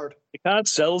concentrate on the card. The card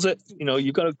sells it.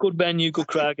 You've got a good venue, good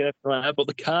crowd, and everything like that, but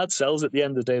the card sells it. At the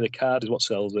end of the day, the card is what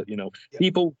sells it. Yeah.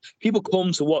 People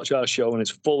come to watch our show and it's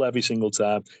full every single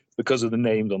time because of the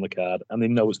names on the card, and they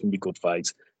know it's going to be good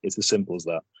fights. It's as simple as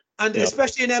that. And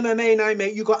especially in MMA now,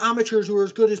 mate, you've got amateurs who are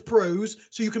as good as pros,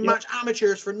 so you can match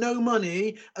amateurs for no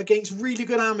money against really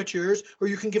good amateurs, or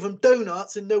you can give them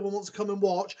donuts and no one wants to come and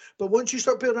watch. But once you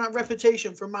start building that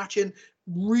reputation for matching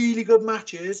really good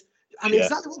matches, and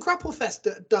exactly what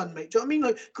Grapplefest done, mate. Do you know what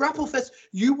I mean? Grapplefest,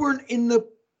 you weren't in the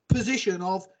position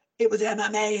of it was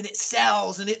MMA and it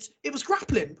sells and it was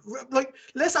grappling.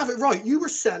 Let's have it right. You were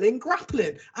selling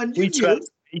grappling, and we tried to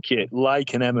make it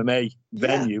like an MMA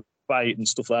venue. Fight and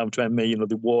stuff like that. I'm trying to make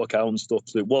the walkout and stuff.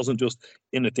 So it wasn't just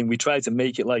anything. We tried to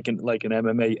make it like an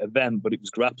MMA event, but it was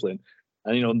grappling.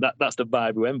 And that's the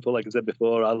vibe we went for. Like I said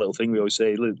before, our little thing we always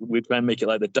say, we try and make it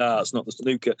like the darts, not the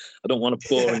snooker. I don't want a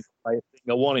boring fight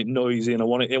thing. I want it noisy, and I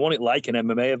want it like an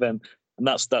MMA event. And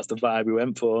that's the vibe we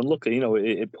went for. And luckily,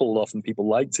 it pulled off and people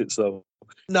liked it. So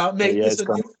no, mate, listen,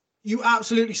 you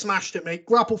absolutely smashed it, mate.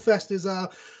 Grapplefest is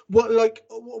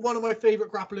one of my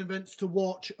favorite grappling events to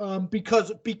watch, because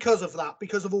of that,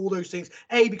 because of all those things.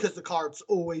 Because the card's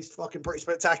always fucking pretty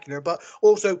spectacular, but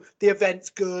also the event's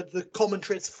good, the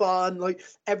commentary's fun,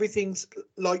 everything's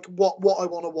what I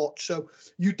want to watch. So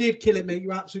you did kill it, mate.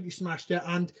 You absolutely smashed it,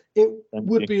 and it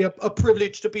would be a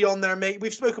privilege to be on there, mate.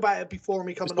 We've spoke about it before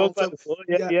me coming on.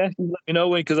 Yeah. You let me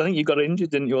know, because I think you got injured,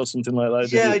 didn't you, or something like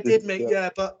that? Yeah, I did, mate. Yeah,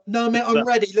 but no, mate, I'm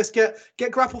ready. Let's get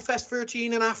Grapplefest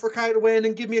 13 in Africa out of the way, and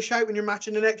then give me a shout when you're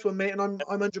matching the next one, mate, and I'm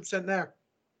 100% there.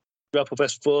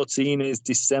 Grapplefest 14 is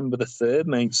December the 3rd,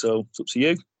 mate, so it's up to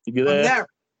you. If you're there.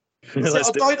 I'm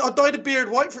there. I dyed a beard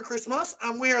white for Christmas,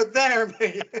 and we are there,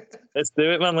 mate. Let's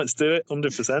do it, man. Let's do it,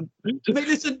 100%. Mate,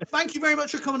 listen, thank you very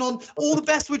much for coming on. All the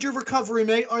best with your recovery,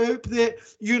 mate. I hope that,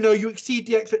 you exceed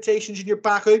the expectations in your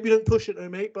back. I hope you don't push it, though,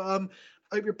 mate, but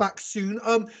I hope you're back soon.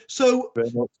 So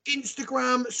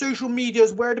Instagram, social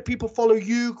medias, where do people follow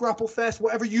you, Grapplefest,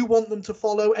 whatever you want them to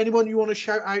follow? Anyone you want to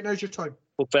shout out, now's your time.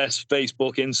 Grapplefest,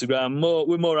 Facebook, Instagram.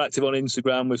 We're more active on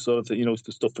Instagram with sort of,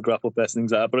 the stuff for Grapplefest and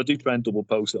things like that. But I do try and double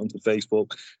post it onto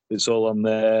Facebook. It's all on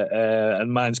there.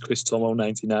 And mine's Chris Thompson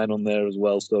 99 on there as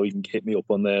well. So you can hit me up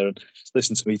on there and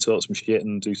listen to me talk some shit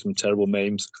and do some terrible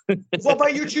memes. What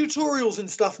about your tutorials and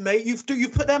stuff, mate? You've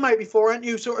put them out before, haven't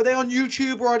you? So are they on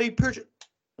YouTube, or are they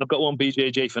I've got one,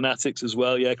 BJJ Fanatics as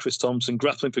well. Yeah, Chris Thompson,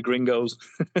 Grappling for Gringos.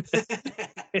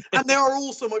 And they are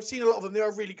awesome. I've seen a lot of them. They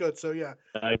are really good. So, yeah.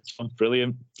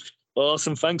 Brilliant.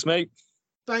 Awesome. Thanks, mate.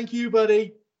 Thank you,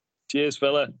 buddy. Cheers,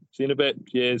 fella. See you in a bit.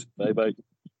 Cheers. Bye-bye.